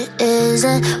is what it is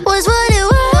and was what it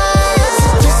was.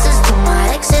 Kisses to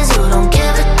my exes who don't give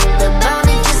a about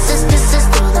me. Kisses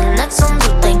to the next ones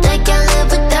who think they can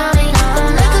live without me.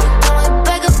 I'm like a going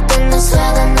back up, and they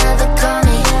swear they never call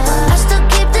me. I still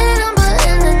keep their number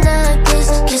in the necklace.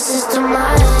 Kisses to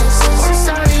my exes. I'm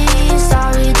sorry,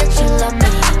 sorry that you love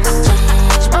me.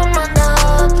 Change my mind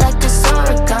up like it's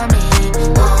origami.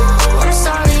 Oh, I'm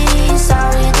sorry,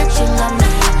 sorry that you love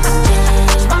me.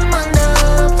 Change my mind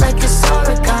up like it's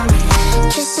origami.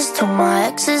 Kisses to my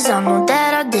exes, I know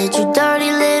that I did you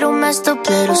dirty, little messed up,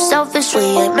 little selfish. We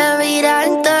ain't married, I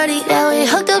ain't 30. Yeah, we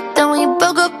hooked up, then we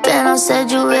broke up, and I said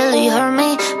you really hurt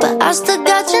me. But I still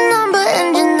got your number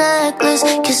and your necklace.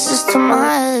 Kisses to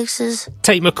my exes.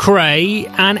 Tate McRae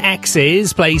and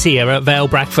X's plays here at Vale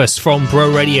Breakfast from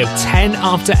Bro Radio, 10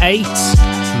 after 8,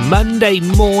 Monday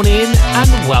morning,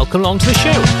 and welcome along to the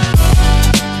show.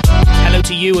 Hello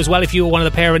to you as well if you were one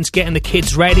of the parents getting the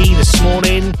kids ready this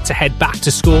morning to head back to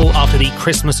school after the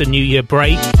Christmas and New Year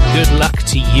break. Good luck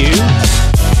to you.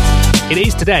 It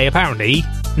is today, apparently,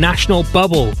 National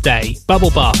Bubble Day, Bubble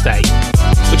Bath Day,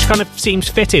 which kind of seems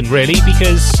fitting, really,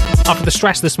 because after the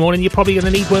stress this morning, you're probably going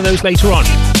to need one of those later on.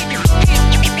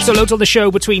 So loads on the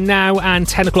show between now and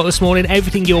 10 o'clock this morning.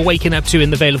 Everything you're waking up to in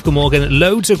the Vale of Glamorgan.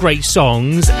 Loads of great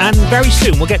songs. And very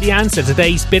soon we'll get the answer to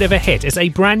today's bit of a hit. It's a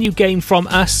brand new game from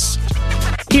us.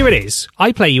 Here it is.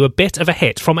 I play you a bit of a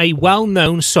hit from a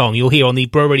well-known song you'll hear on the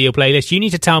Bro Radio playlist. You need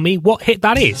to tell me what hit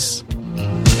that is.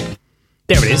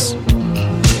 There it is.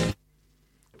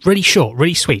 Really short,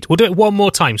 really sweet. We'll do it one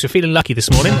more time, so feeling lucky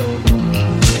this morning.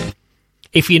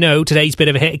 If you know today's bit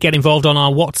of a hit, get involved on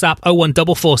our WhatsApp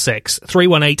 01446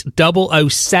 318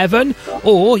 007,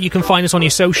 or you can find us on your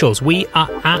socials. We are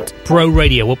at Bro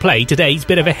Radio. We'll play today's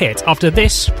bit of a hit after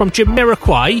this from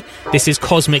Jamiroquai. This is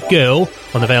Cosmic Girl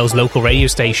on the Vale's local radio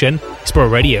station. It's Bro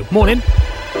Radio. Morning.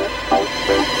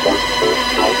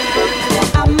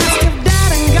 I must have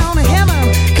died and gone to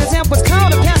heaven, 'cause it was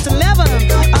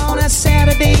 11:15 on a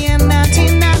Saturday in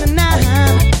 1999.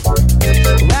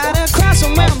 Right across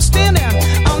from where I'm standing,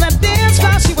 on the dance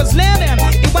floor she was landing.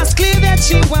 It was clear that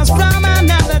she was from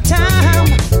another time.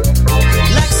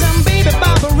 Like some baby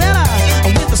Barbarella,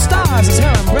 with the stars as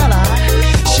her umbrella.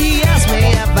 She asked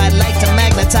me if I'd like to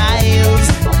magnetize.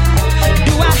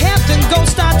 Do I have to go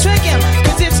start tricking?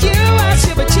 'Cause it's you I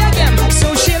should be checking.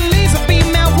 So she leaves a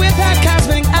female with her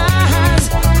cosmic eyes.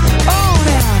 Oh,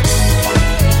 now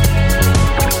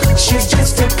she's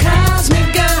just a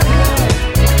cosmic girl.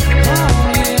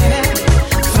 Oh, yeah.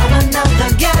 From another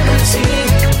galaxy.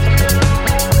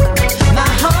 My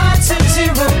heart's in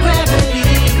zero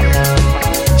gravity.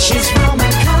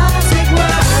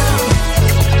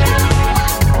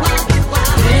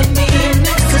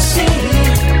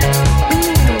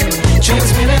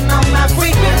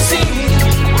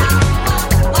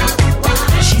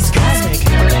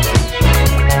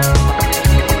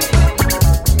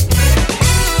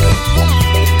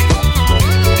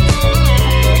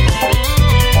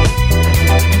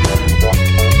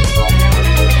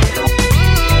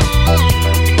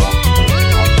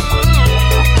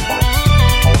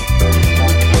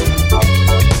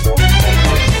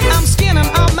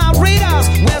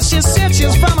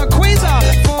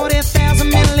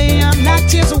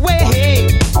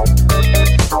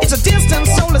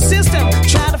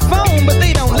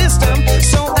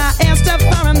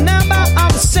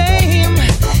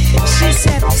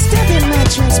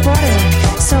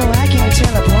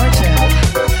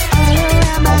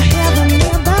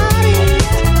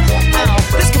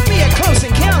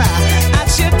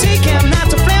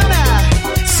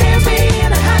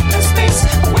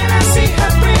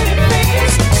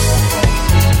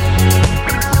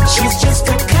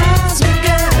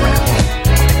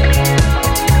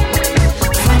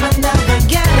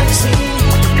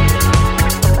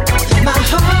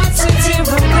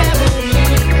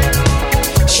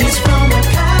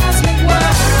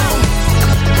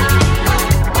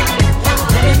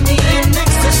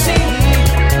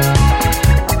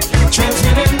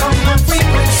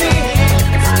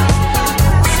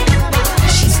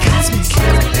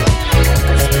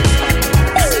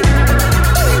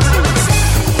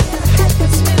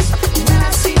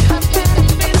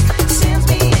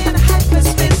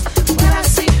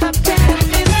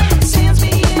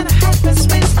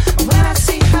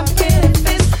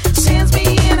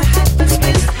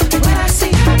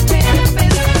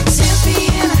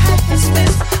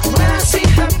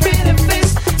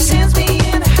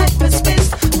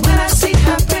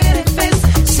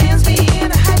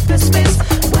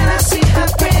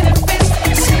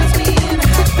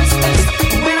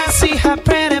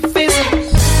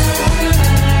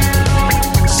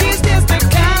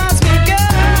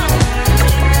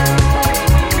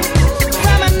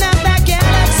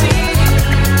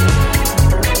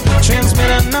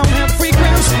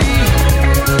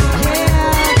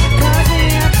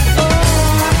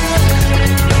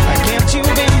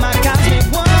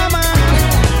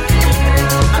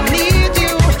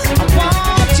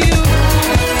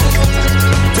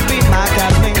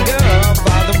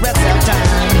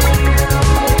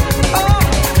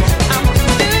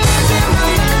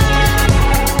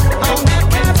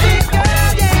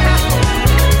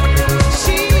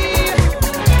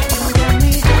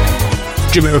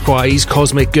 Jamiroquai's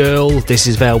Cosmic Girl. This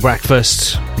is Vale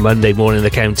Breakfast, Monday morning in the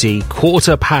county,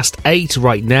 8:15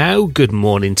 right now. Good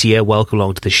morning to you, welcome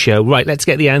along to the show. Right, let's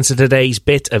get the answer to today's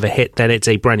bit of a hit, then it's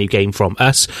a brand new game from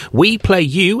us. We play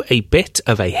you a bit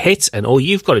of a hit, and all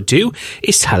you've got to do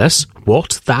is tell us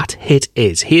what that hit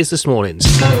is. Here's this morning's.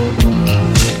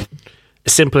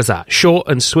 As simple as that, short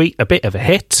and sweet, a bit of a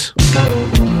hit.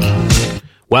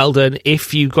 Well done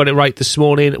if you got it right this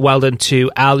morning. Well done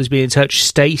to Al who's been in touch.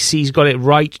 Stacey's got it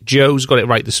right. Joe's got it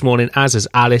right this morning, as has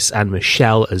Alice and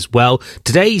Michelle as well.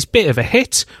 Today's bit of a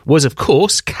hit was, of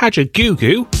course,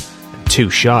 Kajagoogoo, Too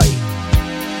Shy.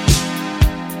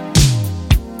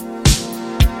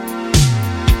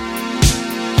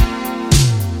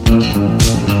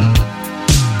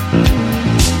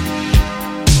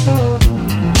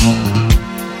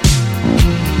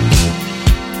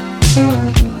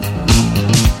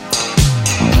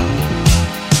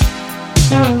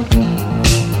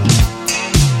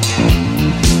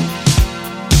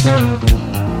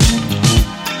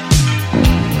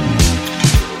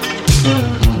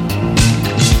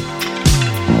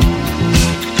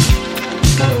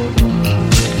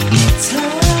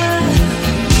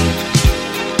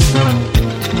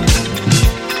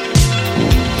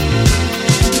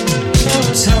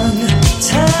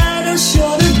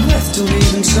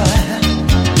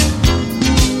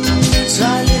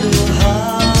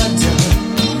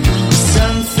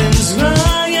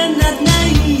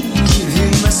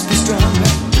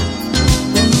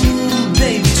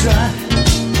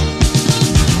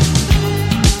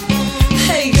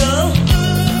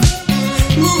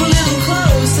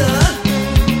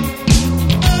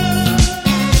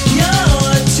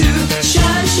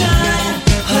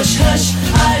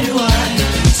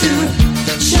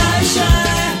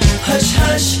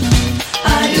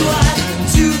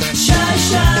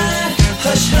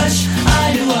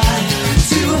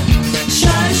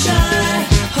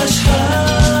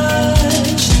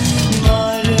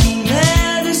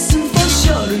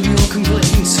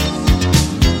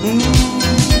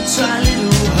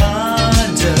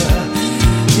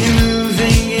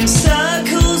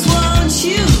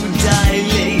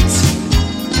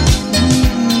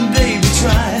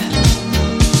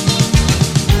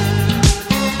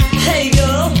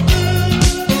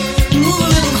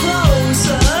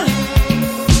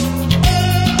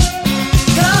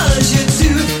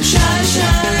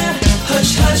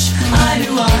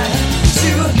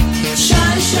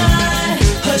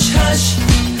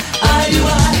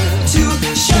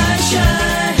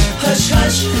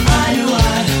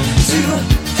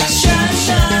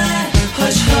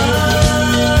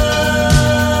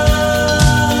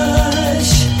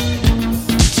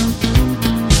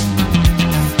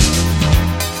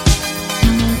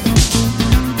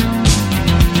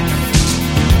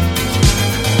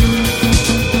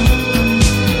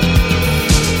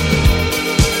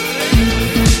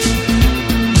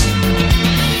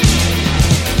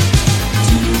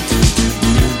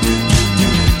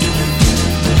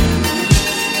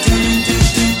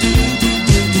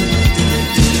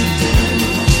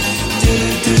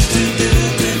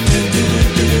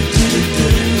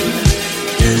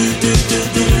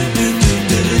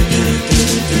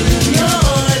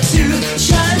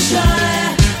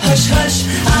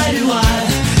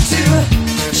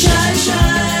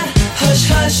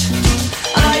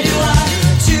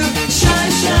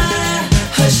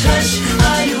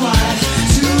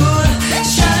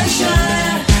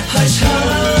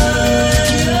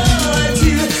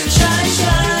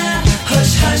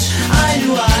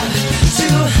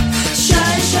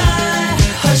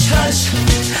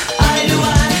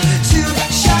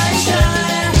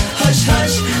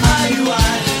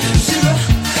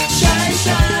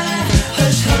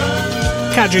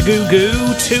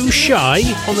 Kajagoogoo, Too Shy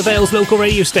on the Vale's local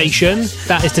radio station.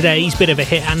 That is today's bit of a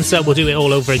hit answer. We'll do it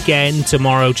all over again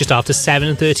tomorrow just after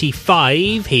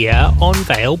 7:35 here on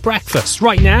Vale Breakfast.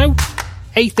 Right now,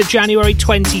 8th of January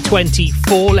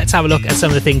 2024. Let's have a look at some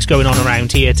of the things going on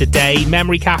around here today.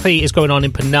 Memory Cafe is going on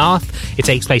in Penarth. It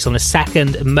takes place on the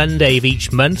second Monday of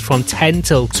each month from 10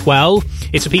 till 12.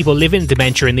 It's for people living with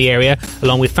dementia in the area,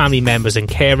 along with family members and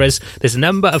carers. There's a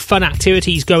number of fun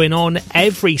activities going on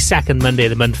every second Monday of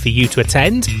the month for you to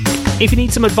attend. If you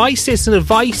need some advice, Citizen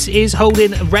Advice is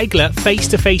holding regular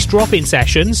face-to-face drop-in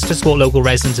sessions to support local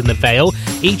residents in the Vale.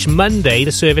 Each Monday,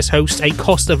 the service hosts a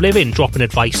cost of living drop-in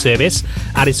advice service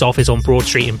at its office on Broad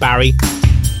Street in Barry.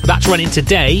 That's running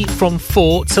today from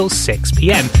 4 till 6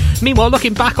 p.m. Meanwhile,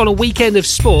 looking back on a weekend of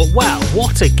sport, well,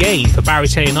 what a game for Barry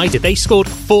United. They scored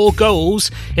 4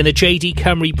 goals in the JD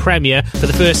Cymru Premier for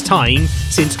the first time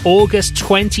since August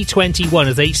 2021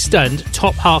 as they stunned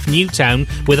top half Newtown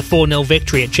with a 4-0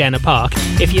 victory at Jenner Park.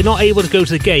 If you're not able to go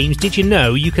to the games, did you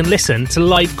know you can listen to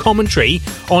live commentary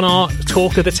on our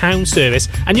Talk of the Town service,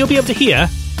 and you'll be able to hear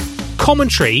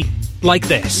commentary like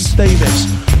this. Davis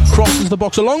crosses the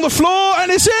box along the floor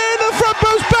and it's in the front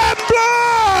post. Ben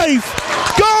Blythe!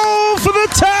 Goal for the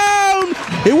Town!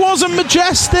 It wasn't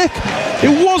majestic,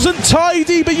 it wasn't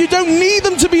tidy, but you don't need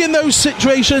them to be in those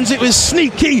situations. It was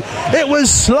sneaky, it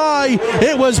was sly,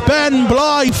 it was Ben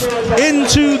Blythe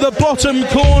into the bottom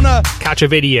corner. Catch a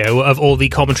video of all the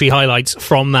commentary highlights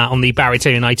from that on the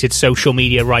Barrytown United social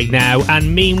media right now.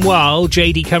 And meanwhile,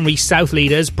 JD Cymru South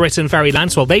leaders Britain Ferry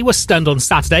Lancewell, they were stunned on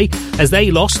Saturday as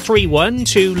they lost 3-1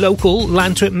 to local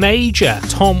Lantwit Major.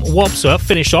 Tom Wobsworth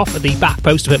finished off at the back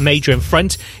post of it Major in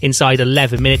front inside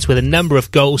 11 minutes with a number of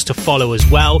goals to follow as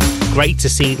well. Great to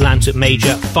see Lantwit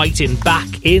Major fighting back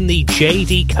in the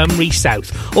JD Cymru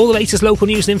South. All the latest local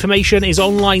news and information is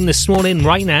online this morning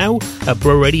right now at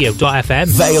broradio.fm.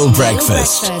 Vale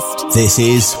Breakfast. This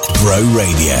is Bro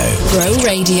Radio. Bro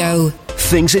Radio.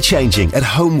 Things are changing at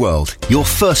Homeworld, your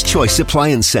first choice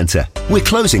appliance centre. We're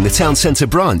closing the town centre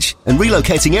branch and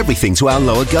relocating everything to our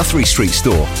Lower Guthrie Street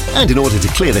store. And in order to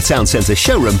clear the town centre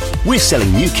showroom, we're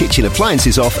selling new kitchen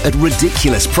appliances off at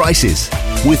ridiculous prices.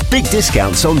 With big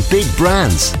discounts on big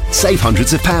brands. Save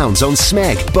hundreds of pounds on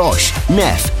Smeg, Bosch,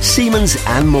 Neff, Siemens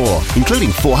and more, including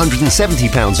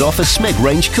 £470 off a Smeg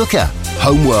range cooker.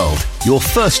 Homeworld, your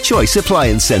first choice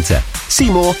appliance centre.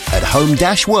 See more at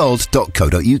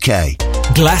home-world.co.uk.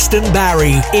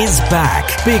 Glastonbury is back,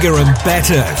 bigger and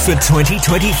better for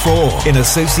 2024 in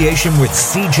association with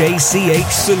CJCH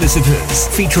Solicitors,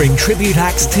 featuring tribute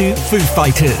acts to Foo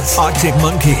Fighters, Arctic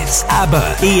Monkeys,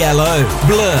 ABBA, ELO,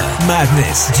 Blur,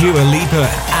 Madness, Dua Lipa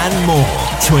and more.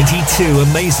 22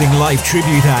 amazing live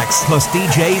tribute acts plus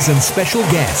DJs and special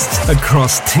guests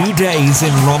across 2 days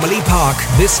in Romilly Park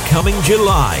this coming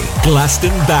July.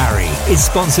 Glastonbury is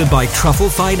sponsored by Truffle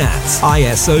Finance,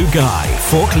 ISO Guy,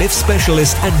 Forklift Specialist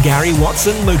and Gary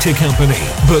Watson Motor Company.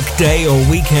 Book day or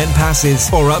weekend passes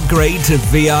or upgrade to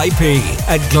VIP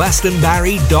at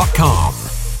glastonbury.com.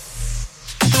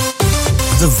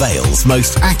 The Vale's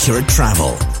most accurate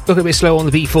travel. Looking a bit slow on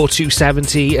the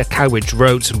B4270 at Cowbridge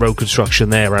Road. Some road construction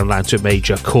there around Lantwit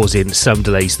Major causing some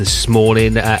delays this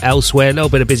morning. Elsewhere, a little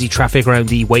bit of busy traffic around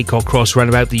the Waycock Cross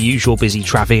roundabout. The usual busy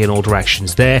traffic in all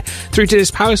directions there. Through to this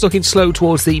Powers looking slow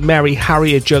towards the Mary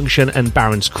Harrier Junction and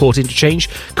Barons Court interchange.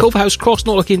 Culverhouse Cross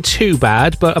not looking too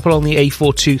bad, but up along the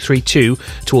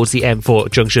A4232 towards the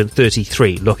M4 Junction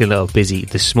 33 looking a little busy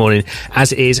this morning,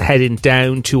 as it is heading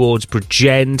down towards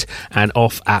Bridgend and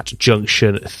off at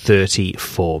Junction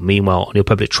 34. Meanwhile, on your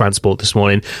public transport this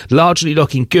morning, largely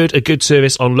looking good. A good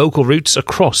service on local routes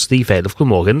across the Vale of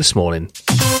Glamorgan this morning.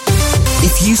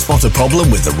 If you spot a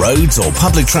problem with the roads or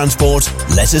public transport,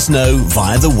 let us know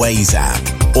via the Waze app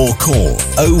or call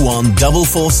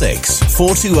 01446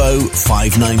 420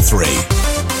 593.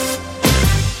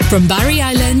 From Barry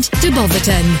Island to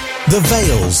Botherton, The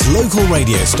Vale's local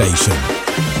radio station.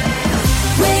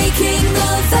 waking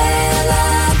the Vale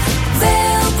up,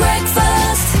 Vale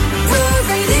Breakfast, Bro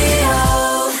Radio.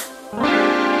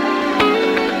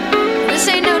 This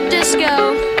ain't no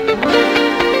disco.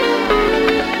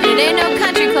 It ain't no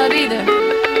country club either.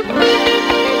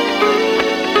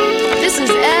 This is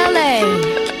LA.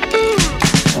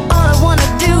 All I wanna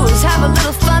do is have a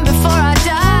little fun before I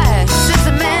die. Says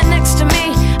the man next to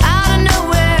me out of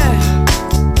nowhere.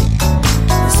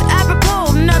 It's apropos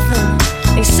of nothing.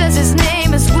 He says his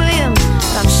name is William.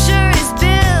 I'm sure he's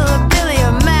Bill or Billy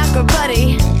or Mac or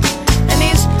Buddy. And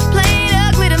he's played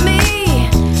ugly to me.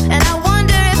 And I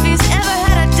wonder if he's ever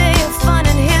had a day of fun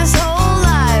in his whole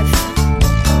life.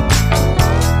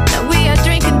 Now we are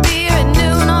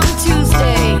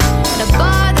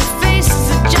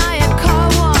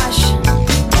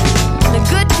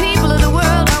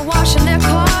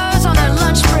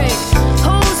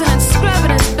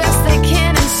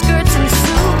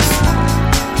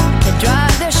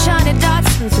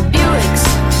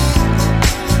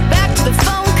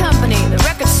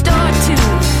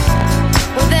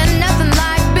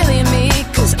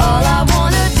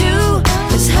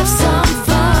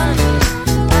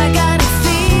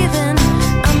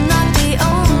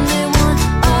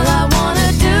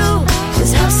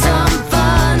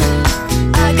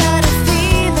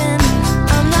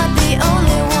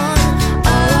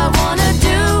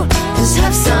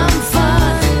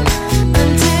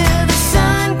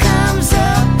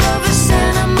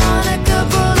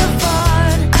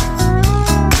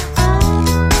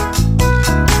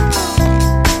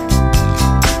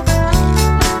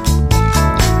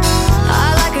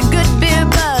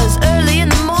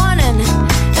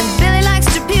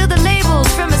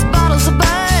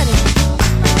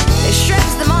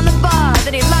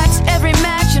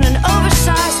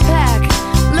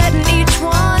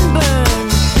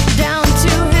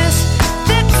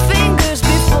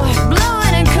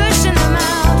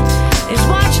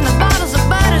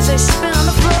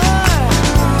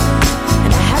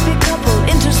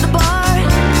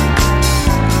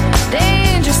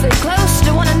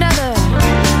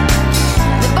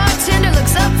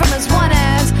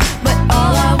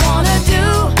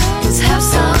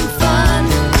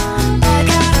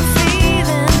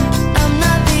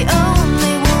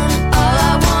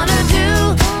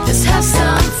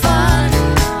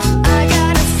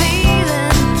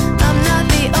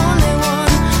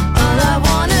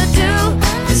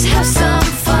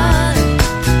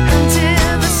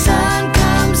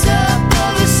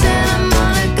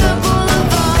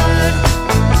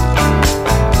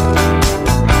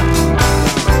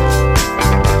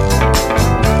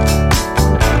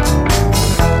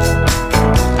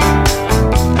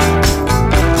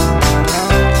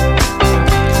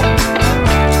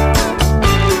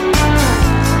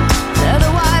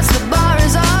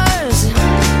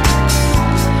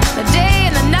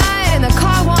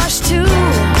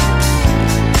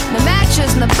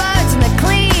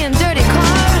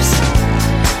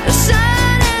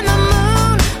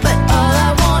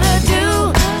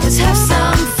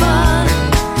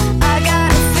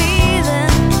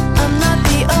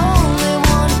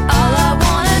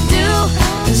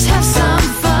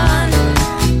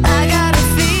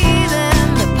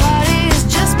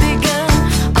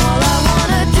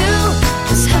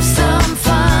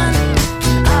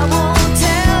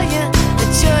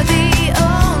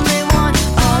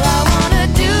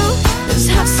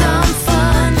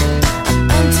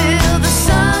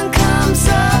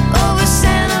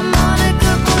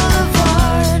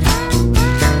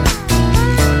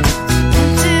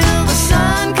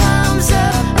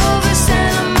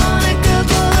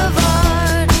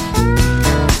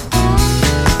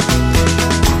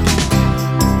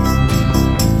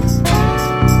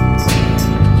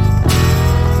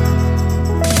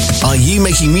you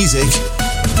making music?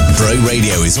 Bro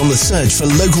Radio is on the search for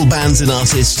local bands and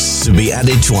artists to be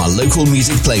added to our local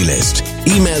music playlist.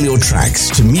 Email your tracks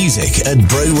to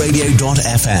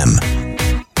music@broradio.fm.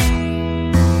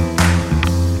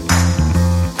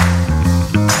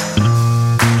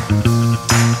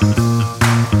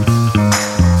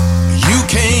 You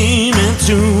came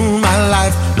into my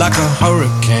life like a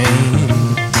hurricane,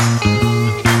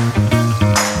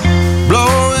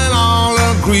 blowing all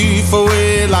the grief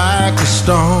away like a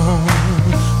storm.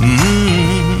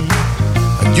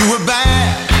 And you were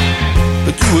bad,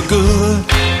 but you were good.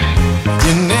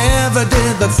 You never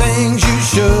did the things you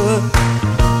should.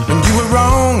 And you were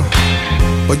wrong,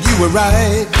 but you were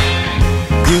right.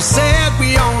 You said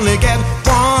we only get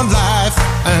one life,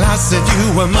 and I said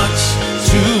you were much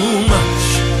too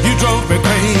much. You drove me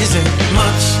crazy,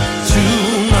 much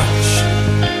too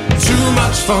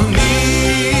much for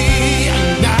me.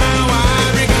 And now I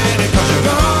regret it, 'cause you're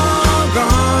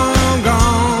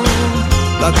gone,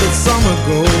 like the summer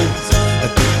goes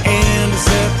at the end of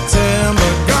September.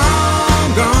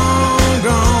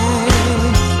 Gone,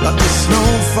 like the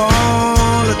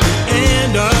snowfall at the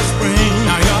end of spring.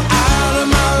 Now you're out of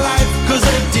my life 'cause I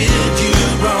did you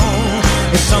wrong.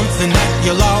 It's something that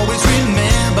you'll always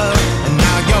remember. And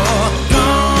now you're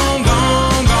gone,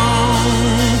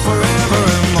 forever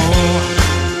and more.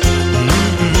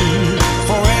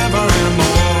 Forever and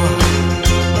more.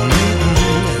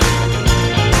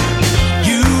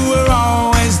 You were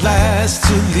always last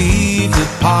to leave the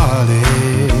party.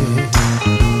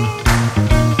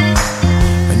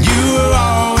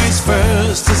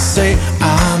 To say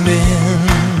I'm in.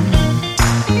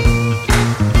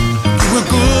 You were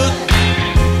good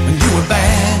and you were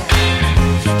bad.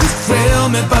 You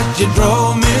thrilled me but you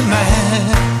drove me mad.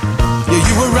 Yeah,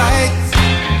 you were right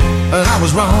and I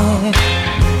was wrong,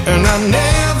 and I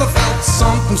never felt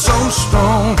something so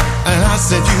strong. And I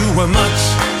said you were much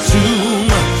too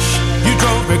much. You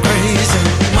drove me crazy,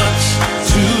 much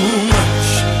too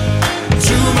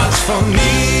much for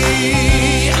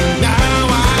me. And now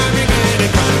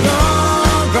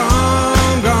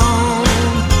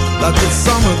like the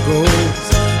summer goes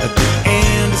at the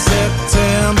end of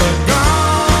September.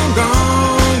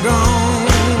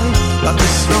 Gone, like the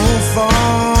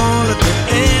snowfall at the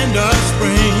end of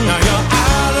spring. Now you're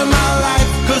out of my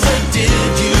life 'cause I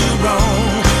did you wrong.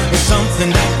 It's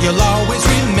something that you'll always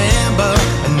remember.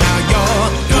 And now you're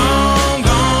gone,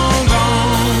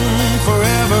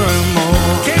 forever and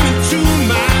more. Came into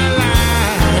my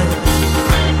life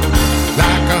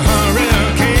like a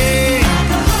hurricane,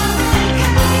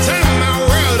 turn my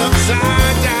world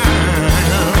upside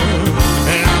down,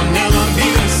 and I'll never be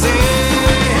the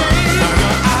same. Now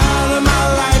you're out of my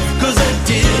life 'cause I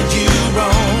did you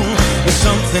wrong. It's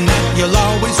something that you'll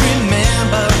always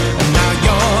remember. And now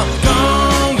you're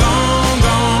gone,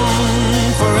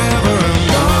 forever and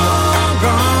more.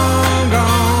 Gone,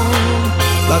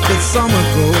 like the summer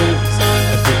goes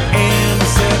at the end of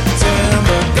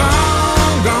September.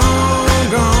 Gone,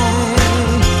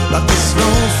 like the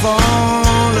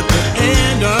snowfall at the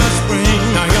end of spring.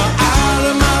 Now you're out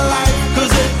of my life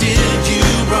 'cause I did you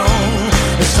wrong.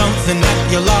 It's something that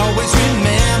you'll always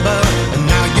remember. And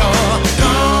now you're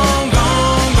gone,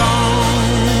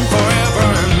 forever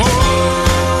and more.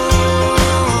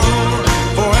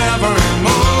 Forever and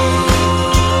more.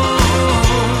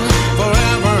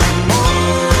 Forever and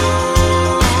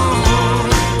more.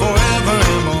 Forever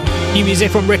and more. New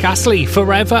music from Rick Astley,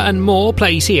 Forever and More,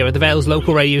 plays here at the Vale's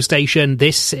local radio station.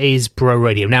 This is Bro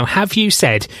Radio. Now, have you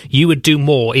said you would do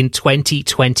more in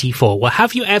 2024? Well,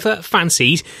 have you ever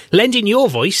fancied lending your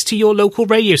voice to your local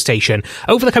radio station?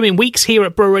 Over the coming weeks here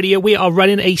at Bro Radio, we are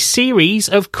running a series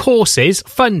of courses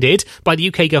funded by the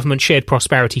UK Government Shared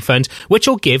Prosperity Fund, which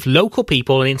will give local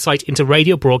people an insight into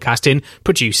radio broadcasting,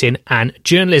 producing and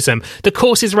journalism. The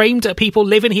courses are aimed at people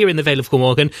living here in the Vale of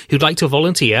Glamorgan who'd like to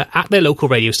volunteer at their local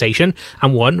radio station,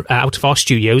 and one out of our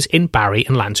studios in Barry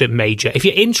and Lantwick Major. If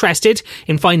you're interested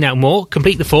in finding out more,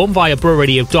 complete the form via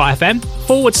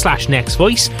broradio.fm/next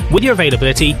voice with your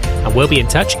availability, and we'll be in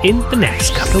touch in the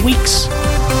next couple of weeks.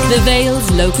 The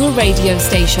Vale's local radio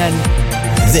station.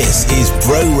 This is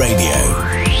Bro Radio.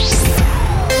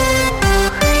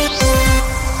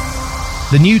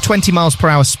 The new 20 miles per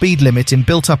hour speed limit in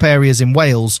built-up areas in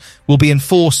Wales will be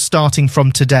enforced starting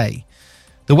from today.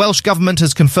 The Welsh Government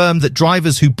has confirmed that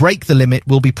drivers who break the limit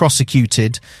will be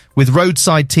prosecuted, with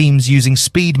roadside teams using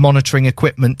speed monitoring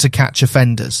equipment to catch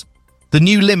offenders. The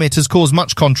new limit has caused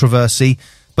much controversy,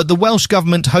 but the Welsh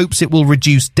Government hopes it will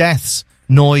reduce deaths,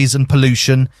 noise and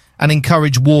pollution, and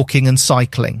encourage walking and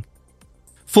cycling.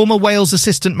 Former Wales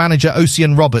assistant manager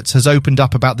Ocean Roberts has opened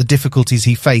up about the difficulties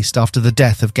he faced after the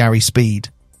death of Gary Speed.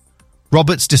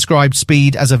 Roberts described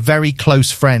Speed as a very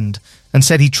close friend and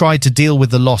said he tried to deal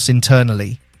with the loss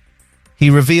internally. He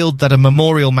revealed that a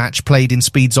memorial match played in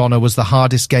Speed's honour was the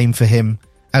hardest game for him,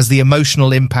 as the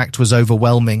emotional impact was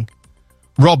overwhelming.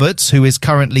 Roberts, who is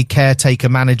currently caretaker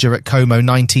manager at Como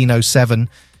 1907,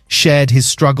 shared his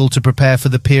struggle to prepare for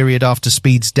the period after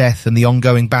Speed's death and the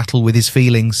ongoing battle with his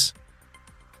feelings.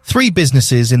 3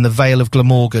 businesses in the Vale of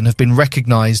Glamorgan have been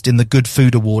recognised in the Good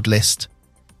Food Award list.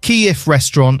 Kyiv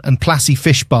Restaurant and Plassy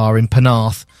Fish Bar in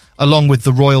Penarth, along with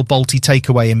the Royal Balti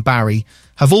Takeaway in Barry,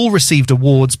 have all received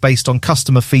awards based on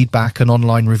customer feedback and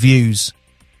online reviews.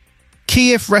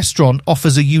 Kyiv Restaurant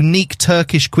offers a unique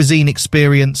Turkish cuisine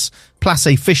experience,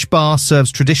 Plassy Fish Bar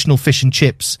serves traditional fish and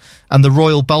chips, and the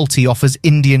Royal Balti offers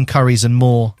Indian curries and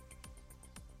more.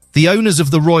 The owners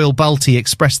of the Royal Balti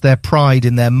expressed their pride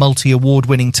in their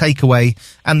multi-award-winning takeaway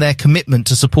and their commitment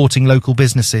to supporting local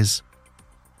businesses.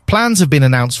 Plans have been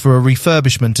announced for a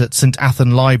refurbishment at St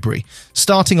Athan Library,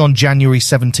 starting on January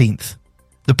 17th.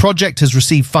 The project has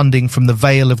received funding from the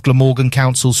Vale of Glamorgan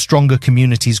Council's Stronger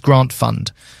Communities Grant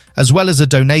Fund, as well as a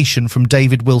donation from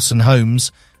David Wilson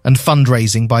Homes and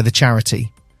fundraising by the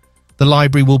charity. The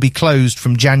library will be closed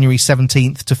from January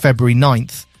 17th to February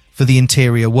 9th for the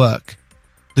interior work.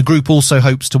 The group also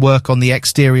hopes to work on the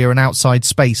exterior and outside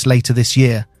space later this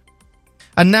year.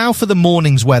 And now for the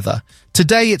morning's weather.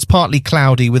 Today it's partly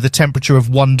cloudy with a temperature of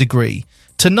 1 degree.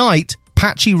 Tonight,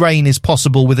 patchy rain is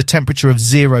possible with a temperature of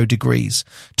 0 degrees.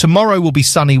 Tomorrow will be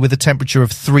sunny with a temperature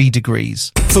of 3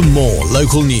 degrees. For more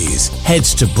local news, head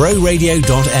to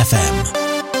broradio.fm.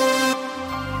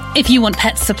 If you want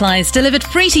pet supplies delivered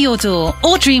free to your door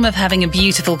or dream of having a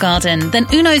beautiful garden, then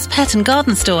Uno's Pet and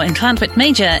Garden Store in Clonfert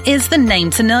Major is the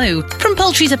name to know. From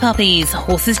poultry to puppies,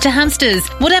 horses to hamsters,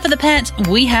 whatever the pet,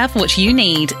 we have what you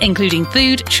need, including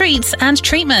food, treats and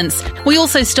treatments. We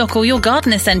also stock all your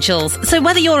garden essentials, so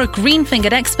whether you're a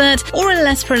green-fingered expert or a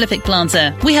less prolific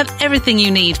planter, we have everything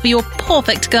you need for your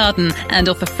perfect garden and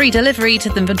offer free delivery to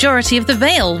the majority of the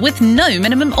Vale with no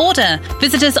minimum order.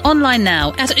 Visit us online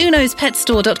now at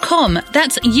unospetstore.com.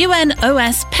 That's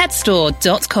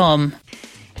unospetstore.com.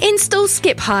 Install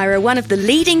Skip Hire are one of the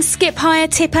leading skip hire,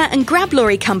 tipper and grab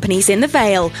lorry companies in the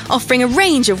Vale, offering a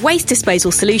range of waste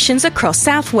disposal solutions across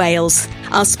South Wales.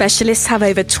 Our specialists have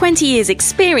over 20 years'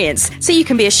 experience, so you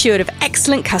can be assured of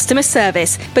excellent customer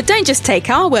service. But don't just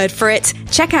take our word for it.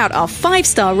 Check out our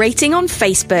 5-star rating on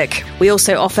Facebook. We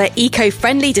also offer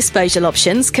eco-friendly disposal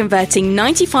options, converting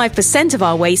 95% of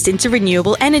our waste into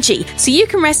renewable energy, so you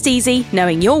can rest easy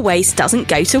knowing your waste doesn't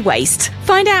go to waste.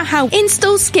 Find out how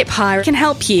Install Skip Hire can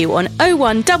help you on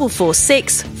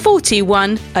 01446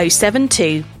 421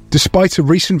 072. Despite a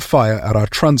recent fire at our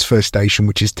transfer station,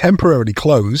 which is temporarily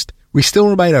closed, we still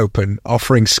remain open,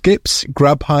 offering skips,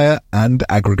 grab hire and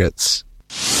aggregates.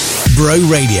 Bro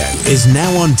Radio is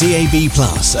now on DAB+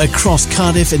 across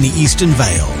Cardiff and the Eastern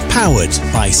Vale. Powered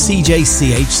by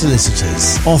CJCH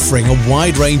Solicitors, offering a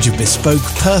wide range of bespoke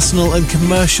personal and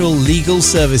commercial legal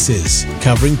services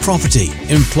covering property,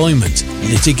 employment,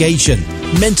 litigation,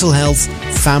 mental health,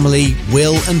 family,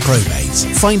 will and probate.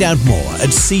 Find out more at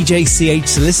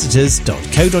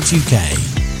cjchsolicitors.co.uk.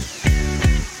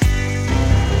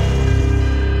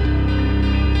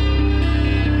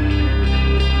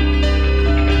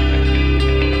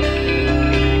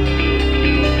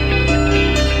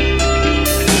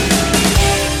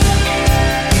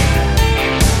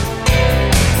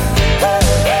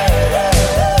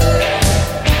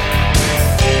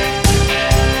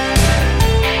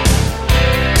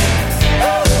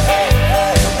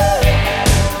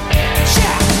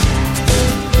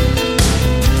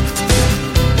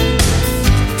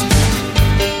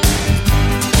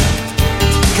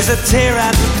 Tear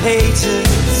out the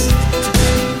pages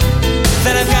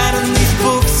that I've got in these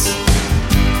books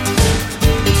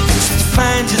just to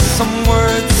find just some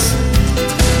words,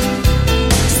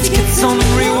 just to get some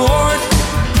reward.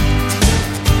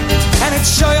 And I'd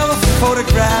show you all the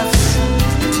photographs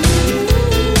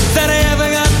that I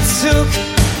ever got took,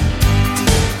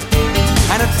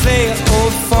 and I'd play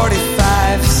old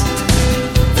 45s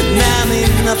that now mean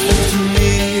nothing to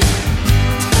me.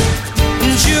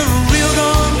 And you're a real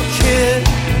gone kid.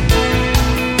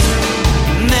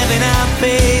 Maybe not,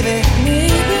 baby.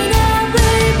 Maybe not,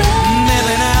 baby.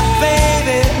 Maybe not,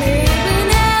 baby. Maybe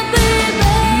not, baby.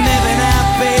 Maybe not,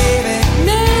 baby.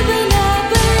 Maybe not,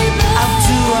 baby. I'll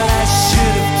do what I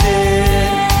should have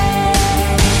did.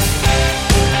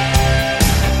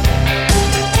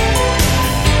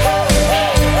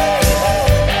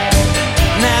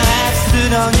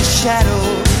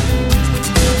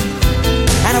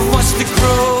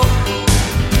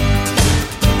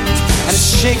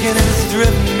 shaking and it's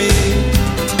driven me.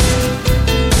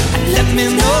 Let me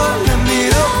know, let me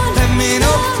know, let me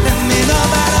know, let me know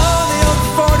about all the old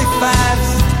 45s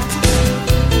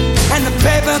and the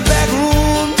paperback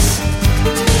rooms,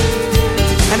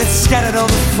 and it's scattered all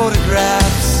the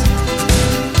photographs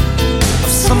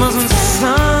of summers and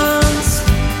suns.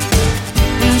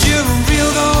 And you're a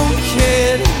real gone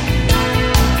kid.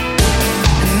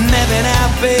 Maybe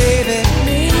now, baby.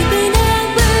 Maybe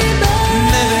now, baby.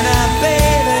 Maybe now,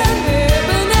 baby.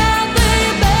 Maybe now,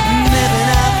 baby. Maybe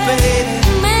now, baby.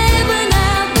 Maybe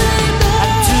now, baby. I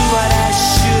do what I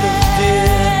should have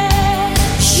did.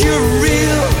 You're a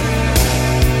real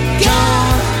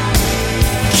gone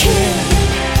kid.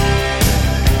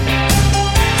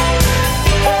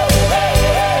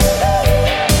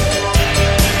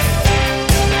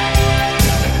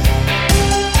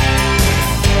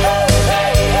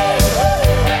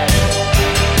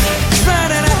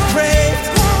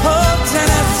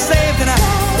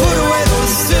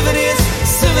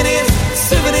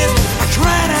 Souvenirs, I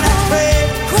cried and I prayed,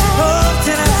 hoped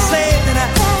and I saved and I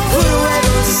put away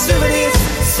those souvenirs,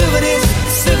 souvenirs,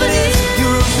 souvenirs.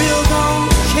 You're a real gone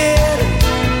kid.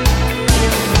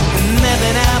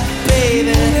 Maybe now,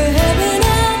 baby. Maybe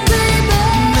now, baby.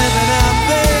 Maybe now,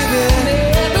 baby.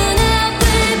 Maybe now,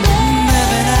 baby.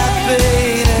 Maybe now,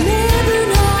 baby. Maybe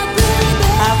now, baby.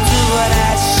 I'll do what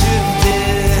I should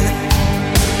did.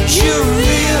 You're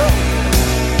real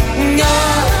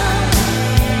gone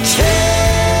kid.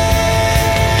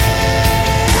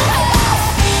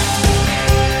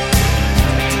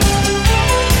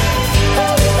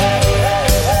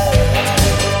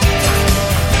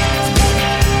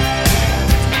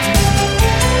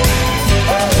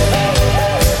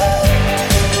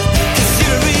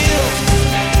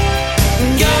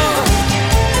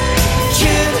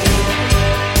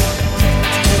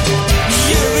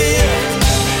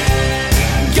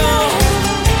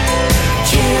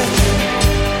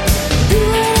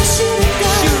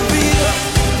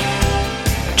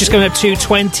 Just going up to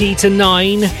 20 to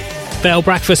 9. Vale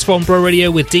Breakfast from Bro Radio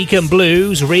with Deacon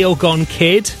Blues, Real Gone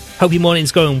Kid. Hope your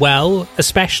morning's going well,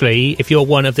 especially if you're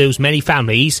one of those many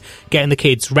families getting the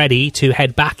kids ready to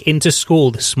head back into school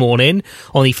this morning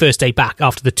on the first day back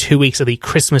after the 2 weeks of the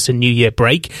Christmas and New Year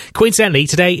break. Coincidentally,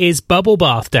 today is Bubble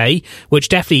Bath Day, which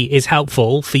definitely is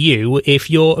helpful for you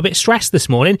if you're a bit stressed this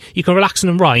morning. You can relax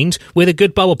and unwind with a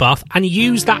good bubble bath and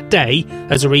use that day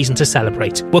as a reason to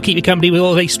celebrate. We'll keep you company with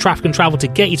all this traffic and travel to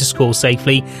get you to school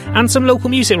safely, and some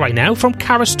local music right now from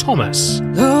Karis Thomas.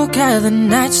 Look at the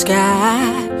night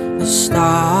sky. The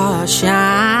stars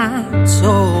shine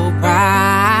so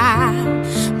bright.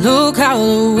 Look out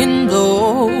the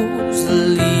windows, the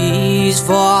leaves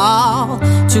fall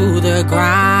to the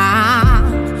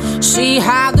ground. See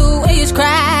how the waves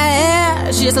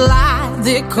crash, just like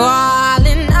they're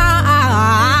calling out.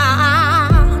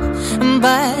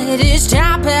 But as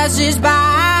time passes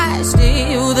by,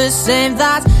 still the same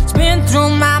thoughts spin through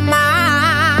my mind.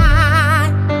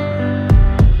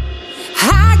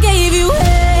 I gave you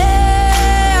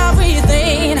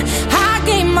I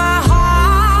gave my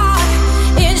heart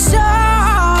and soul.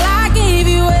 I gave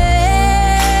you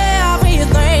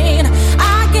everything.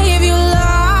 I gave you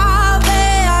love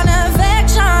and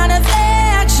affection,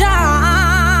 affection.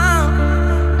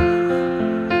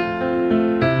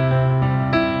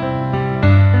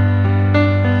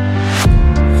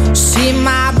 See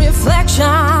my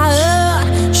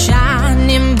reflection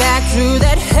shining back through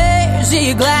that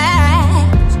hazy glass.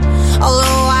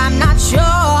 Although I'm not sure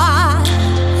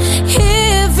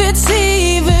if it's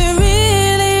even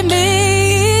really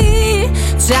me.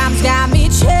 Time's got me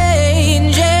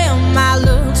changing my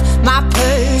looks, my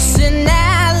personality.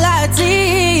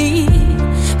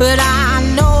 But I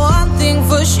know one thing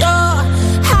for sure,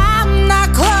 I'm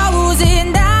not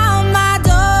closing down my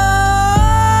door.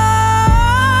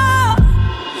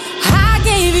 I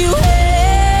gave you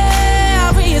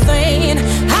everything.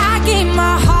 I gave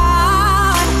my heart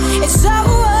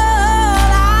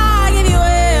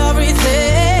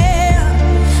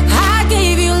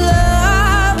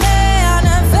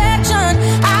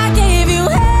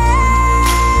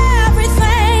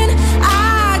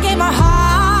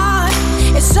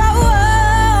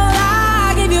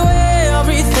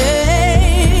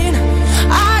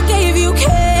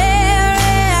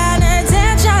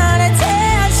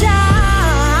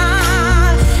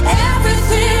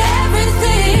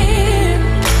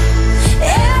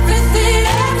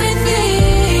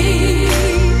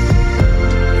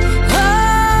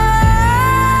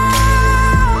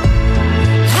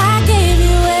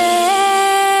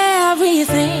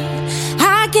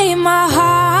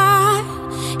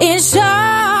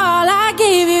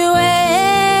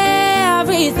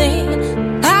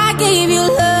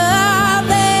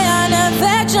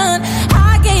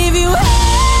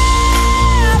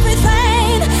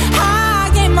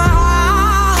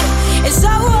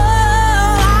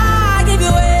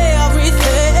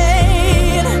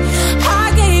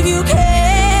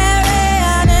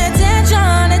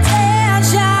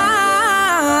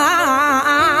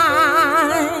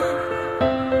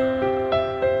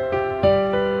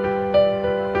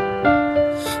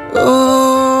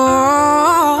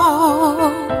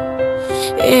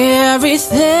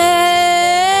everything.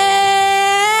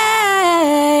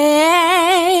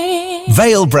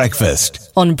 Vale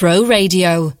Breakfast on Bro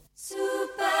Radio.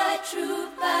 Super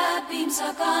trooper beams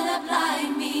are gonna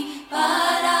blind me, but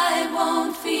I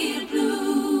won't feel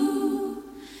blue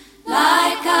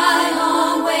like I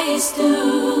always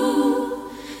do,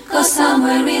 'cause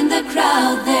somewhere in the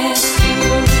crowd there's you.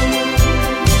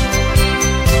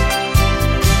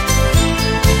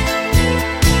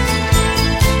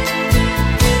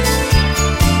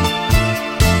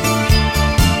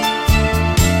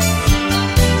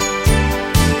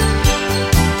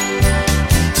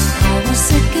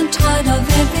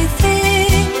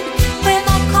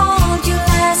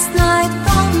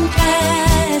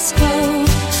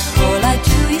 All I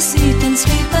do is sit and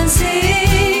sleep and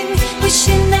sing,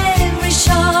 wishing every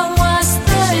show was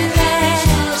the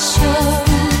last show.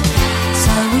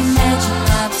 So imagine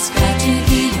I was glad to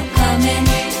hear you coming.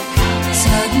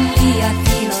 Suddenly I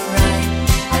feel alright,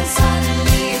 and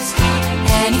suddenly it's coming.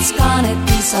 And it's gonna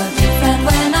be so different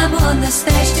when I'm on the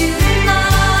stage tonight.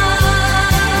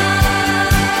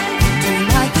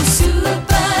 Tonight the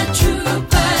super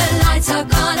trooper lights are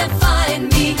gonna find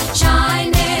me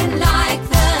shining like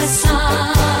the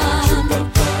sun,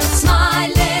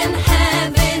 smiling,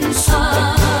 having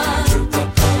fun,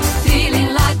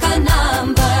 feeling like a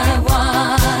number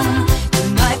one.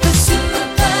 Tonight the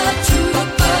super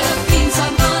trooper beams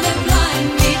are gonna blind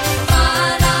me,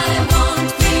 but I won't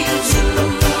feel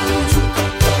true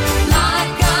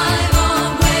like I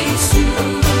always do,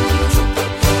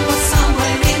 'cause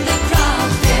somewhere in the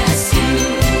crowd there's you.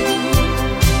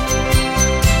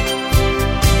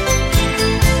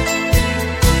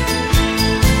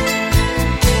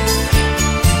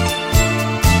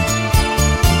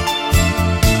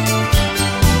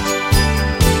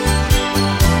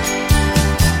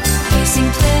 Facing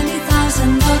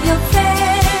 20,000 of your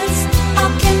friends, how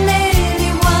can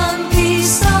anyone be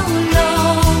so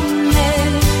lonely?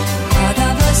 Part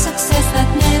of a success that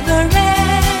never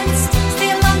ends,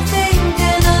 still I'm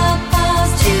thinking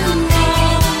about you only.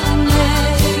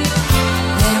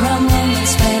 There are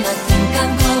moments when I think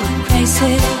I'm going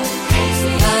crazy,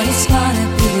 but it's gonna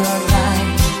be alright.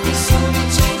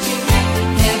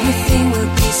 Everything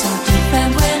will be so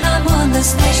different when I'm on the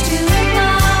stage tonight.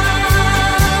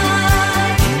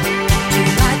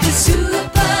 Tonight the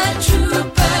super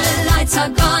trooper lights are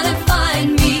gonna find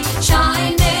me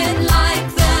shining like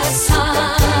the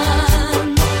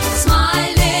sun,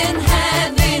 smiling,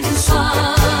 having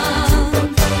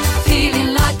fun,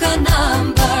 feeling like a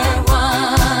number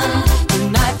one.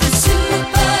 Tonight the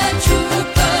super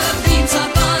trooper beams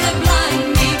are gonna blind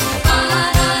me,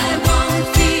 but I won't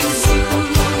feel true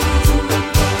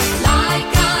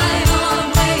like I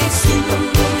always do,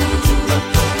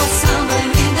 'cause somewhere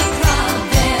in the crowd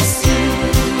there's you.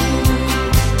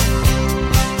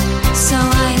 So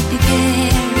I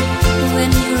began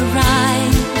when you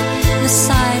arrive. The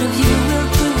sight of you will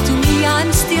prove to me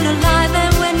I'm still alive.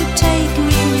 And when you take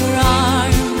me in your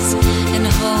arms and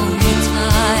hold me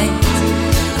tight,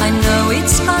 I know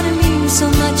it's gonna mean so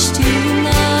much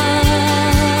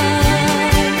tonight.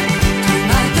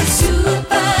 Tonight the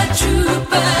super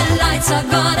trooper lights are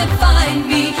gonna find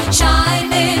me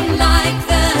shining like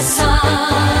the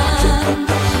sun,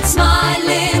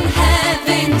 smiling,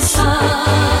 having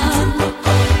fun,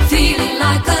 feeling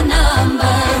like a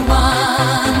number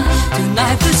one.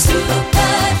 Tonight the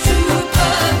super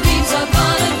trooper beams are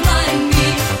gonna blind me,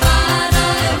 but I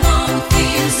won't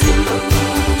feel true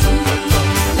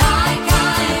like I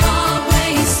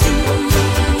always do,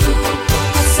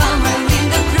 'cause somewhere in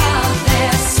the crowd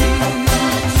there's you.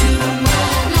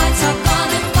 Lights are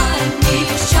gonna find me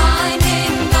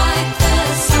shining like the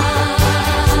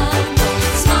sun,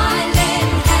 smiling,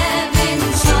 having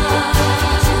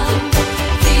fun,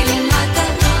 feeling like a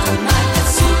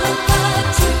super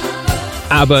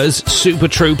trooper. ABBA's Super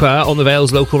Trooper on the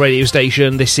Vale's local radio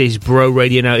station. This is Bro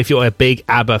Radio. Now, if you're a big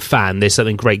ABBA fan, there's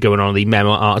something great going on at the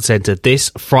Memo Art Centre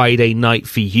this Friday night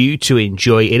for you to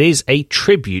enjoy. It is a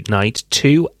tribute night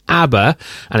to ABBA,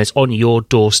 and it's on your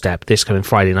doorstep this coming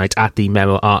Friday night at the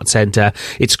Memo Art Centre.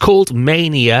 It's called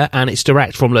Mania, and it's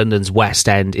direct from London's West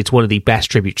End. It's one of the best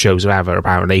tribute shows of ABBA,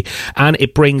 apparently, and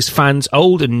it brings fans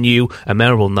old and new a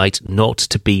memorable night not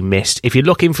to be missed. If you're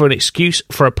looking for an excuse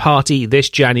for a party this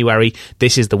January,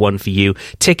 this is the one for you.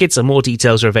 Tickets and more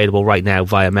details are available right now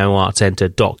via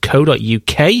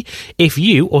memoartcentre.co.uk if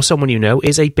you or someone you know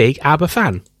is a big ABBA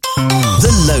fan.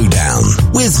 The Lowdown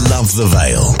with Love the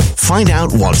Vale. Find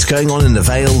out what's going on in the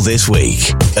Vale this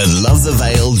week at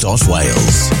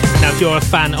lovethevale.wales. Now, if you're a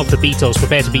fan of the Beatles,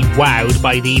 prepare to be wowed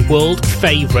by the world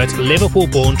favourite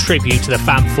Liverpool-born tribute to the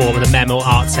Fan Forum at the Memo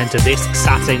Arts Centre this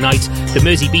Saturday night. The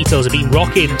Mersey Beatles have been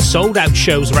rocking sold-out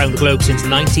shows around the globe since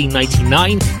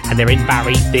 1999, and they're in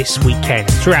Barry this weekend.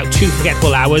 Throughout 2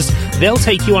 forgettable hours, they'll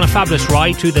take you on a fabulous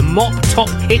ride through the mop top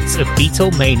hits of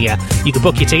Beatlemania. You can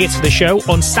book your tickets for the show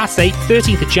on Saturday,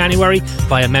 13th of January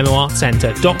via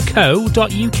memoartcentre.co.uk.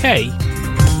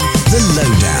 The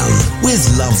Lowdown with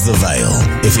Love the Vale.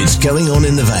 If it's going on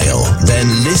in the Vale, then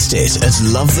list it at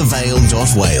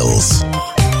lovethevale.wales.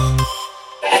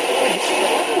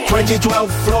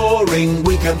 2012 flooring,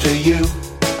 we come to you.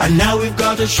 And now we've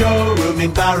got a showroom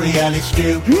in Barry and it's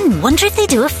due. Wonder if they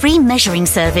do a free measuring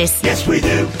service. Yes, we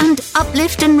do. And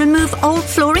uplift and remove old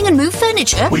flooring and move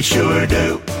furniture? We sure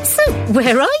do. So,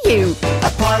 where are you?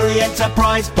 At Priory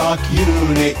Enterprise Park,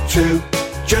 Unit 2.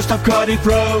 Just off Cardiff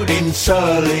Road in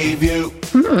Surrey View.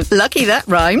 Lucky that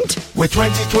rhymed. With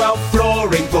 2012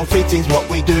 flooring, for fittings what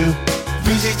we do.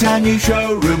 Visit our new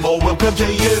showroom or we'll come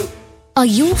to you. Are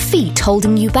your feet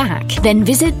holding you back? Then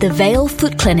visit the Vale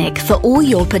Foot Clinic for all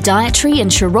your podiatry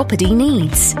and chiropody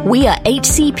needs. We are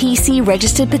HCPC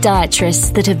registered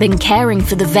podiatrists that have been caring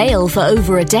for the Vale for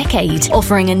over a decade,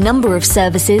 offering a number of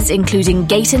services including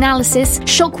gait analysis,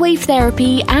 shockwave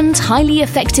therapy and highly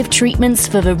effective treatments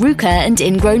for verruca and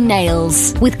ingrown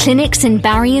nails. With clinics in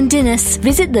Barry and Dinas,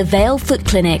 visit the Vale Foot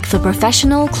Clinic for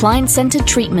professional client-centred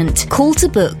treatment. Call to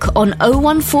book on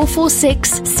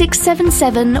 01446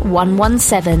 677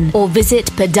 117 or visit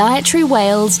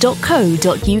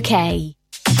podiatrywales.co.uk.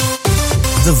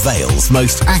 The Vale's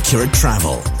most accurate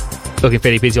travel. Looking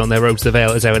fairly busy on their road to the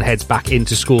Vale as Owen heads back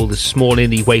into school this morning.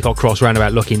 The Waycott Cross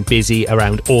roundabout looking busy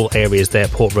around all areas there.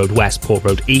 Port Road West, Port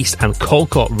Road East and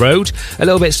Colcott Road. A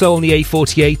little bit slow on the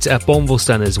A48 at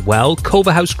Bonvilleston as well.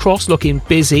 Culverhouse Cross looking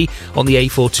busy on the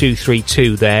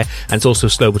A4232 there. And it's also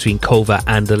slow between Culver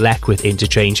and the Leckwith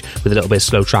interchange with a little bit of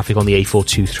slow traffic on the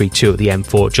A4232 at the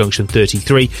M4 junction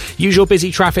 33. Usual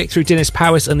busy traffic through Dinas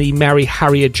Powys and the Mary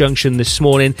Harrier junction this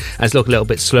morning as look a little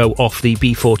bit slow off the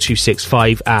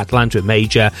B4265 at Land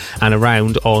Major and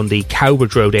around on the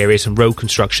Cowbridge Road area. Some road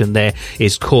construction there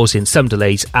is causing some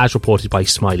delays as reported by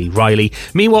Smiley Riley.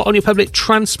 Meanwhile, on your public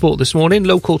transport this morning,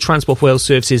 local Transport Wales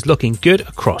services looking good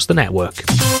across the network.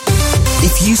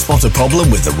 If you spot a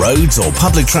problem with the roads or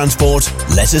public transport,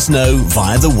 let us know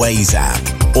via the Waze app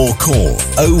or call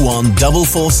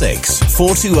 01446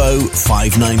 420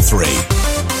 593.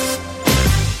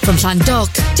 From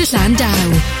Llandoch to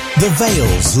Llandow, the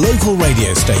Vale's local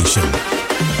radio station.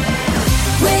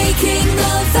 Waking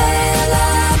the Vale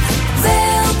up,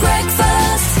 Vale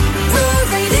Breakfast, Bro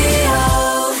Radio.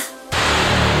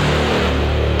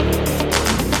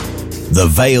 The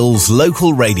Vale's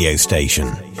local radio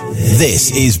station. This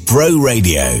is Bro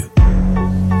Radio.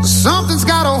 Something's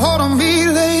got a hold on me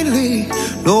lately.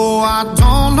 No, I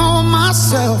don't know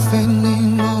myself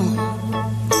anymore.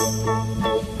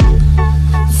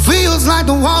 Feels like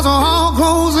the walls are all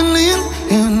closing in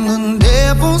and the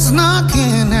devil's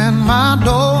knocking at my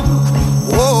door.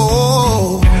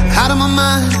 Whoa, out of my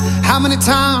mind. How many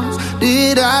times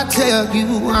did I tell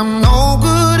you I'm no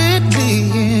good at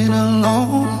being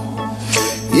alone?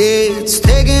 Yeah, it's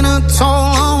taking a toll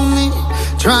on me.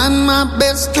 Trying my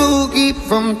best to keep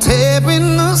from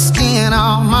tearing the skin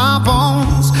off my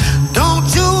bones.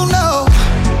 Don't you know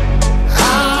I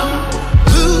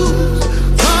lose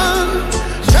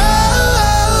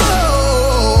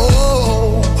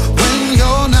control when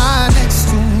you're not next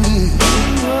to me?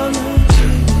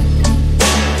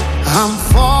 I'm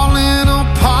falling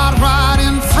apart right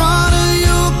in front of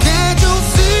you. Can't you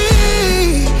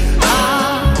see?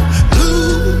 I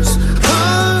lose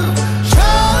control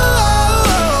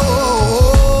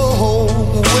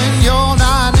when you're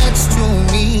not next to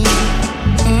me.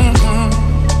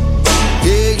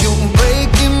 Yeah, you're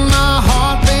breaking my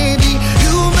heart, baby.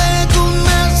 You make a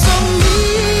mess of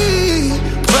me.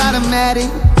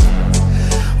 Problematic.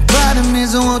 Problem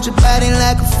is I want your body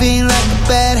like a fiend, like a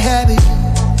bad habit.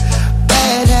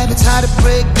 Bad habits hard to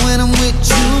break when I'm with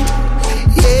you.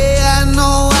 Yeah, I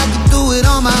know I can do it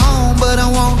on my own, but I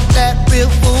want that real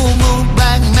full moon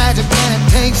black magic, and it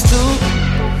takes two.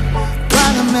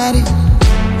 Problematic.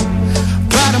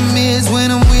 Problem is when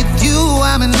I'm with you,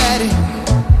 I'm an addict,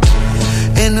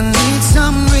 and I need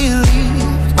some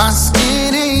relief. My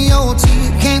skin ain't your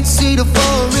teeth, can't see the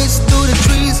forest through the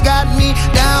trees. Got me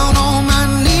down on my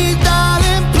knees,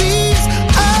 darling, please.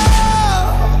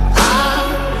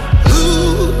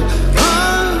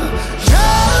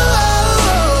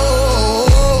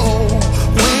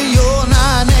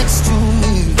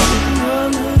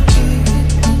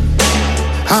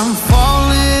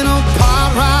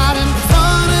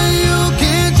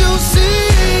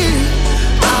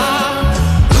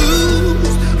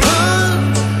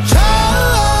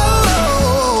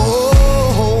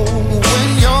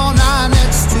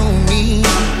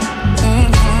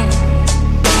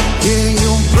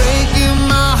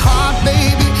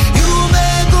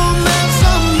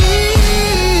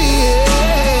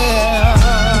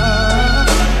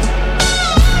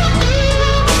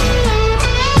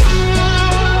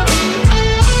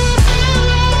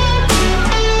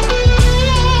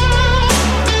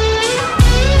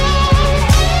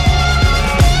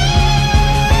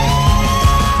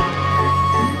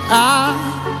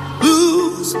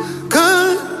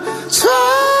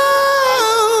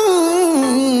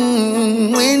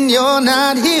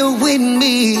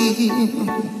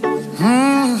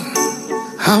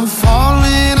 I'm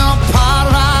falling apart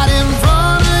right in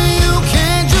front of you.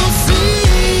 Can't you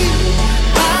see?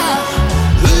 I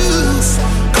lose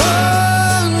control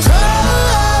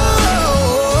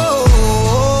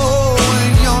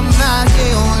when you're not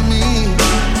here with me.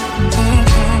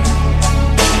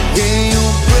 Yeah,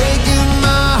 you're breaking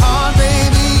my heart,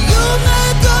 baby. You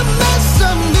make a mess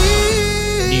of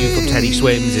me. New from Teddy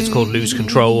Swims, it's called Lose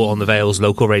Control on the Vale's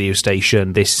local radio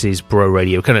station. This is Bro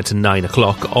Radio, coming up to 9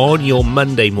 o'clock on your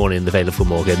Monday morning in the Vale of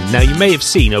Glamorgan. Now, you may have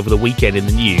seen over the weekend in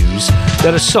the news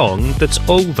that a song that's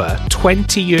over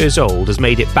 20 years old has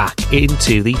made it back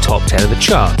into the top 10 of the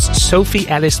charts. Sophie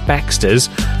Ellis-Bextor's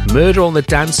Murder on the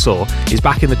Dance Floor is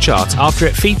back in the charts after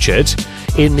it featured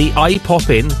in the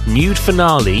eye-popping nude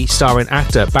finale starring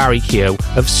actor Barry Keogh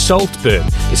of Saltburn.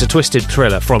 It's a twisted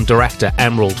thriller from director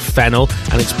Emerald Fennell,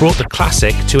 and it's brought the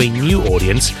classic to a new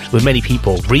audience, with many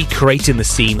people recreating the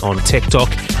scene on TikTok.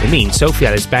 It means Sophie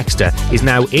Ellis-Bextor is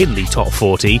now in the top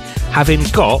 40, having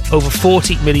got over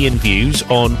 40 million views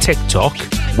on TikTok,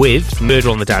 with Murder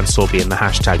on the Dance Floor being the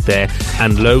hashtag there,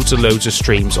 and loads and loads of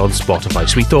streams on Spotify.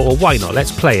 So we thought, well, why not?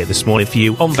 Let's play it this morning for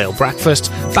you on Vale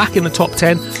Breakfast, back in the top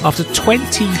 10 after 20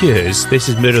 years. This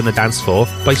is Murder on the Dance Floor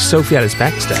by Sophie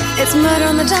Ellis-Bextor. It's murder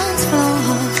on the dance floor.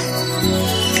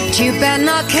 But you better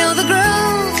not kill the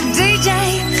groove, DJ.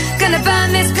 Gonna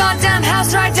burn this goddamn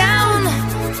house right down.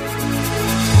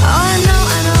 Oh, I know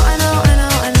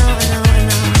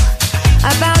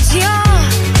about your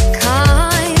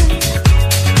kind.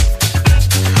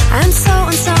 And so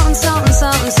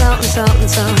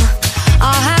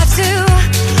I'll have to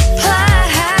play.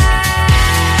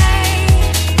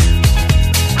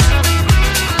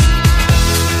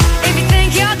 If you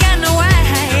think you're getting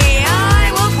away,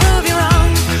 I will prove you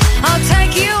wrong. I'll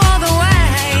take you all the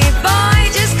way. Boy,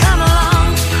 just come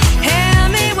along. Hear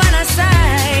me when I say,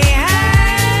 hey.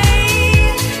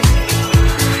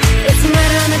 It's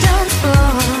murder on the dance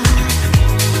floor,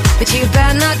 but you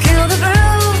better not kill the groove.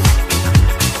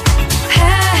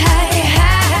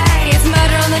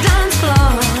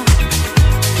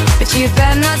 You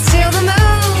better not steal the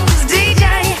moves, DJ.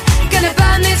 Gonna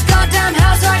burn this goddamn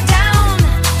house right down.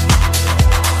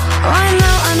 Oh, I know.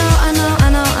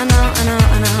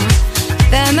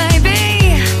 There may be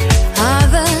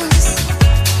others,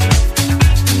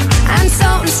 and so.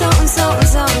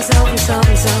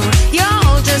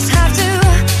 You'll just have to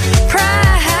pray.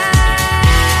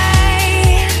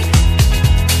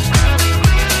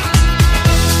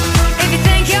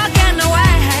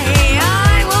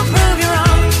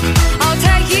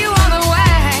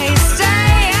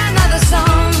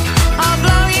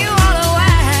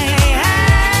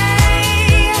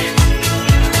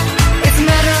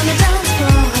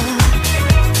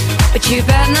 You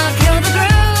better not kill the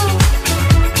groove.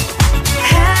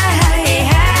 Hey,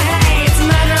 it's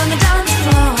murder on the dance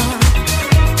floor.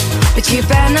 But you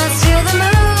better not steal the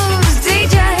moves,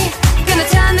 DJ. Gonna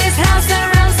turn this house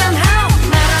around somehow.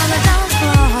 Murder on the dance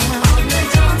floor.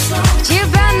 But you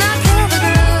better not kill the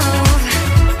groove.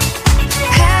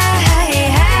 Hey,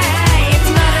 it's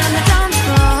murder on the dance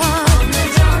floor.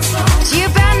 But you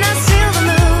better not steal the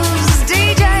moves,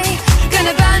 DJ.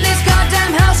 Gonna burn this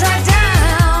goddamn house right down.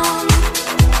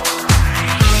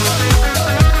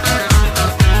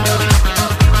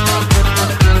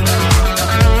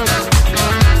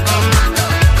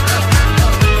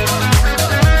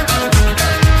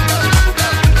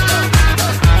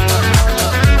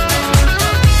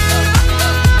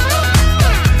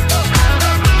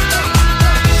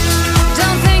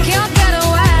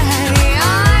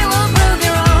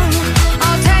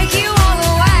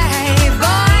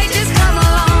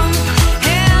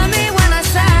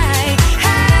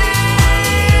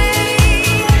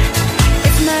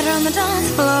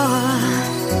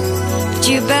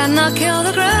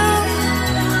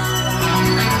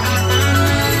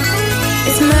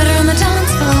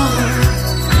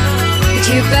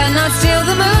 You better not steal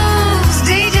the moves,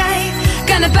 DJ.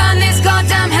 Gonna burn this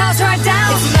goddamn house right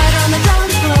down. It's murder on the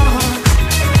dance floor,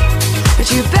 but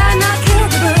you better not kill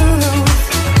the groove.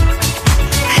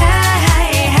 Hey,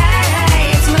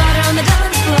 it's murder on the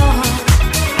dance floor,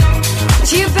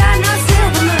 but you better not steal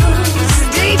the moves,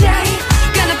 DJ.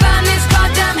 Gonna burn this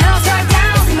goddamn house right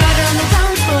down. It's murder on the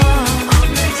dance floor,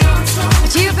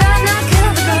 but you better not kill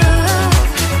the groove.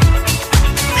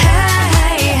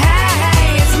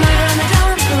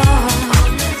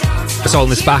 song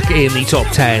that's back in the top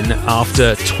 10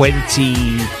 after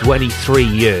 23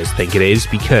 years, I think it is,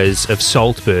 because of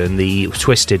Saltburn, the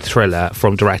twisted thriller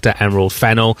from director Emerald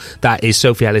Fennell. That is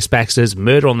Sophie Ellis-Bextor's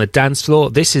Murder on the Dance Floor.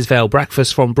 This is Vale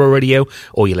Breakfast from Bro Radio.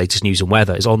 All your latest news and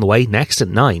weather is on the way next at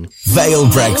 9.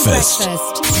 Vale Breakfast.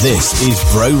 This is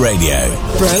Bro Radio.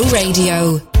 Bro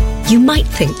Radio. You might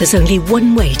think there's only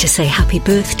one way to say happy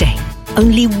birthday.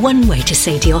 Only one way to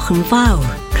say Diolch yn fawr,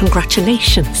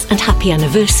 congratulations and happy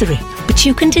anniversary. But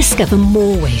you can discover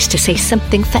more ways to say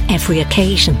something for every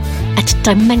occasion at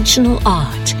Dimensional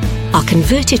Art. Our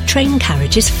converted train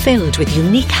carriage is filled with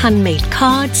unique handmade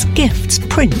cards, gifts,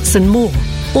 prints and more.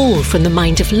 All from the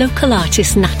mind of local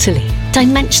artist Natalie.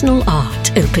 Dimensional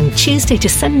Art, open Tuesday to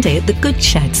Sunday at the Good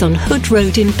Sheds on Hood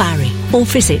Road in Barry. Or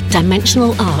visit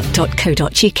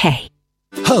dimensionalart.co.uk.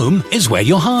 Home is where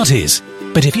your heart is.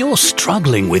 But if you're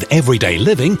struggling with everyday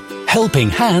living, Helping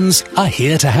Hands are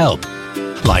here to help.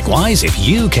 Likewise, if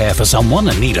you care for someone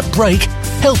and need a break,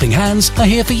 Helping Hands are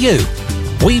here for you.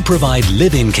 We provide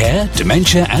live-in care,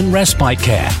 dementia and respite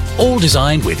care, all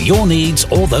designed with your needs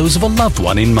or those of a loved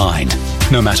one in mind.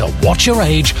 No matter what your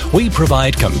age, we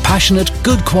provide compassionate,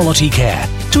 good quality care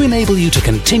to enable you to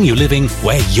continue living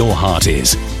where your heart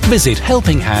is. Visit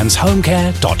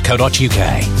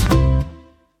helpinghandshomecare.co.uk.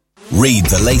 Read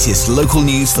the latest local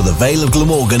news for the Vale of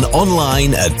Glamorgan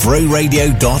online at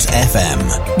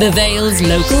broradio.fm. The Vale's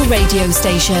local radio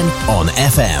station. On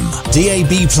FM,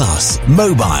 DAB+,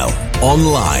 mobile,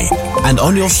 online, and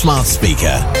on your smart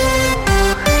speaker.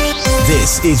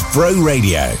 This is Bro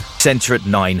Radio. Centre at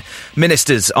 9.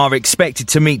 Ministers are expected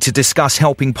to meet to discuss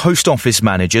helping post office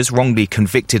managers wrongly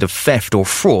convicted of theft or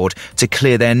fraud to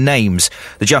clear their names.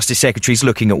 The Justice Secretary is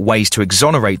looking at ways to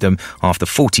exonerate them after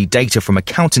faulty data from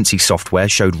accountancy software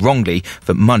showed wrongly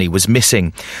that money was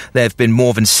missing. There have been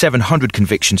more than 700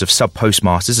 convictions of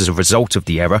sub-postmasters as a result of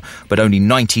the error, but only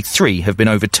 93 have been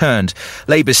overturned.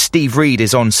 Labour's Steve Reid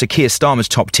is on Sir Keir Starmer's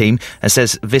top team and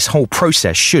says this whole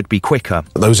process should be quicker.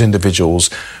 Those individuals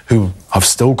who have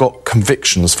still got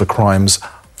convictions for crimes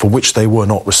for which they were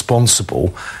not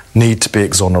responsible need to be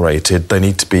exonerated, they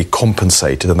need to be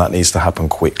compensated, and that needs to happen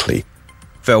quickly.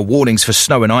 There are warnings for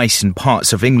snow and ice in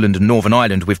parts of England and Northern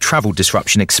Ireland with travel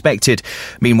disruption expected.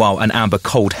 Meanwhile, an amber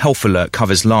cold health alert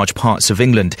covers large parts of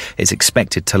England. It's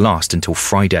expected to last until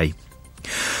Friday.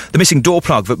 The missing door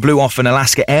plug that blew off an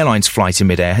Alaska Airlines flight in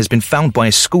midair has been found by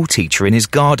a school teacher in his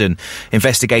garden.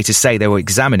 Investigators say they will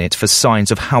examine it for signs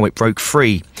of how it broke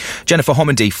free. Jennifer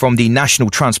Homendy from the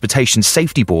National Transportation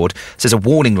Safety Board says a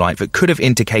warning light that could have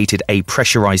indicated a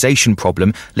pressurisation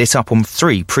problem lit up on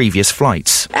 3 previous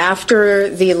flights. After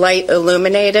the light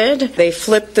illuminated, they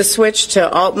flipped the switch to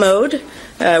alt mode,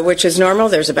 which is normal.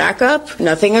 There's a backup.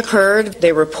 Nothing occurred.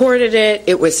 They reported it.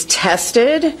 It was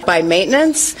tested by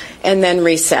maintenance and then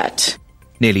reset.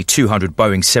 Nearly 200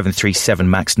 Boeing 737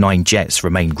 MAX 9 jets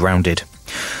remain grounded.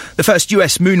 The first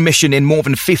US moon mission in more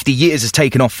than 50 years has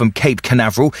taken off from Cape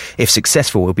Canaveral. If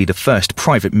successful, it will be the first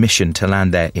private mission to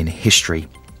land there in history.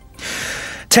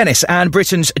 Tennis, and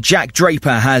Britain's Jack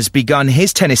Draper has begun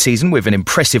his tennis season with an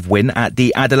impressive win at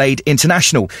the Adelaide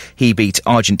International. He beat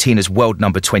Argentina's world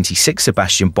number 26,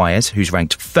 Sebastian Baez, who's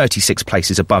ranked 36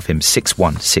 places above him,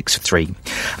 6-1, 6-3.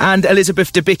 And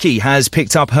Elizabeth Debicki has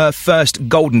picked up her first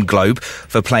Golden Globe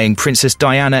for playing Princess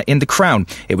Diana in The Crown.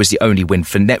 It was the only win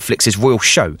for Netflix's royal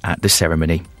show at the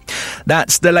ceremony.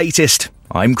 That's the latest.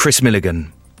 I'm Chris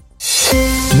Milligan.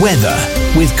 Weather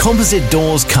with Composite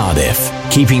Doors Cardiff.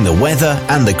 Keeping the weather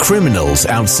and the criminals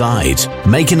outside.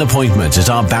 Make an appointment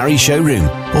at our Barry showroom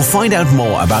or find out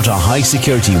more about our high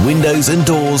security windows and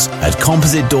doors at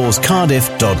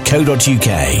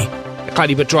compositedoorscardiff.co.uk. A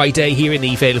cloudy but dry day here in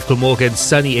the Vale of Glamorgan.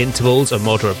 Sunny intervals, a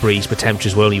moderate breeze, but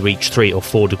temperatures will only reach 3 or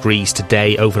 4 degrees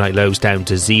today. Overnight lows down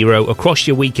to 0. Across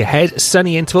your week ahead,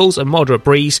 sunny intervals, a moderate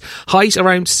breeze, highs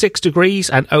around 6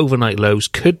 degrees, and overnight lows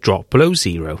could drop below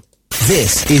 0.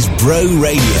 This is Bro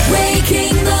Radio.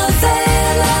 Waking the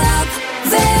Vale up,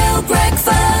 Vale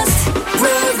Breakfast,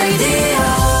 Bro Radio.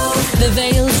 The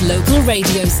Vale's local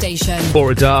radio station.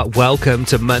 Borada, welcome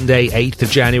to Monday, 8th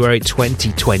of January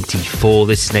 2024.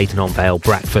 This is Nathan on Vale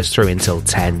Breakfast through until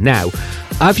 10. Now,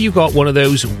 have you got one of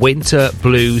those winter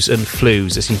blues and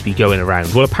flus that seems to be going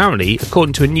around? Well, apparently,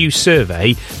 according to a new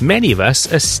survey, many of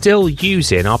us are still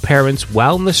using our parents'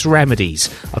 wellness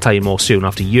remedies. I'll tell you more soon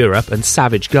after Europe and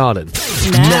Savage Garden.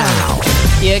 Now,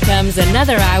 here comes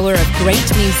another hour of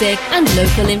great music and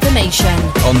local information.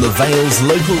 On the Vale's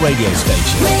local radio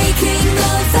station. Waking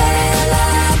the Vale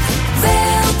up,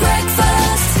 Vale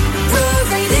Breakfast, Bro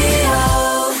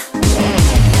Radio.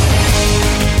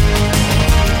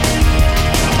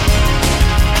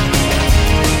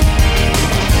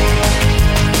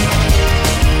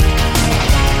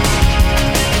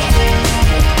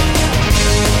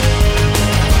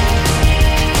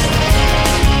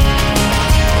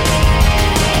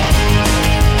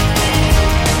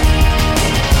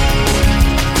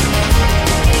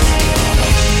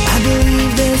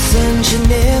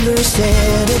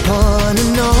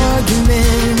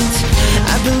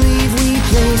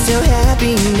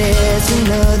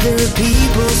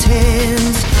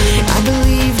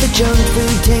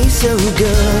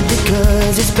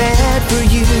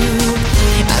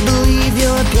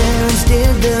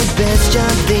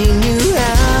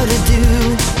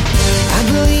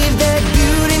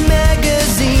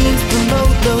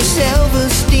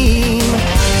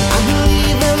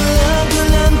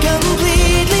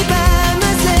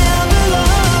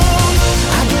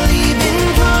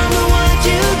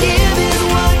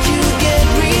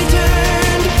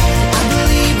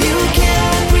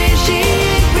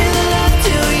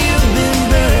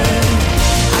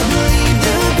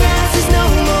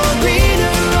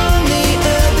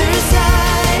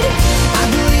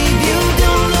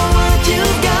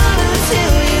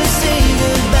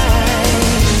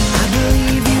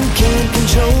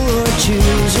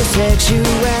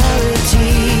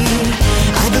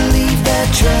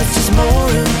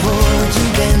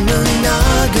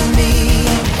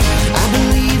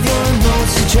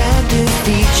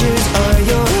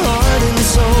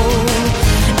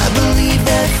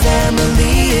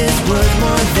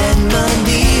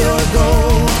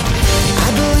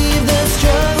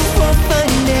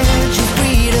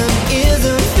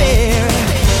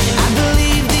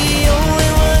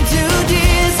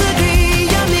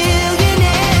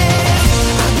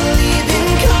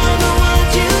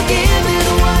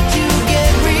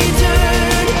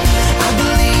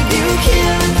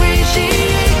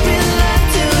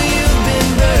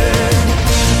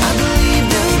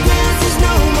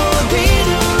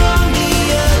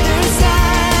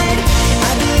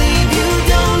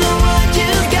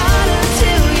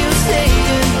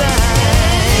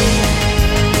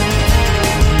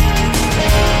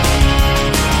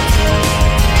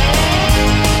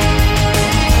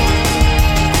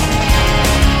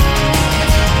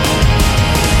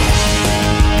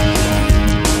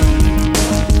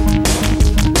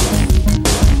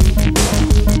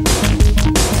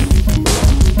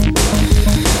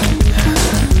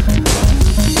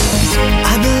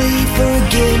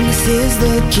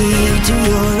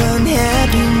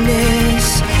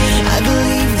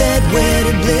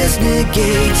 just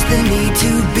negates the need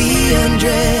to be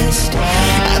undressed.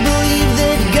 I believe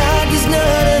that God does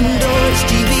not endorse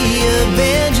TV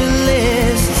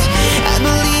evangelists. I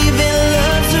believe in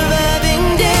love surviving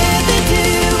death into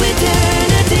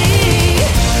eternity.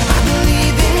 I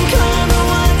believe in karma,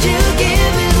 what you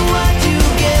give is what you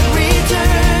get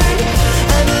returned.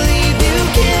 I believe you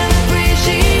can't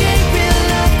appreciate real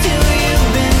love till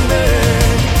you've been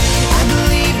burned. I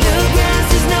believe the grass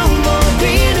is no more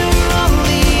greener on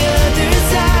the other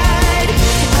side.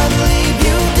 I believe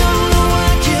you don't know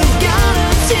what you got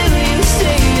until you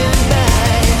say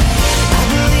goodbye. I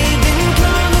believe in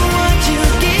karma, what you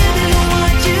give is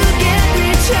what you get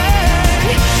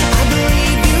returned. I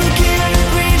believe you can't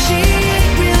appreciate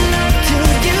real love till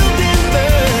you've been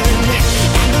burned.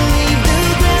 I believe the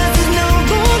grass is no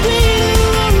more greener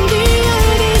on the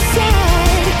other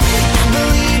side. I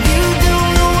believe you don't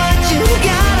know what you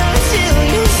got until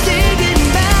you say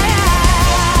goodbye.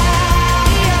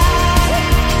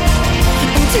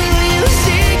 Until you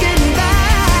say goodbye.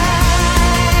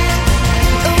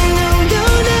 Oh no, no,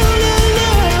 no, no, no.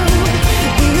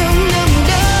 No, no,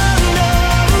 no, no.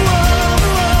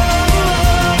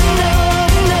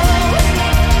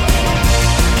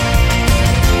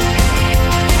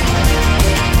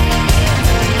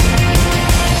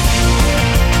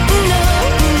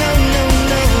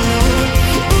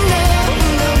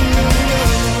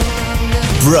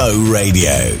 Bro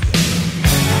Radio.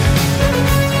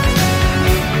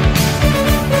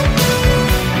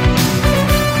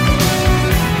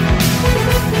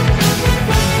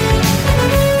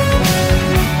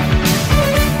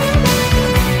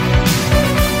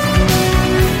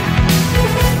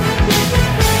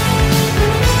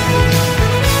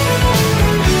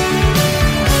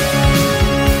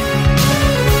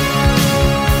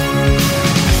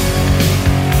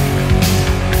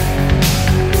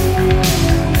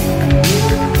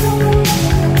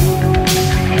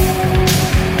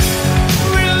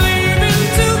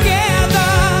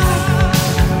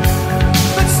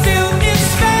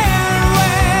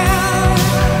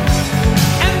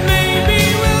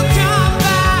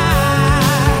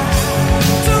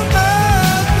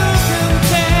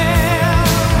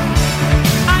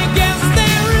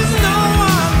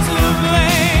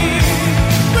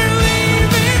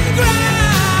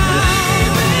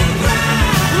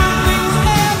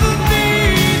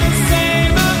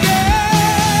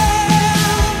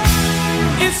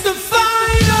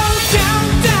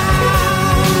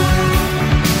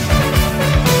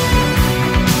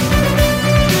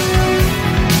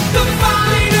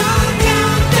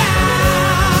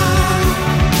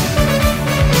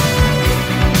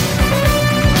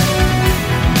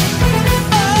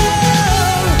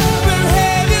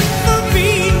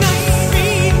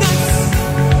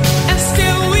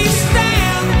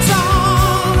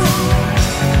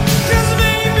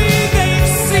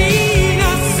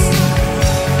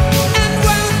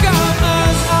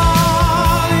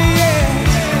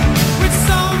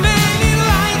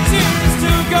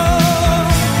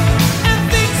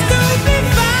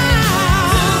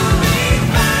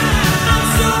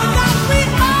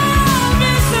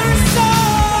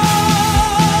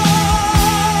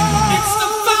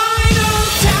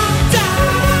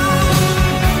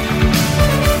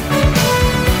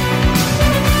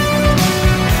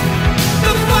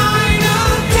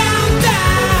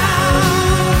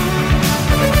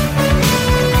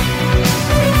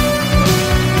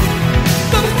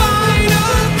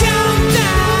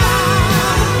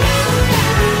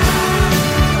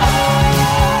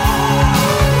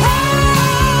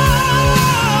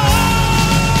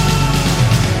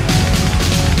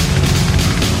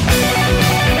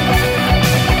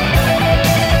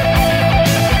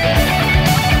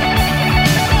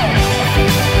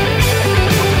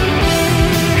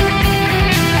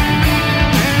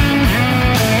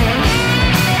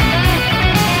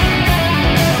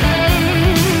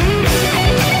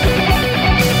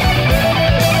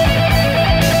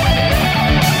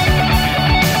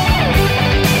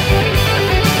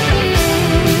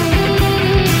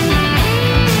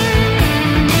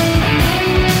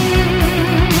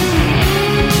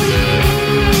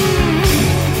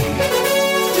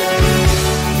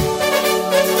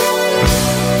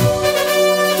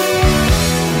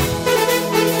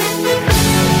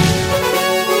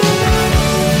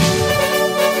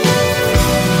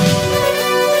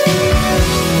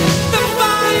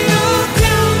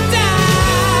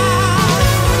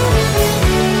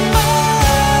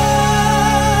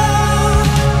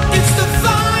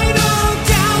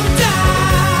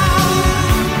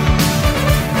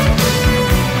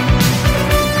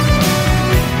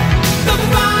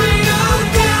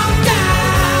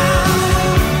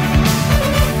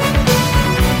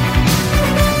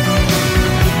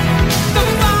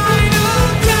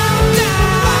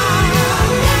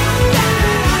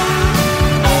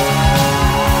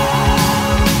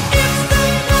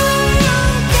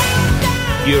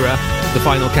 Jura. The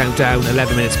final countdown,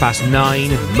 11 minutes past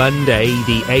 9, Monday,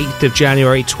 the 8th of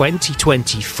January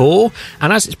 2024.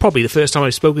 And as it's probably the first time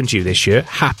I've spoken to you this year,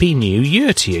 Happy New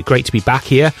Year to you. Great to be back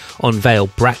here on Vale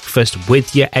Breakfast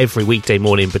with you every weekday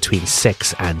morning between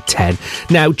 6 and 10.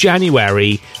 Now,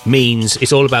 January means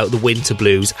it's all about the winter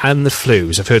blues and the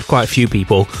flus. I've heard quite a few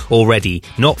people already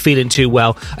not feeling too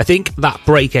well. I think that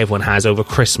break everyone has over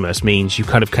Christmas means you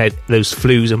kind of get those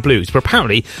flus and blues. But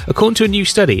apparently, according to a new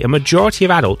study, a majority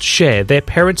of adults share their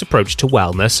parents' approach to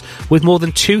wellness, with more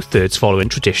than 2/3 following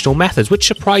traditional methods, which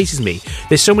surprises me.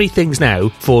 There's so many things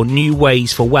now for new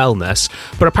ways for wellness,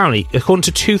 but apparently, according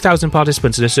to 2,000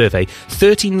 participants in a survey,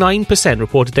 39%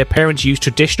 reported their parents used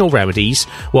traditional remedies,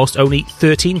 whilst only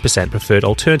 13% preferred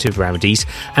alternative remedies,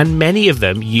 and many of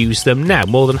them use them now.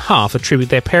 More than half attribute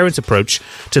their parents' approach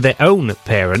to their own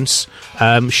parents,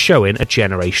 showing a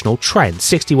generational trend.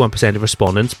 61% of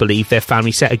respondents believe their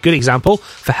family set a good example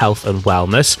for health and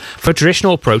wellness. For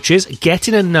traditional approaches,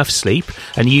 getting enough sleep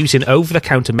and using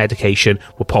over-the-counter medication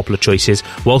were popular choices,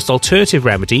 whilst alternative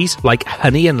remedies like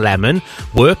honey and lemon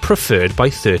were preferred by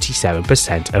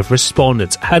 37% of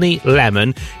respondents. Honey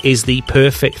lemon is the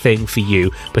perfect thing for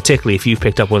you, particularly if you've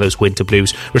picked up one of those winter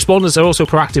blues. Respondents are also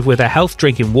proactive with their health,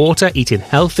 drinking water, eating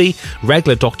healthy,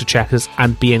 regular doctor checkers,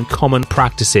 and being common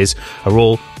practices are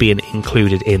all being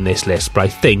included in this list. But I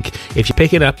think if you're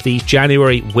picking up these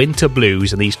January winter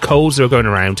blues and these colds that are going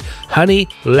around, honey,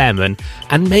 lemon,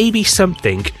 and maybe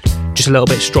something just a little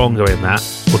bit stronger in that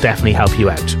will definitely help you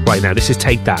out. Right now, this is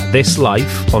Take That, This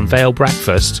Life on Vale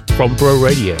Breakfast from Bro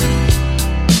Radio.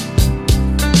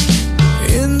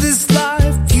 In this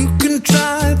life you can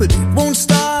try, but it won't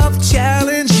stop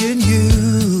challenging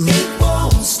you. It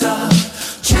won't stop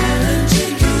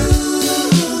challenging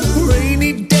you.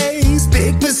 Rainy days,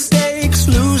 big mistakes,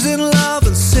 losing love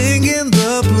and singing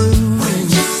the blues. When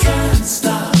you can't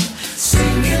stop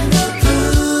singing the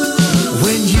blues.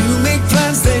 When you make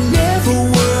plans, they never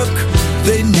work.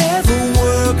 They never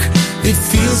work. It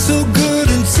feels so good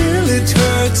until it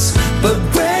hurts. But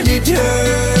when it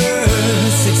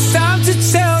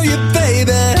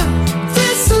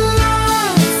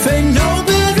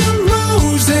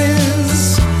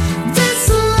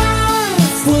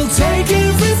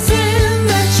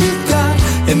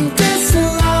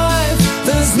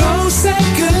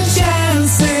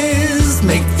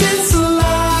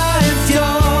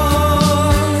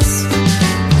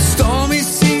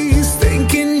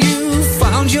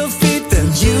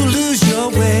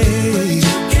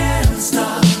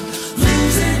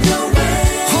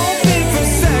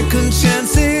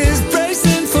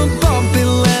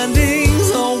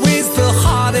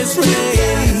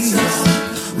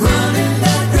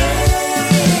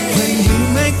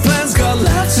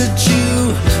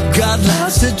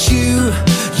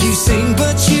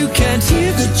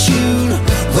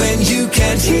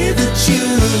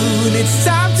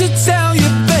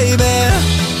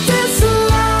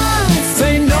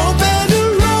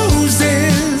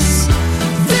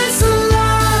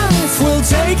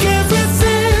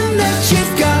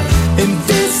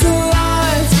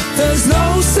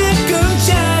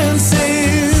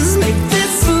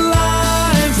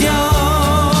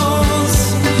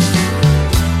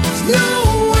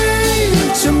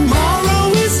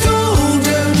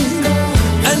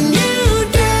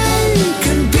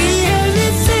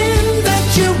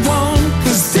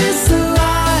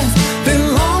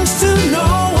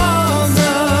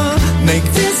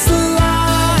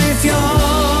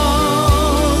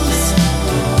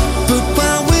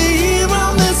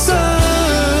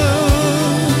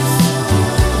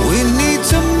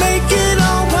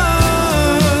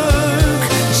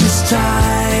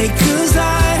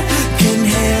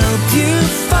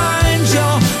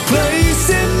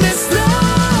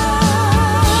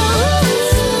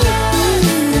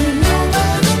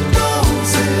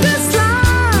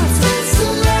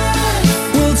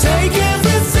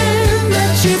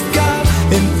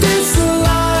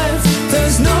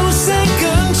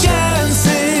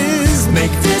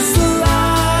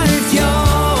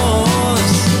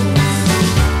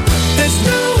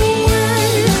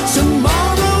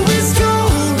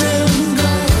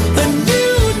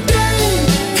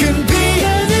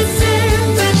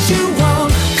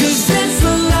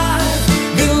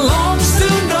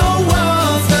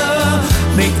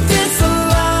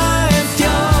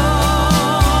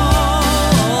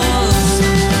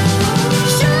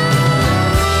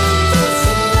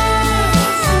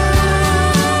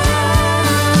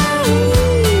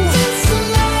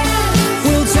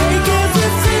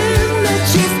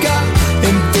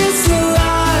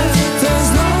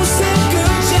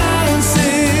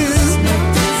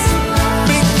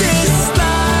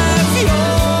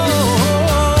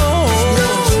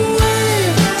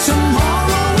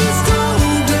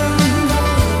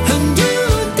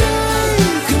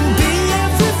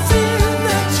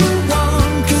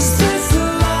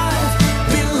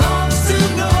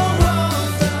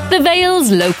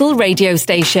Vale's local radio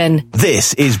station.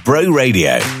 This is Bro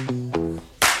Radio.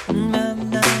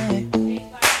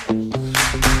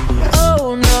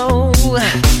 Oh no,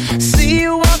 see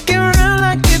you walking around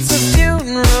like it's a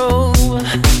funeral.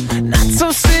 Not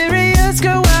so serious,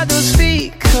 girl, why those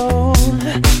feet cold?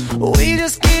 We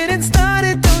just getting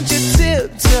started, don't you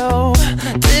tiptoe,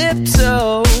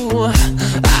 tiptoe.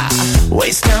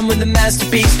 Waste time with the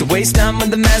masterpiece, to waste time with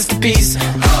the masterpiece.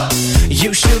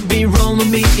 You should be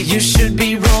rolling me, you should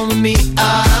be rolling me.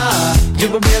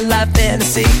 You're a real life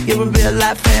fantasy, you're a real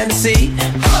life fantasy.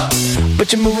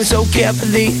 But you're moving so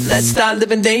carefully, let's start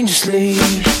living dangerously.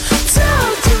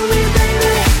 Talk to me,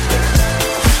 baby.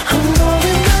 I'm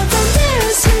rolling up from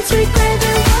this sweet, sweet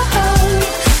baby. Whoa.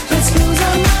 Let's lose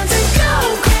our minds and go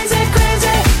crazy,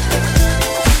 crazy.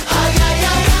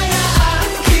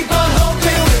 Keep on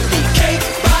hoping we'll be cake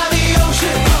by the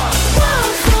ocean.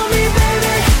 Walk for me,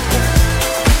 baby.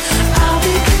 I'll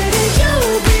be pretty,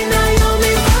 you'll be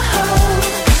Naomi. Whoa.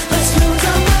 Let's lose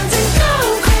our minds and go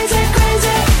crazy,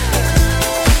 crazy.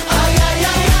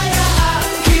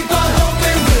 Keep on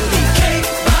hoping we'll be cake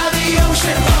by the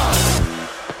ocean.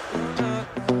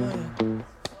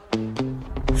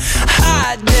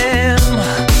 Hot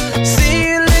damn, see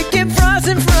you licking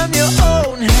frosting from your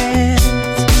own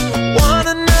hands. Want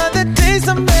another taste?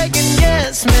 I'm begging,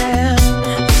 yes, ma'am.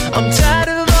 I'm tired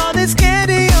of all this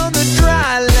candy on the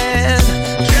dry land,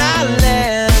 dry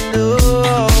land.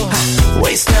 Oh,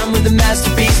 waste time with the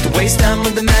masterpiece, to waste time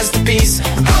with the masterpiece.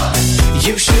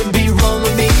 You should be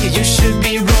rolling me, you should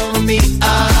be rolling me.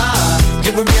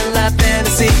 You're a real life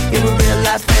fantasy, you're a real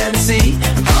life fantasy.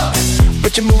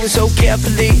 But you're moving so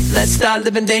carefully, let's start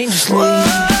living dangerously. Talk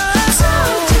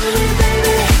to me,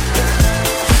 baby.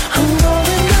 I'm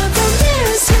rolling up from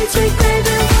this sweet, sweet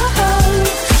baby. Whoa.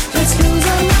 Let's lose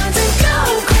our minds and go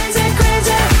crazy,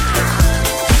 crazy.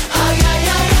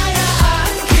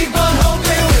 Keep on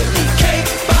hoping we'll be cake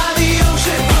by the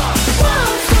ocean.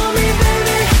 Walk for me,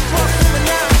 baby. Walk for me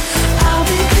now. I'll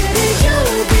be pretty,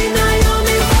 you'll be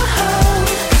Naomi. Whoa.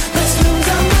 Let's lose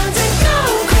our minds and go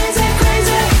crazy,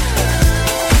 crazy.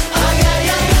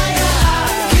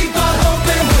 Keep on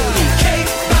hoping we'll be cake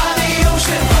by the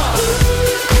ocean.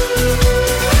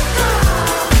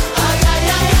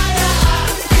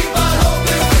 Keep on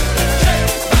hoping we'll be cake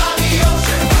by the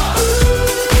ocean.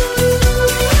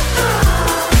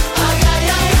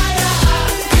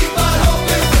 Keep on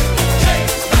hoping we'll be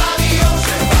cake by the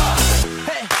ocean.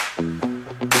 Hey,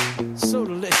 so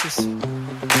delicious.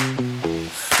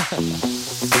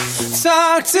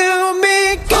 Talk to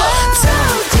me, girl.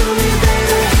 Talk to me,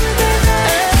 baby.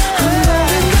 I'm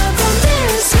rolling up on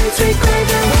this sweet, sweet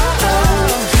baby. Whoa.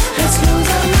 Let's lose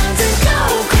our minds and go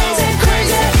crazy,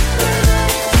 crazy.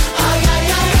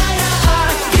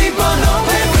 Keep on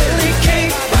hoping we'll be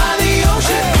cake by the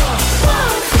ocean.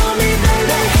 Walk for me,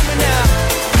 baby.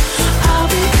 I'll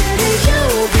be pretty,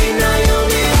 you'll be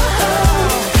Naomi.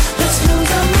 Whoa. Let's lose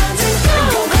our minds and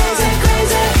go crazy,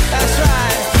 crazy. That's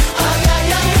right.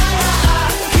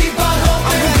 Keep on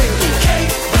hoping we'll be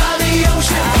cake by the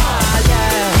ocean.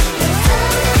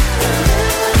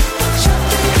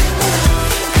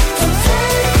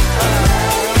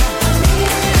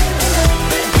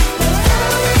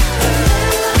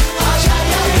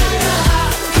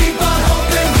 Keep on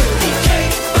hoping we'll be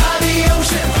cake by the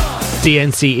ocean.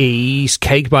 DNCE's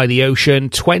Cake by the Ocean,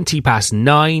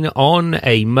 9:20 on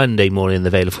a Monday morning in the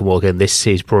Vale of Glamorgan. This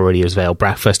is Bro Radio's Vale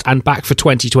Breakfast, and back for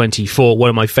 2024, one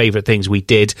of my favourite things we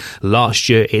did last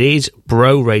year. It is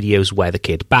Bro Radio's Weather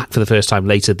Kid, back for the first time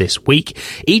later this week.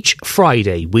 Each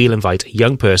Friday, we'll invite a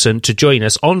young person to join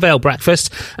us on Vale Breakfast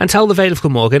and tell the Vale of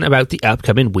Glamorgan about the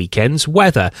upcoming weekend's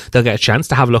weather. They'll get a chance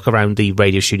to have a look around the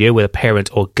radio studio with a parent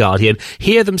or guardian,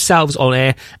 hear themselves on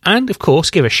air, and of course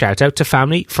give a shout out to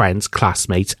family, friends,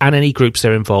 classmates, and any groups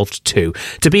they're involved too.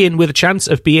 To be in with a chance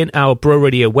of being our Bro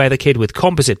Radio Weather Kid with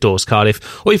Composite Doors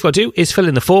Cardiff, all you've got to do is fill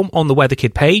in the form on the Weather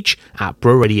Kid page at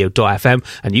broradio.fm,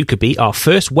 and you could be our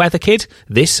first Weather Kid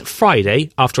this Friday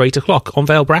after 8 o'clock on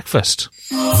Vale Breakfast.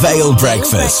 Vale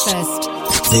Breakfast.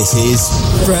 This is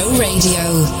Bro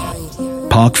Radio.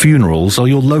 Park Funerals are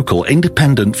your local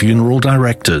independent funeral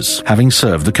directors, having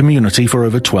served the community for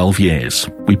over 12 years.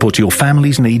 We put your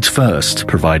family's needs first,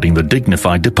 providing the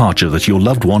dignified departure that your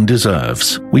loved one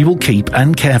deserves. We will keep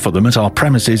and care for them at our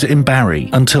premises in Barry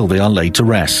until they are laid to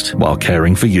rest, while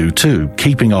caring for you too,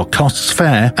 keeping our costs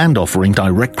fair and offering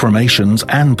direct cremations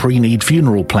and pre-need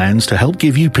funeral plans to help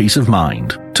give you peace of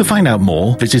mind. To To find out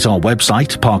more, visit our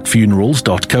website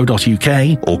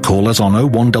parkfunerals.co.uk or call us on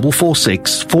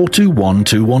 01446 421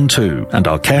 212 and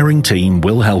our caring team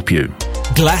will help you.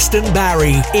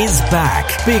 Glastonbury is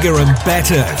back, bigger and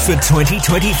better for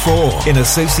 2024 in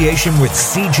association with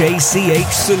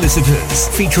CJCH Solicitors,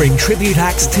 featuring tribute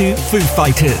acts to Foo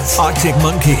Fighters, Arctic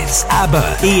Monkeys,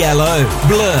 ABBA, ELO,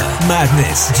 Blur,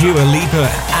 Madness, Dua Lipa,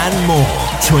 and more.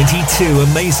 22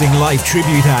 amazing live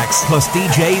tribute acts, plus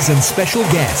DJs and special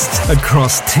guests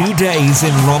across 2 days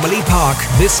in Romilly Park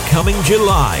this coming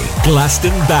July.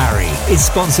 Glastonbury is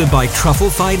sponsored by Truffle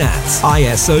Finance,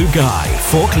 ISO Guy,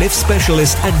 Forklift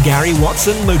Specialist, and Gary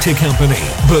Watson Motor Company.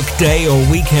 Book day or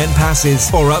weekend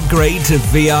passes or upgrade to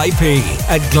VIP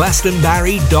at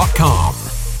glastonbury.com.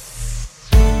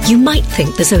 You might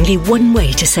think there's only one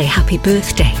way to say happy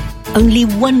birthday. Only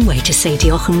one way to say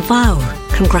Diolch yn fawr,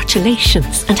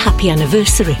 congratulations and happy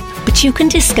anniversary. But you can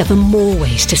discover more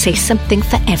ways to say something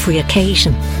for every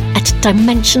occasion at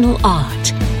Dimensional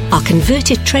Art. Our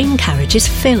converted train carriage is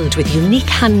filled with unique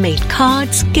handmade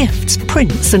cards, gifts,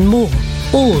 prints and more.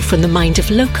 All from the mind of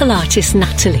local artist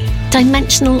Natalie.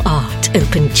 Dimensional Art,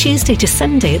 open Tuesday to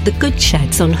Sunday at the Good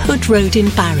Sheds on Hood Road in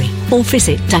Barry, or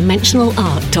visit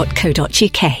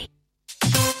dimensionalart.co.uk.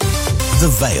 The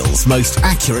Vale's most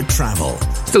accurate travel.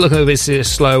 Still looking a bit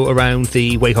slow around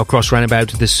the Waycock Cross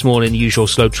roundabout this morning. Usual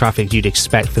slow traffic you'd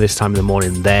expect for this time of the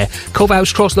morning there.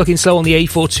 Culverhouse Cross looking slow on the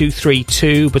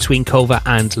A4232 between Culver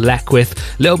and Leckwith.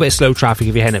 A little bit of slow traffic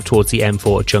if you're heading up towards the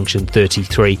M4 at junction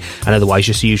 33. And otherwise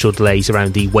just the usual delays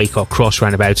around the Waycock Cross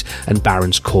roundabout and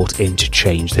Barron's Court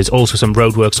interchange. There's also some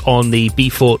roadworks on the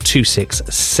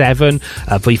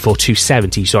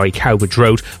B4270, Cowbridge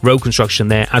Road. Road construction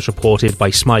there, as reported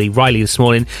by Smiley Riley this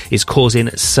morning, is causing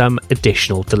some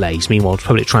additional delays. Meanwhile,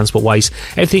 public transport wise,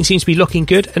 everything seems to be looking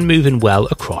good and moving well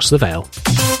across the Vale.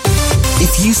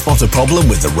 If you spot a problem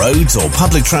with the roads or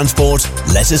public transport,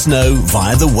 let us know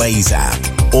via the Waze app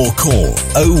or call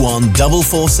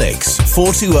 01446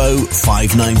 420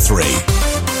 593.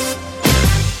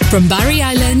 From Barry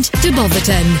Island to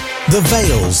Botherton, the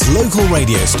Vale's local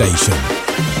radio station.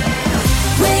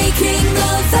 Waking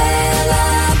the Vale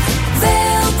up,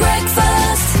 Vale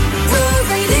Breakfast, Blue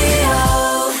Radio.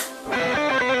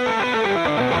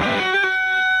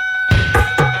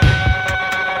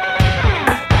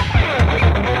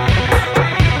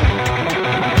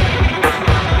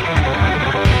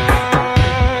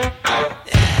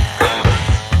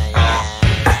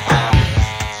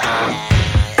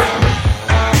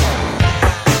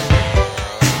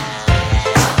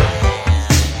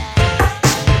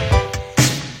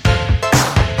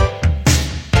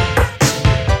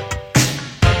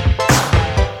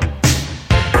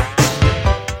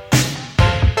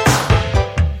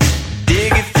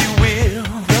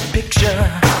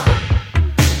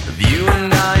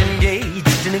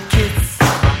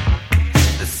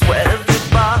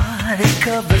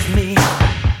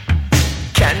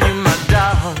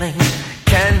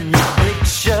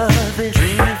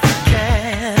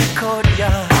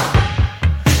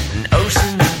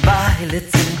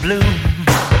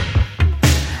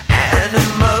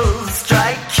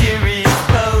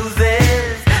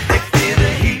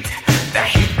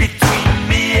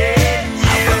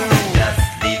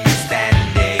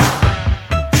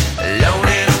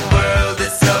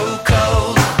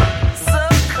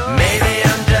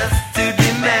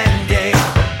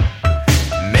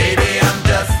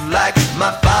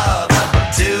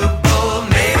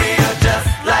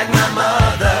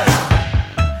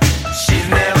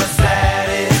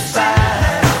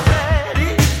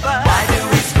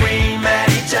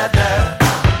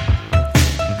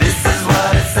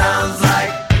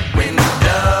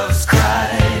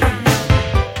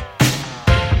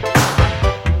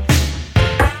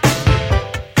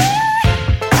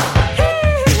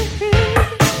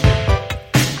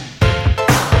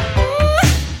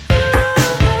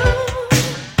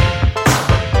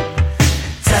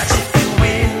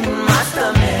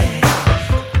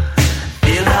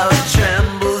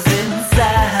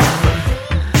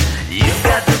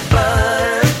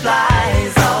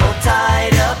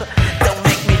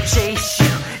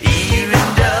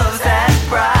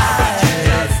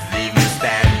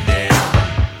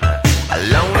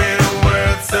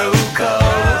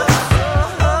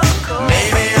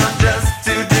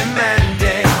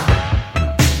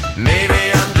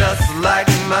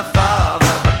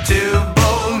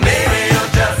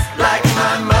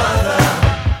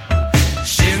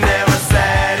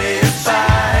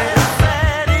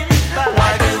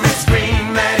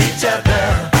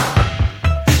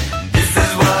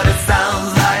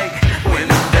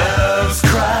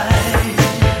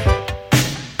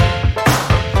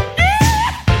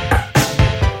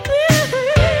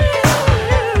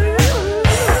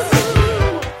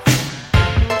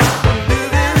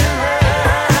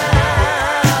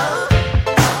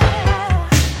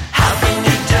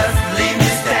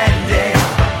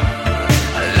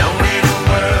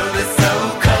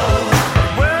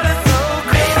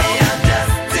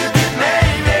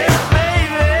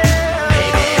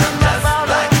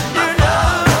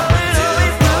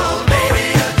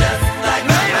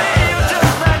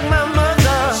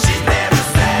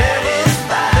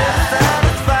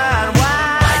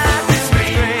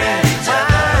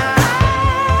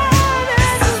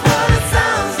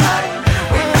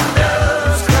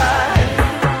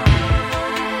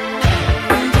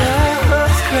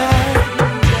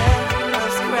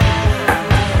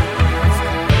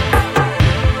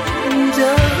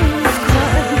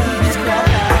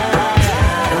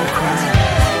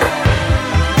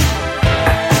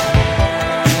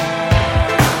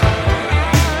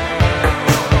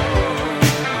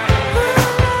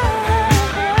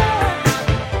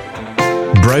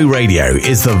 Bro Radio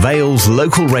is the Vale's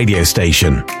local radio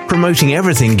station, promoting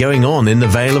everything going on in the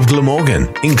Vale of Glamorgan,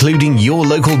 including your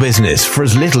local business for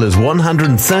as little as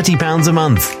 £130 a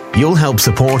month. You'll help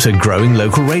support a growing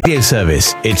local radio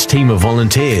service, its team of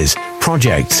volunteers,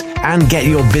 projects, and get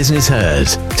your business heard.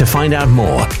 To find out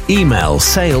more, email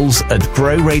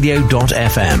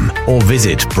sales@broradio.fm or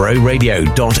visit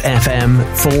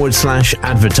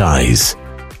broradio.fm/advertise.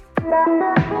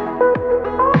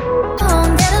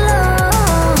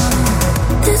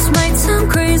 This might sound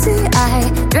crazy. I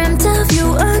dreamt of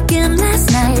you again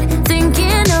last night,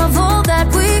 thinking of all that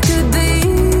we could be.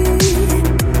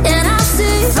 And I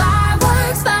see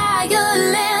fireworks,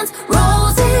 violins,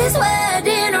 roses,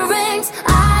 wedding rings.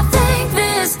 I think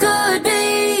this could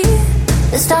be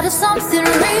the start of something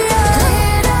real.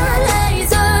 Glitter,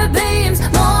 laser beams,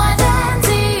 more than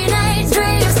teenage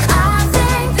dreams. I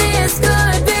think this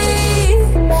could be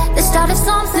the start of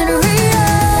something real.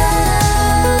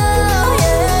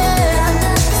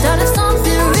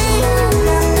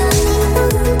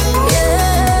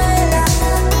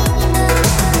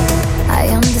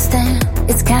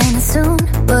 Soon,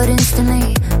 but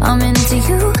instantly I'm into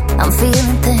you. I'm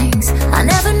feeling things I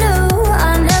never knew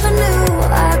I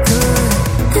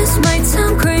could. This might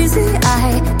sound crazy.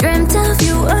 I dreamt of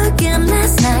you again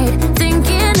last night,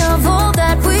 thinking of all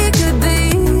that we could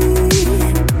be.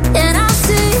 And I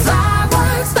see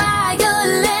fireworks,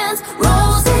 violins,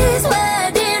 roses,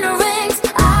 wedding rings.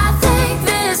 I think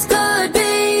this could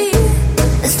be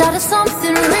the start of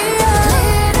something real.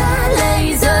 Glitter,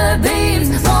 laser beams,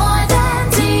 more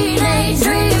than teenage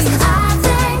dreams. I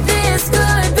think this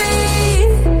could be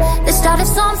the start of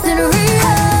something real.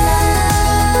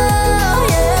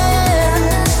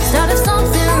 Yeah, start of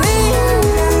something real.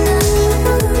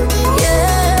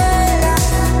 Yeah,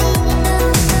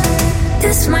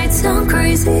 this might sound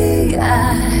crazy. I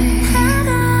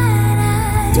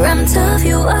dreamt of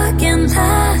you again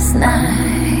last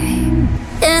night,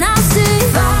 and I see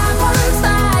fireworks,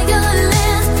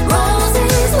 violins,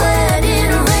 roses,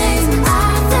 wedding rings. I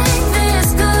think this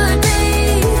could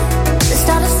be the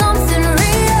start of something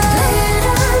real.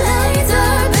 Glitter,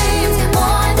 laser beams,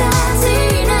 more than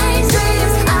teenage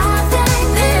dreams. I think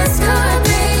this could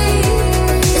be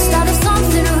the start of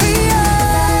something real.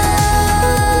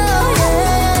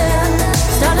 Yeah,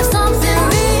 start of something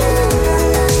real.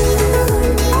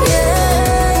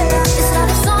 Yeah, the start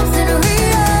of something real.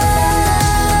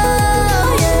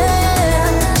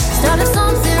 Yeah, start of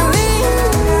something real.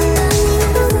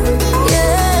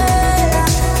 Yeah.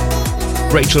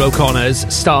 Rachel O'Connor's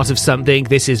Start of Something.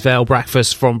 This is Vale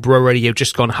Breakfast from Bro Radio,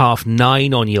 just gone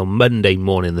 9:30 on your Monday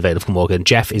morning in the Vale of Glamorgan.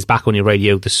 Jeff is back on your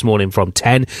radio this morning from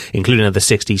 10, including another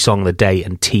 60 song of the day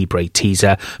and tea break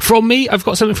teaser. From me, I've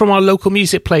got something from our local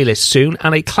music playlist soon,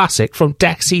 and a classic from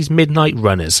Dexy's Midnight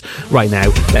Runners. Right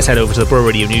now, let's head over to the Bro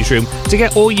Radio newsroom to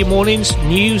get all your morning's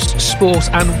news, sport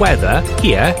and weather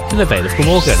here in the Vale of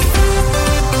Glamorgan.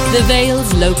 The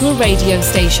Vale's local radio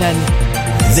station.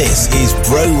 This is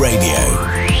Bro Radio.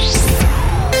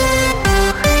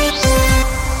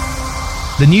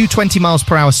 The new 20 miles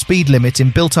per hour speed limit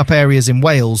in built-up areas in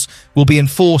Wales will be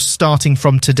enforced starting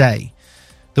from today.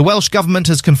 The Welsh Government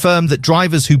has confirmed that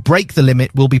drivers who break the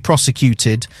limit will be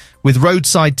prosecuted, with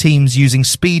roadside teams using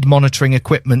speed monitoring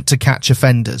equipment to catch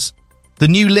offenders. The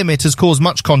new limit has caused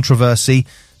much controversy,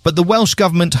 but the Welsh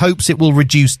Government hopes it will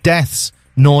reduce deaths,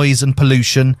 noise and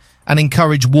pollution, and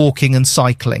encourage walking and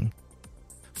cycling.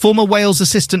 Former Wales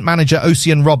assistant manager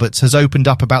Ossian Roberts has opened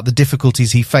up about the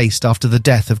difficulties he faced after the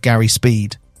death of Gary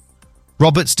Speed.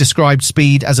 Roberts described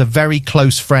Speed as a very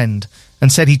close friend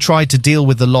and said he tried to deal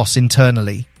with the loss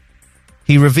internally.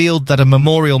 He revealed that a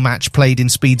memorial match played in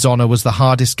Speed's honour was the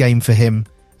hardest game for him,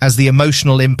 as the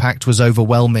emotional impact was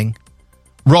overwhelming.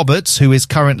 Roberts, who is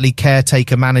currently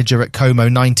caretaker manager at Como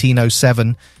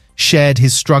 1907, shared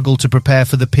his struggle to prepare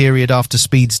for the period after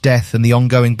Speed's death and the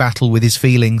ongoing battle with his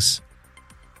feelings.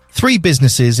 3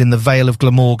 businesses in the Vale of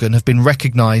Glamorgan have been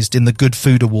recognised in the Good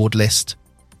Food Award list.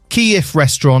 Kyiv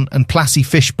Restaurant and Plassy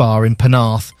Fish Bar in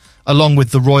Penarth, along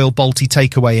with the Royal Balti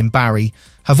Takeaway in Barry,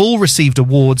 have all received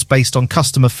awards based on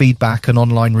customer feedback and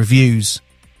online reviews.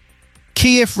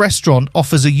 Kyiv Restaurant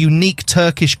offers a unique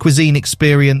Turkish cuisine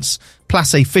experience,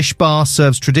 Plassy Fish Bar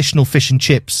serves traditional fish and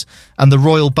chips, and the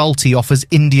Royal Balti offers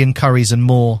Indian curries and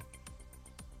more.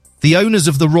 The owners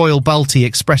of the Royal Balti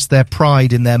expressed their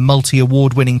pride in their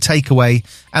multi-award-winning takeaway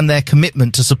and their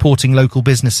commitment to supporting local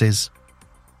businesses.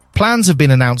 Plans have been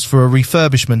announced for a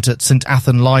refurbishment at St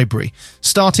Athan Library,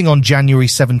 starting on January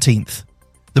 17th.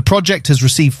 The project has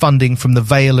received funding from the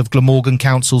Vale of Glamorgan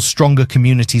Council's Stronger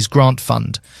Communities Grant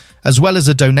Fund, as well as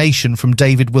a donation from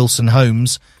David Wilson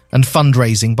Homes and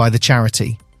fundraising by the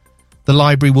charity. The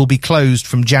library will be closed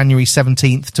from January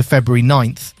 17th to February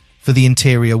 9th for the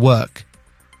interior work.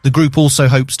 The group also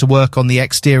hopes to work on the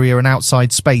exterior and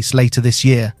outside space later this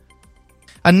year.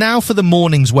 And now for the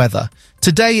morning's weather.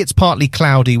 Today it's partly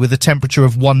cloudy with a temperature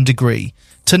of 1 degree.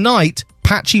 Tonight,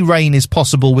 patchy rain is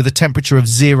possible with a temperature of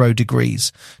 0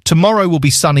 degrees. Tomorrow will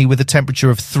be sunny with a temperature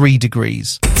of 3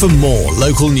 degrees. For more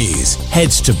local news,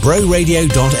 head to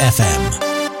broradio.fm.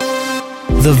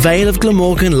 The Vale of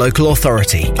Glamorgan Local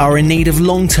Authority are in need of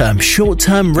long-term,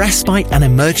 short-term respite and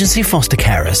emergency foster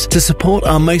carers to support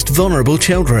our most vulnerable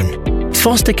children.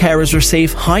 Foster carers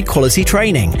receive high-quality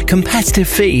training, competitive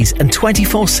fees and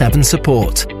 24/7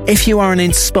 support. If you are an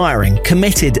inspiring,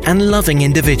 committed and loving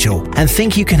individual and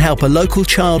think you can help a local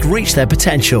child reach their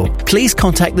potential, please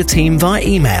contact the team via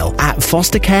email at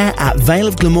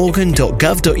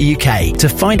fostercare@valeofglamorgan.gov.uk to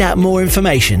find out more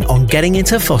information on getting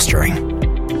into fostering.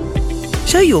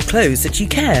 Show your clothes that you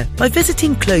care by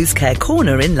visiting Clothes Care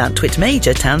Corner in Lantwit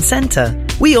Major Town Centre.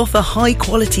 We offer high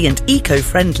quality and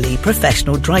eco-friendly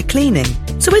professional dry cleaning.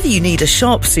 So whether you need a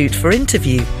sharp suit for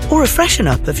interview or a freshen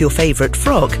up of your favourite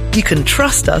frock, you can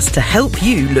trust us to help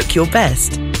you look your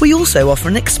best. We also offer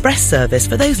an express service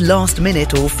for those last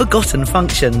minute or forgotten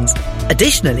functions.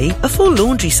 Additionally, a full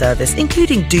laundry service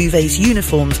including duvets,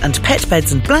 uniforms and pet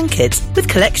beds and blankets with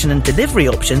collection and delivery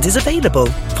options is available.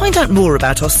 Find out more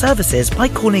about our services by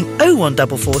calling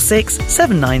 01446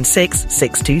 796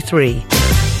 623.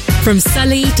 From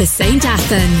Sully to St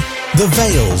Athan, The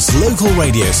Vale's local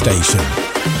radio station.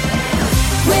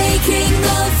 Waking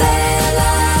the Vale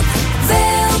up,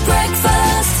 Vale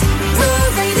Breakfast, Blue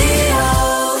Radio.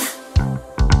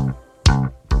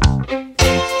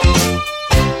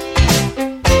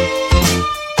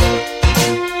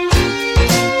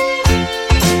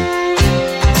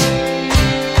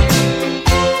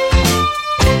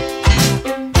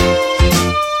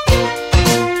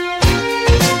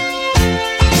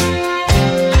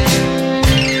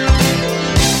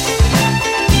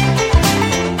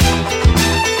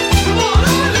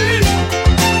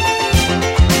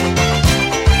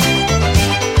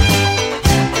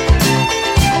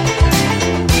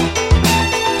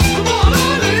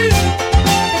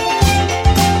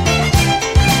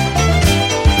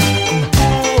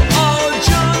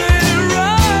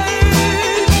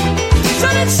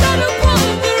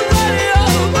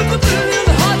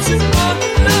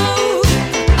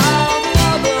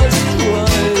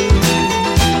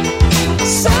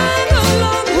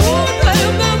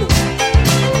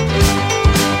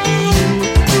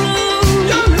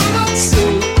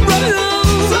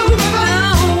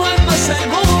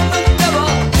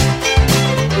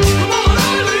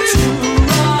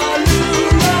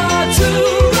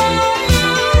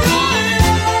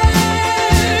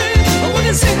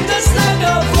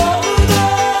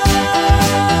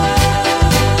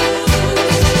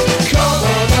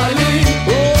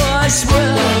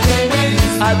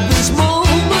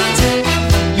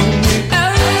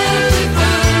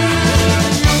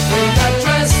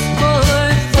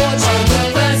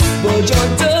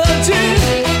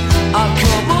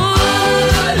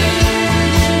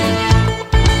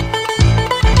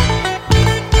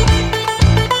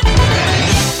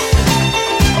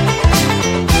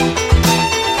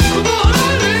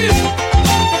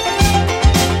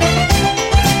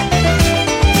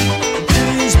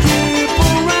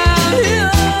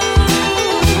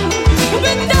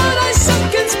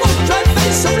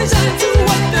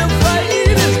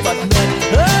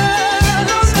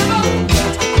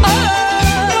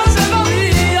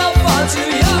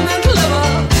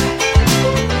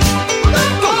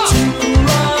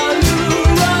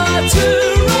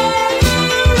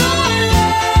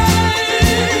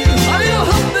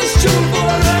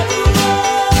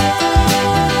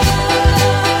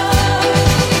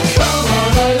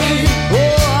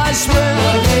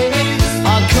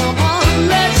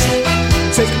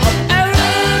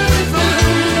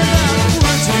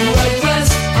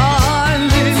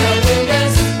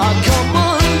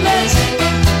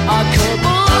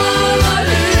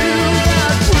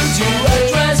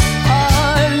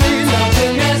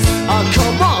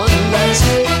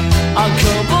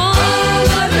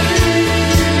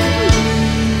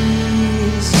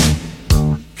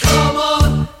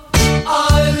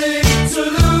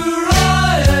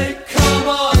 Come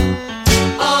on,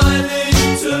 I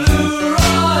need to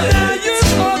ride.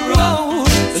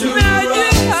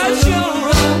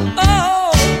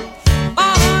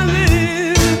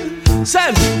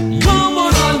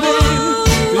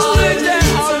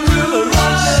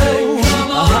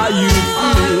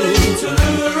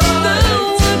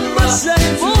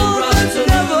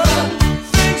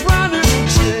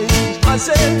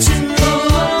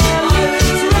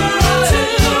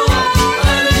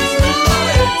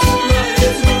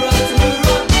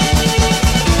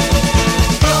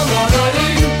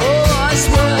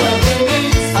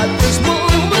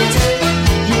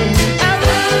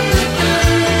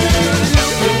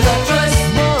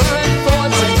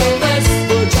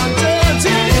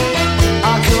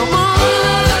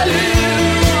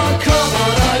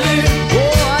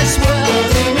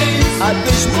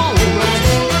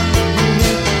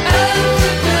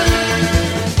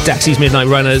 Dexy's Midnight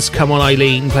Runners, Come On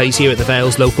Eileen, plays here at the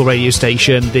Vale's local radio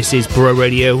station. This is Bro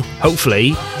Radio.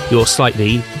 Hopefully you're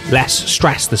slightly less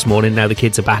stressed this morning now the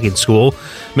kids are back in school.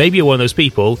 Maybe you're one of those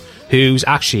people who's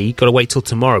actually got to wait till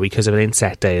tomorrow because of an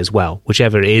inset day as well.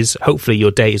 Whichever it is, hopefully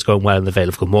your day is going well in the Vale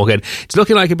of Glamorgan. It's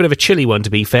looking like a bit of a chilly one, to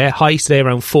be fair. Highs today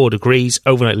around 4 degrees,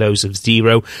 overnight lows of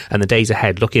 0, and the days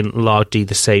ahead looking largely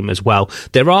the same as well.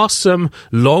 There are some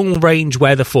long-range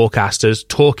weather forecasters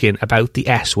talking about the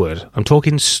S word. I'm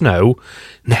talking snow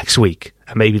next week.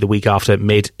 And maybe the week after,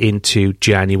 mid into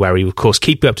January. Of course,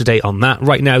 keep you up to date on that.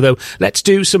 Right now, though, let's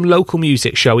do some local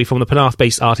music, shall we? From the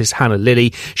Penarth-based artist Hannah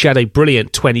Lilly. She had a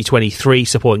brilliant 2023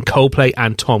 supporting Coldplay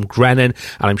and Tom Grennan,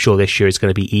 and I'm sure this year is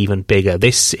going to be even bigger.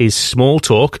 This is Small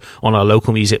Talk on our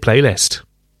local music playlist.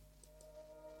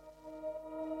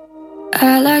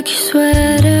 I like your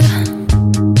sweater.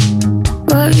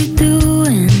 What you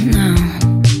doing now?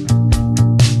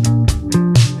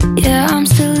 Yeah, I'm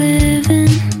still living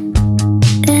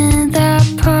in that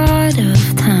part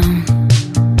of town.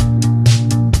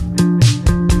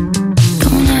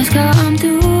 Don't ask how I'm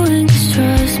doing, 'cause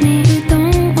trust me, you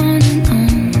don't wanna know.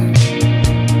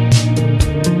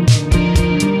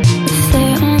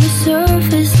 Stay on the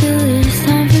surface till it's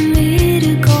time for me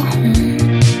to go home.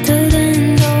 Till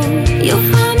then, though, you'll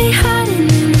find me hiding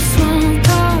in the small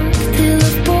talk till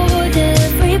I've bored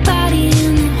everybody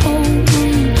in the whole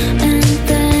room. And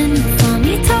then you'll find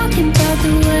me talking about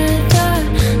the weather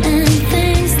and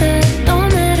things that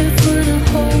don't matter for the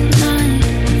whole night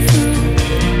through.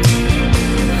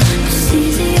 It's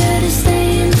easier to stay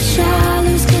in the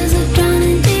shallows 'cause I drown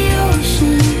in the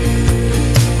ocean.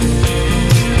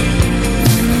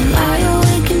 And I lie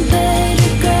awake in bed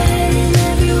regretting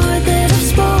every word that I've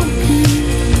spoken.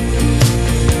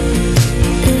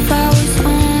 If I was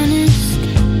honest,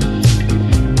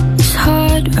 it's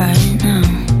hard right now.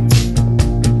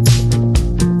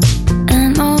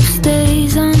 And most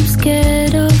days I'm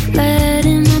scared of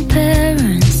letting my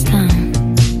parents down.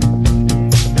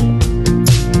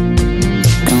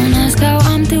 Don't ask how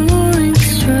I'm doing,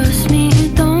 'cause trust me, you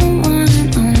don't wanna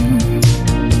know.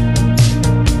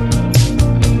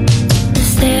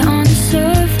 Stay on the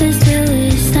surface till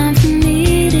it's time for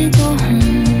me to go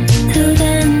home. Till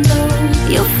then, though,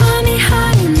 you'll find me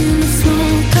hiding in the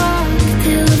small talk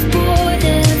till I've bored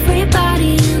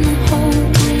everybody in the whole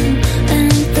room.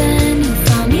 And then you'll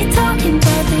find me talking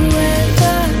about the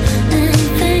weather and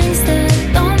things that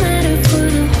don't matter for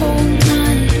the whole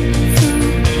night through.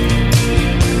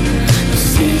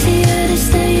 It's easier to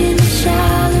stay in the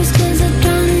shallows 'cause I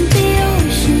drown in the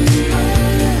ocean.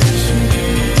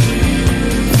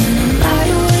 And I lie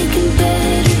awake in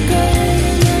bed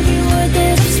regretting every word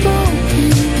that I've spoken.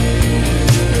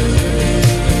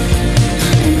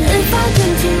 And if I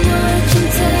drink too much and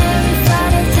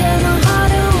terrified, I tear my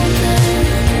heart open.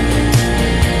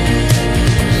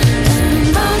 And I'm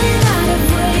running out of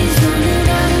ways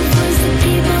to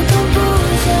keep my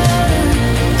composure.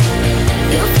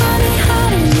 You'll find me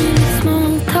hiding in the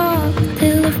small talk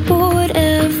till I've bored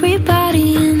everybody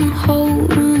in the whole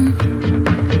room.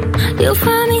 You'll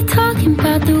find me talking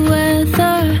about the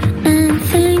weather and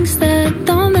things that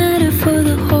don't matter for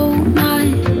the whole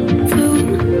night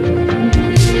through.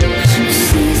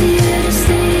 It's easier to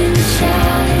stay in the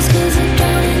shadows 'cause I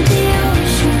drown in the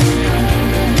ocean.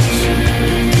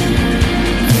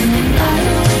 And I lie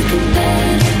awake in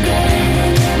bed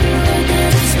regretting every word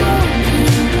that I've spoken.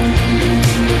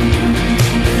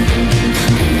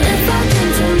 And if I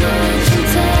drink too much and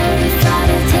terrified,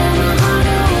 I tear my heart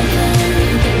open.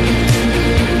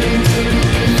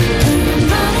 And I'm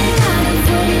running out of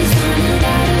ways to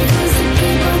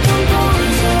keep my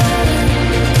composure.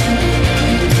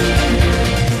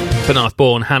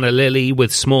 Penarth-born Hannah Lilly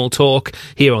with Small Talk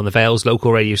here on the Vale's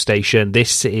local radio station.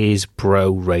 This is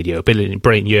Bro Radio.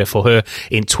 Brilliant year for her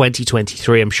in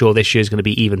 2023. I'm sure this year is going to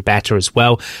be even better as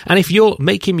well. And if you're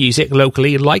making music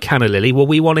locally like Hannah Lilly, well,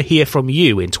 we want to hear from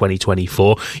you in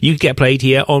 2024. You get played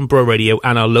here on Bro Radio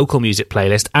and our local music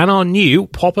playlist and our new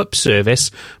pop-up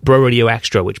service, Bro Radio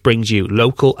Extra, which brings you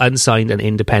local, unsigned and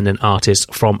independent artists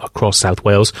from across South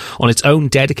Wales on its own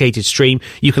dedicated stream.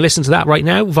 You can listen to that right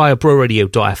now via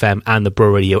broradio.fm and the Bro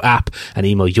Radio app, and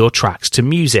email your tracks to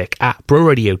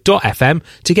music@broradio.fm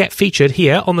to get featured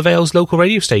here on the Vale's local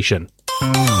radio station.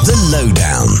 The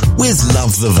Lowdown with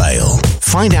Love the Vale.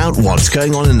 Find out what's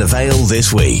going on in the Vale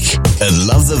this week at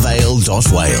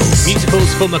lovethevale.wales.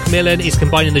 Musicals for Macmillan is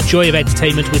combining the joy of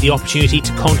entertainment with the opportunity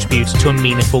to contribute to a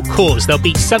meaningful cause. There'll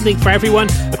be something for everyone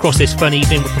across this fun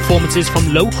evening with performances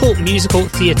from local musical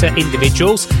theatre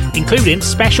individuals, including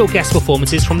special guest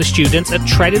performances from the students at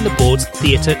Tread in the Boards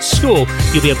Theatre School.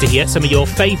 You'll be able to hear some of your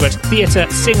favourite theatre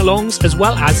sing-alongs as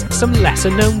well as some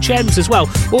lesser-known gems as well,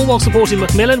 all while supporting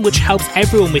Macmillan, which helps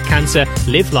everyone with cancer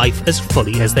live life as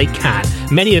fully as they can.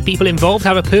 Many of the people involved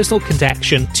have a personal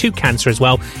connection to cancer as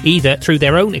well, either through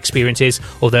their own experiences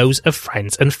or those of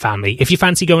friends and family. If you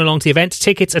fancy going along to the event,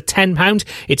 tickets are £10.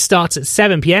 It starts at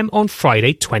 7 p.m. on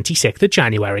Friday, 26th of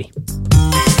January.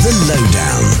 The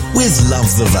Lowdown with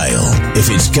Love the Vale. If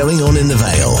it's going on in the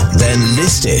Vale, then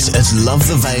list it at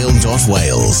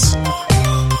lovethevale.wales.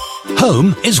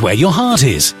 Home is where your heart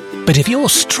is. But if you're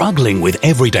struggling with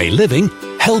everyday living,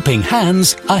 Helping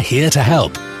Hands are here to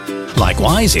help.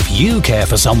 Likewise, if you care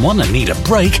for someone and need a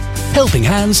break, Helping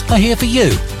Hands are here for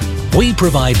you. We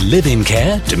provide live-in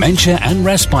care, dementia and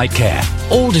respite care,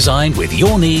 all designed with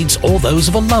your needs or those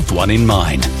of a loved one in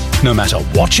mind. No matter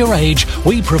what your age,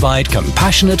 we provide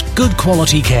compassionate, good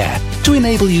quality care to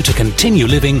enable you to continue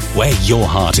living where your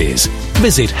heart is.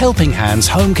 Visit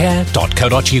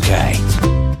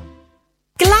helpinghandshomecare.co.uk.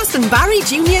 Glastonbury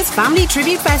Juniors Family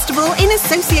Tribute Festival in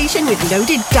association with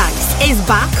Loaded Dice is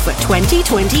back for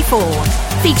 2024,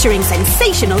 featuring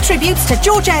sensational tributes to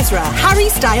George Ezra, Harry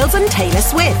Styles and Taylor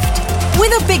Swift.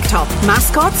 With a Big Top,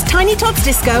 mascots, Tiny Tots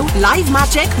Disco, live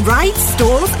magic, rides,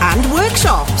 stalls and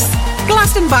workshops.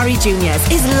 Glastonbury Juniors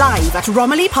is live at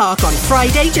Romilly Park on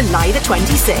Friday, July the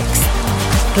 26th.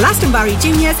 Glastonbury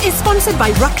Juniors is sponsored by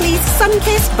Ruckley's,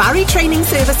 Sunkiss, Barry Training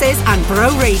Services and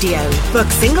Bro Radio. Book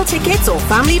single tickets or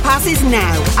family passes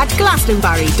now at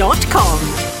glastonbury.com.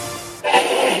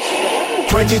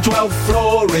 2012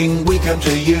 flooring, we come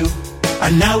to you.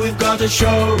 And now we've got a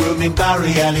showroom in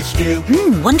Barry and it's new.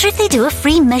 Wonder if they do a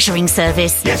free measuring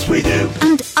service. Yes, we do.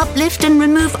 And uplift and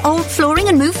remove old flooring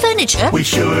and move furniture. We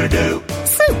sure do.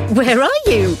 So, where are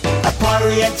you? At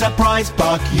Priory Enterprise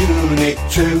Park, Unit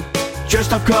 2.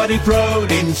 Just off Cardiff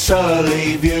Road in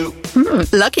Surrey View.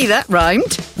 Lucky that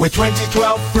rhymed. With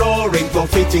 2012 flooring, floor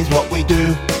fittings what we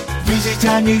do. Visit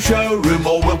our new showroom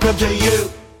or we'll come to you.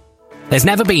 There's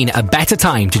never been a better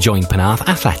time to join Penarth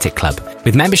Athletic Club.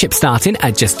 With membership starting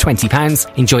at just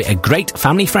 £20, enjoy a great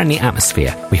family-friendly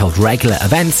atmosphere. We hold regular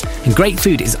events and great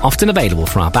food is often available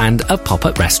from our band of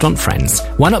pop-up restaurant friends.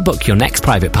 Why not book your next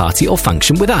private party or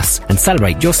function with us and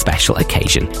celebrate your special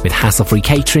occasion with hassle-free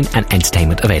catering and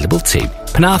entertainment available too.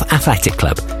 Penarth Athletic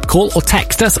Club. Call or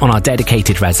text us on our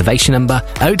dedicated reservation number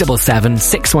 077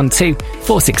 612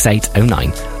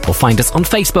 46809 or find us on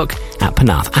Facebook at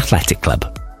Penarth Athletic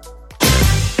Club.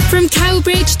 From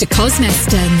Cowbridge to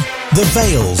Cosmeston, The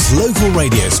Vale's local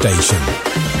radio station.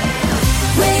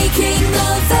 Waking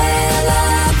the Vale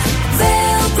up,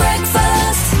 Vale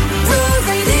Breakfast, Brew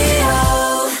Radio.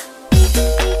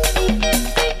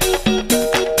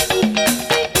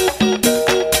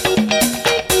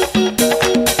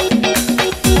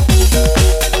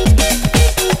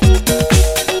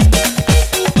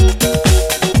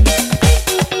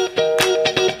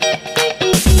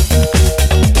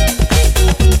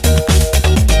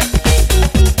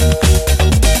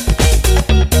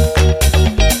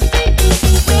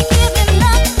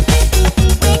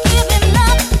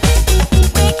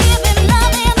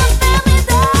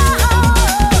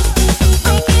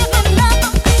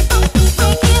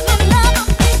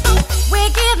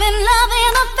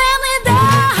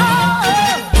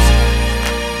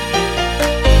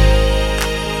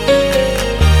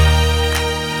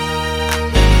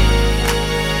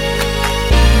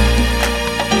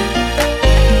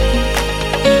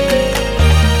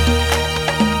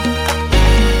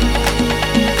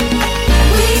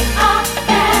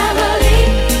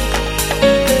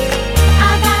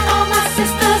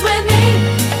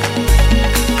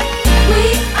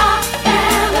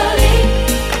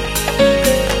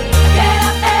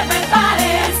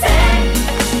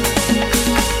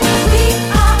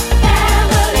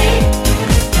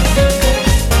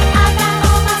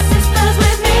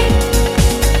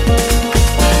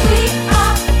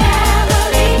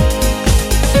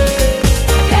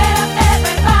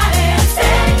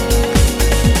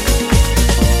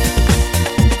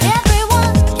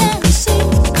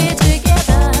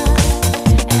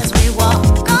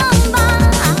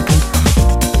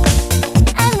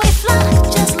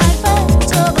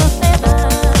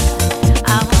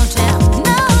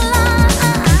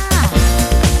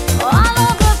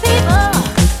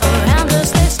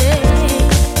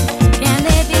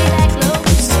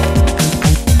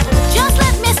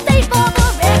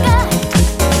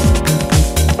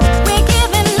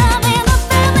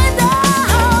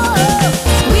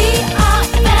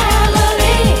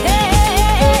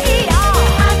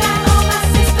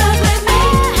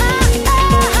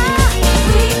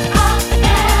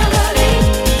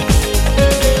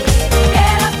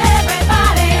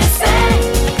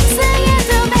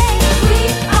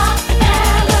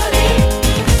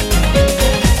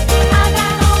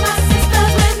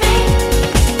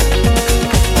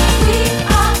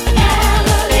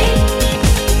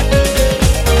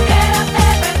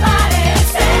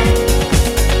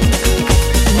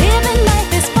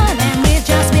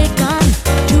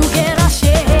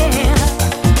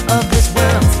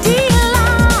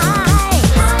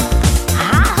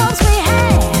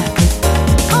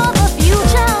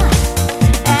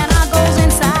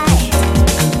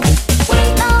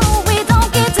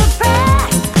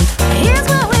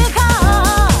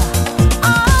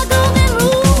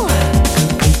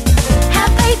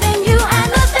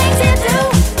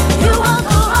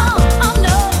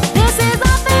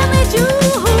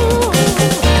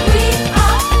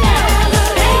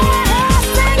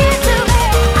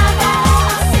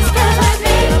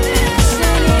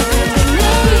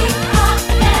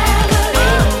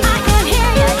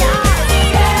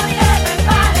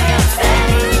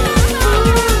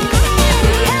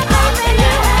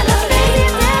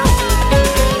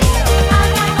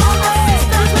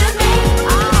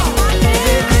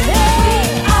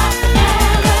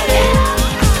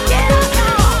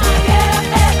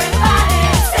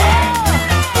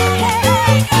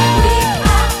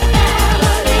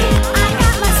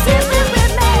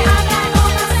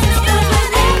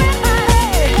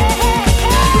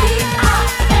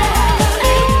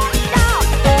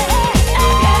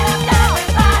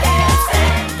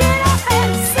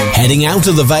 Heading out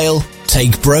of the Vale?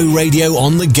 Take Bro Radio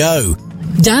on the go.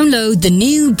 Download the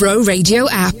new Bro Radio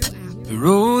app.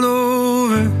 Roll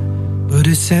over, but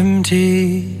it's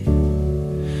empty.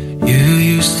 You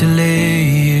used to lay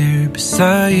here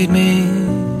beside me.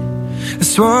 I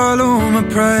swallow my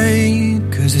pride,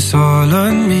 'cause it's all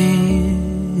on me.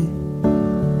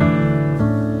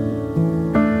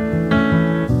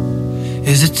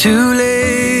 Is it too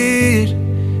late?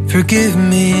 Forgive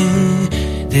me.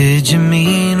 Did you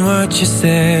mean what you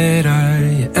said? Are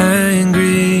you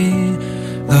angry?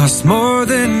 Lost more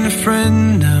than a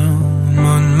friend, now I'm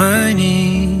on my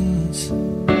knees.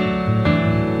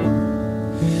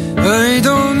 I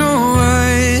don't know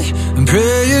why I'm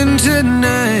praying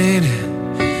tonight,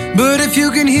 but if you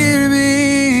can hear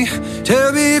me,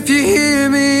 tell me if you hear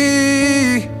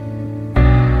me.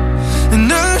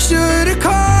 And I should've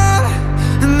called,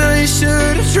 and I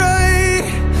should've tried,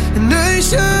 and I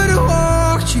should've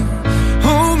walked you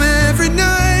home every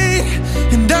night,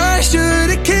 and I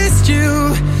should've kissed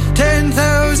you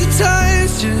 10,000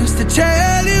 times just to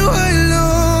tell you I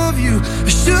love you. I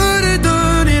should've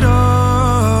done it all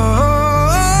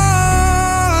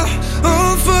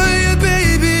for you,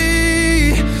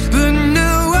 baby. But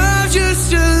now I'm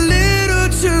just a little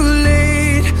too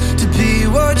late to be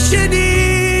what you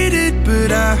needed.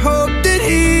 But I hope that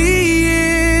he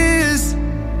is.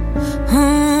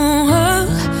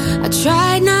 I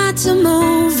tried not to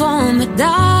move on, but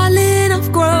darling,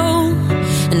 I've grown,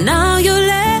 and now you're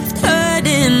left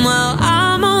hurting while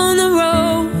I'm on the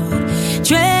road,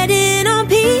 treading on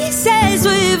pieces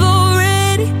we've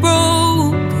already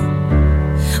broke.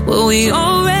 Well, we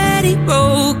already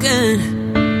broken,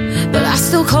 but I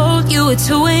still called you at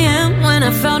 2 a.m. when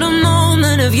I felt a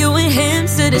moment of you and him.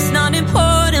 Said it's not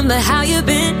important, but how you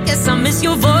been? Guess I miss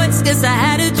your voice, guess I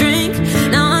had a drink.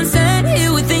 Now I'm sat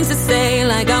here with things to say,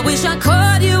 like I wish I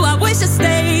called you, I wish I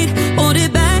stayed. Hold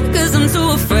it back, 'cause I'm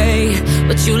too afraid,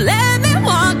 but you let me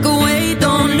walk away.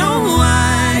 Don't know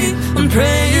why I'm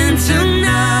praying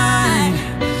tonight,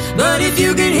 but if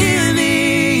you can hear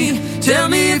me, tell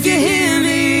me if you hear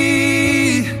me.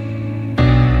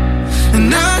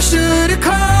 And I should've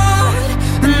called,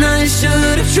 and I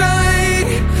should've tried,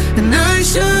 and I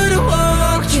should've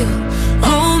walked you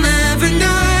home every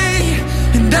night,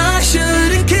 and I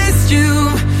should've kissed you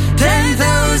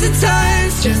 10,000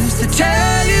 times just to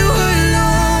tell you I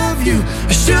love you.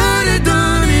 I should've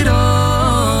done it all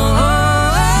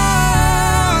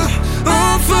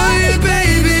for you,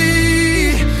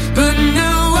 baby. But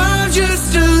now I'm just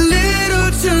a little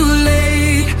too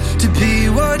late to be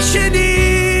what you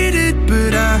needed.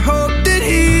 But I hope that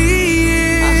he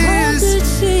is.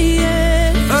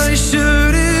 I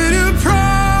shouldn't have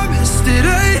promised that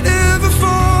I'd never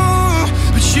fall,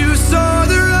 but you saw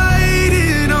the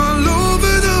writing all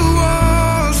over the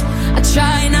walls. I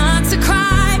try not to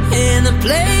cry in the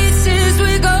places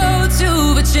we go to,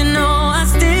 but you know I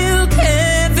still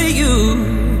care for you.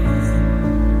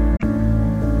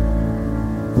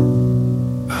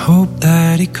 I hope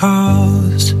that he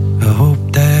calls, I hope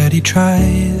that he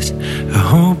tries, I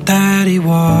hope that he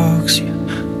walks you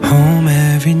home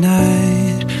every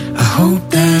night. I hope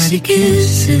that he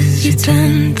kisses you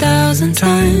 10,000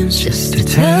 times just to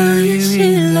tell you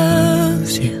he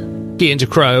loves you. Ian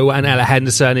DeCrow and Ella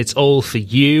Henderson, it's all for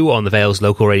you on the Vale's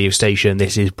local radio station.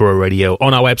 This is Bro Radio.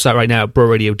 On our website right now,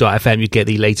 broradio.fm, you get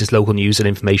the latest local news and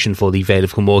information for the Vale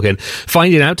of Glamorgan.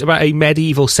 Finding out about a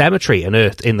medieval cemetery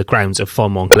unearthed in the grounds of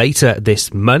Fonmont later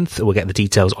this month. We'll get the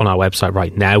details on our website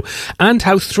right now. And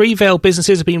how 3 Vale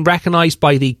businesses have been recognised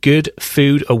by the Good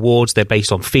Food Awards. They're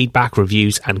based on feedback,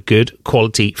 reviews and good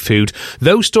quality food.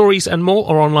 Those stories and more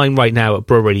are online right now at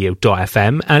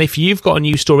broradio.fm. And if you've got a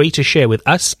news story to share with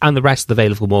us and the rest of the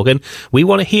Vale of Glamorgan, we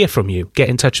want to hear from you. Get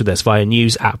in touch with us via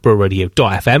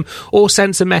news@broradio.fm or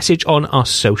send us a message on our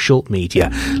social media.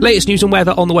 Latest news and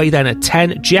weather on the way then at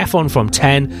 10. Jeff on from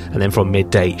 10, and then from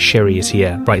midday, Sherry is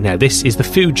here right now. This is the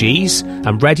Fugees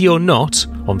and Ready or Not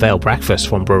on Vale Breakfast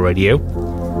from Bro Radio.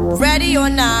 Ready or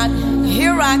not,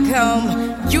 here I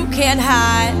come, you can't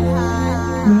hide.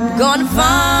 Gonna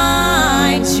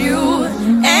find you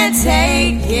and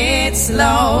take it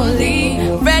slowly.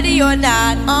 Ready or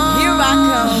not, here I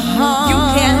come, you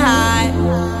can't hide.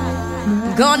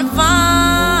 Gonna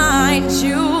find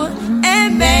you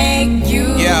and make you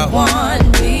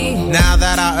want me. Now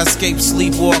that I escape,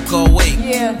 sleep, walk, or wake.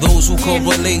 Those who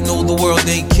correlate know the world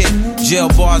ain't kick. Jail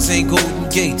bars ain't golden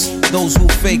gates. Those who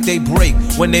fake, they break.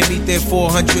 When they meet their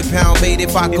 400-pound mate,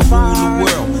 if I could rule the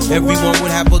world, everyone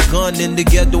would have a gun in the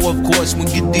ghetto, of course, when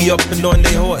get the up and on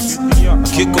their horse. I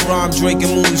kick around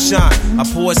drinking moonshine. I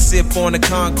pour a sip on the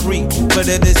concrete for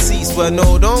the deceased, but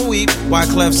no, don't weep. Why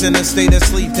Clef's in a state of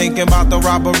sleep, thinking about the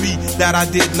robbery that I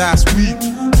did last week.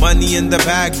 Money in the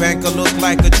bag, banker look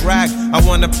like a drag. I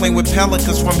wanna play with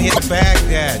pelicans from here to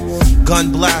Baghdad.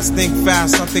 Gun blast, think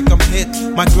fast, I think I'm hit.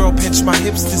 My girl pinched my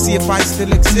hips to see if I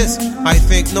still exist. I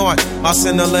think not, I'll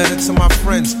send a letter to my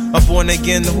friends. A born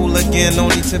again hooligan,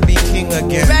 only to be king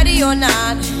again. Ready or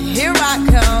not, here I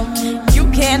come. You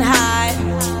can't hide.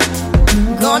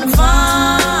 Gonna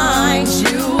find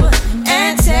you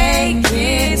and take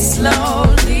it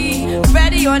slowly.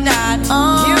 Ready or not,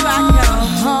 here I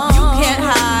come. You can't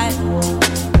hide.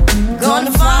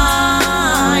 Gonna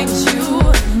find you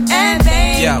and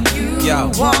make you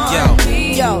want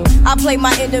me. Yo, I play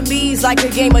my enemies like a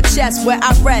game of chess where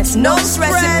I rest. No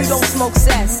stress if you don't smoke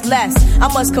cess. Less, I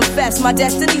must confess, my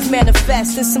destinies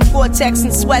manifest. In some Gore-Tex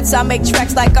and sweats, I make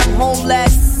tracks like I'm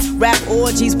homeless. Rap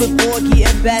orgies with Borgie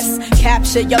and Best.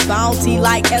 Capture your bounty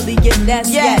like Elliot Ness.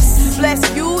 Yes, bless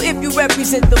you if you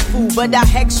represent the fool, but I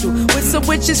hex you with some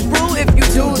witches brew if you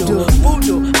do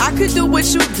voodoo. I could do what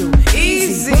you do,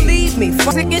 easy. Believe me,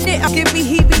 fucking it, give me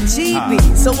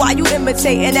heebie-jeebies. So why you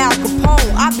imitating Al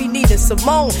Capone? I be needing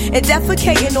Simone and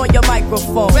defecating on your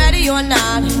microphone. Ready or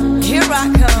not, here I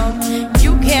come.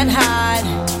 You can't hide.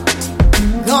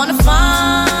 Gonna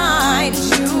find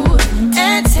you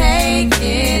and take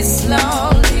it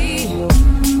slowly.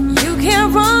 You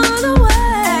can't run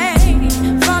away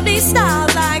from these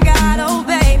styles I got, oh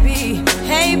baby.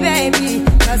 Hey baby,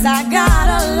 'cause I got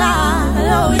a lot,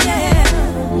 oh yeah.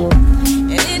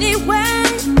 And anywhere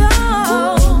you go,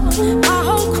 my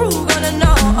whole crew gonna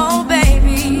know, oh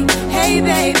baby. Hey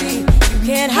baby, you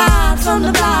can't hide from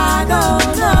the block, oh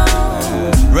no.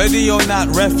 Ready or not,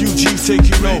 refugees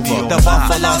taking over. The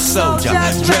Buffalo Soldier,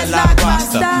 dreadlock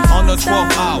roster. On the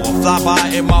 12th hour, fly by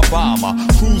in my bomber.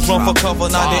 Crews run for cover,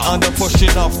 now they under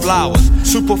pushing up flowers.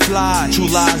 Super fly, true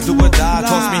lies do or die.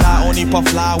 Toss me high, only puff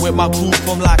fly with my crew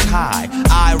from like high.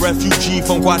 I, refugee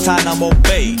from Guantanamo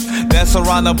Bay. Dance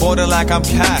around the border like I'm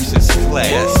Cassius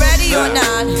Clay. Ready or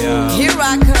not, here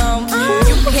I come.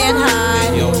 You can't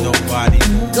hide. Yo, nobody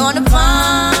gonna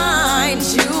find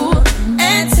you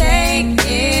and take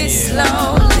it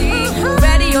slowly.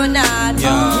 Ready or not,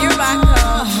 here I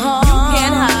come. You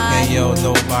can't hide. Hey, yo,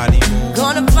 nobody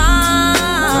gonna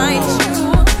find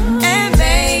you and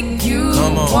make you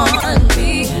want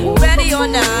me. Ready or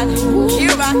not,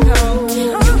 here I come.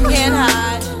 You can't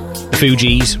hide.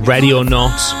 Fugees, Ready or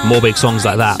Not, more big songs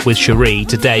like that with Cherie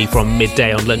today from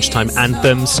midday on Lunchtime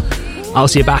Anthems. I'll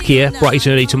see you back here bright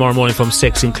and early tomorrow morning from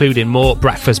 6, including more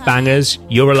breakfast bangers,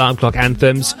 your alarm clock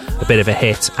anthems, a bit of a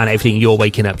hit, and everything you're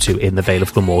waking up to in the Vale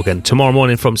of Glamorgan. Tomorrow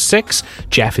morning from 6,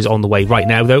 Jeff is on the way right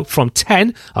now, though, from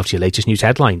 10, after your latest news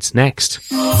headlines. Next.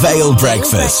 Vale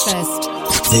Breakfast.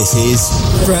 This is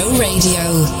Bro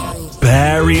Radio.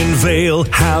 Barry and Vale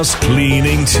House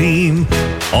Cleaning Team.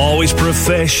 Always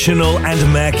professional and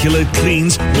immaculate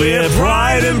cleans. We're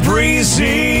bright and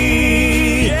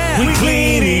breezy. We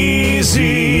clean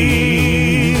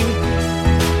easy.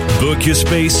 Book your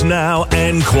space now,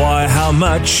 enquire how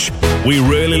much. We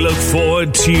really look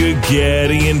forward to you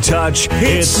getting in touch.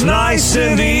 It's nice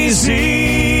and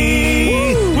easy.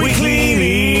 We clean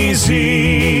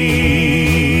easy.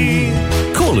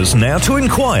 Call us now to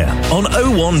inquire on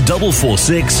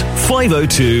 01446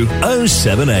 502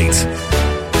 078.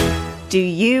 Do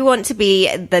you want to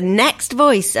be the next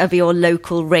voice of your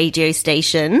local radio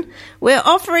station? We're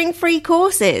offering free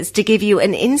courses to give you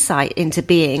an insight into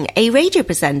being a radio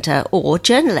presenter or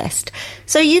journalist,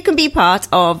 so you can be part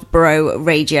of Bro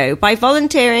Radio by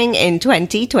volunteering in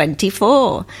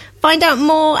 2024. Find out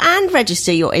more and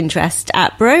register your interest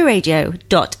at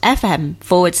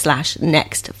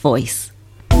broradio.fm/next voice.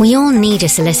 We all need a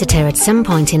solicitor at some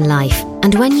point in life,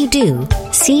 and when you do,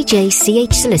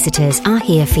 CJCH Solicitors are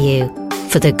here for you.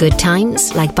 For the good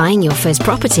times, like buying your first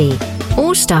property,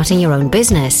 or starting your own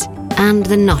business, and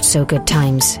the not so good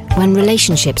times, when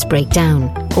relationships break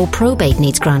down, or probate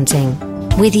needs granting.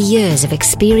 With years of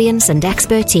experience and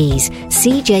expertise,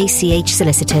 CJCH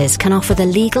Solicitors can offer the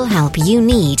legal help you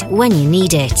need when you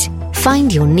need it.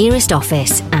 Find your nearest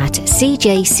office at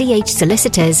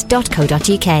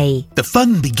cjchsolicitors.co.uk. The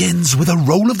fun begins with a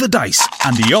roll of the dice,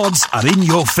 and the odds are in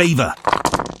your favour.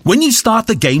 When you start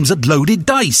the games at Loaded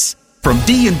Dice, From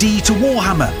D&D to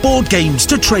Warhammer, board games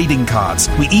to trading cards.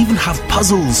 We even have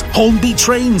puzzles, Hornby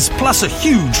trains, plus a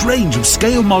huge range of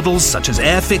scale models such as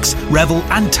Airfix, Revel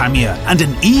and Tamiya, and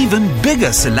an even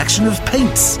bigger selection of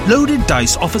paints. Loaded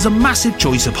Dice offers a massive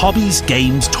choice of hobbies,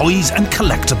 games, toys and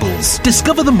collectibles.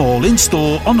 Discover them all in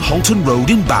store on Holton Road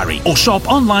in Barry or shop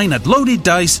online at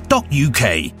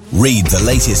loadeddice.uk. Read the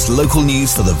latest local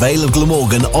news for the Vale of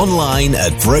Glamorgan online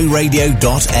at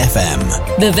broradio.fm.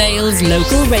 The Vale's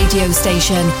local radio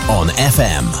station. On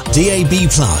FM,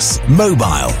 DAB+,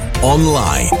 mobile,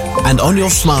 online, and on your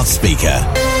smart speaker.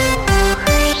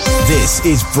 This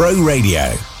is Bro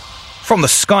Radio. From the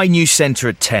Sky News Centre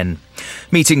at 10.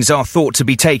 Meetings are thought to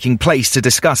be taking place to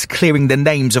discuss clearing the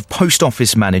names of post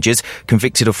office managers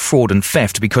convicted of fraud and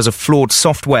theft because of flawed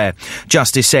software.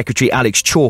 Justice Secretary Alex Chalk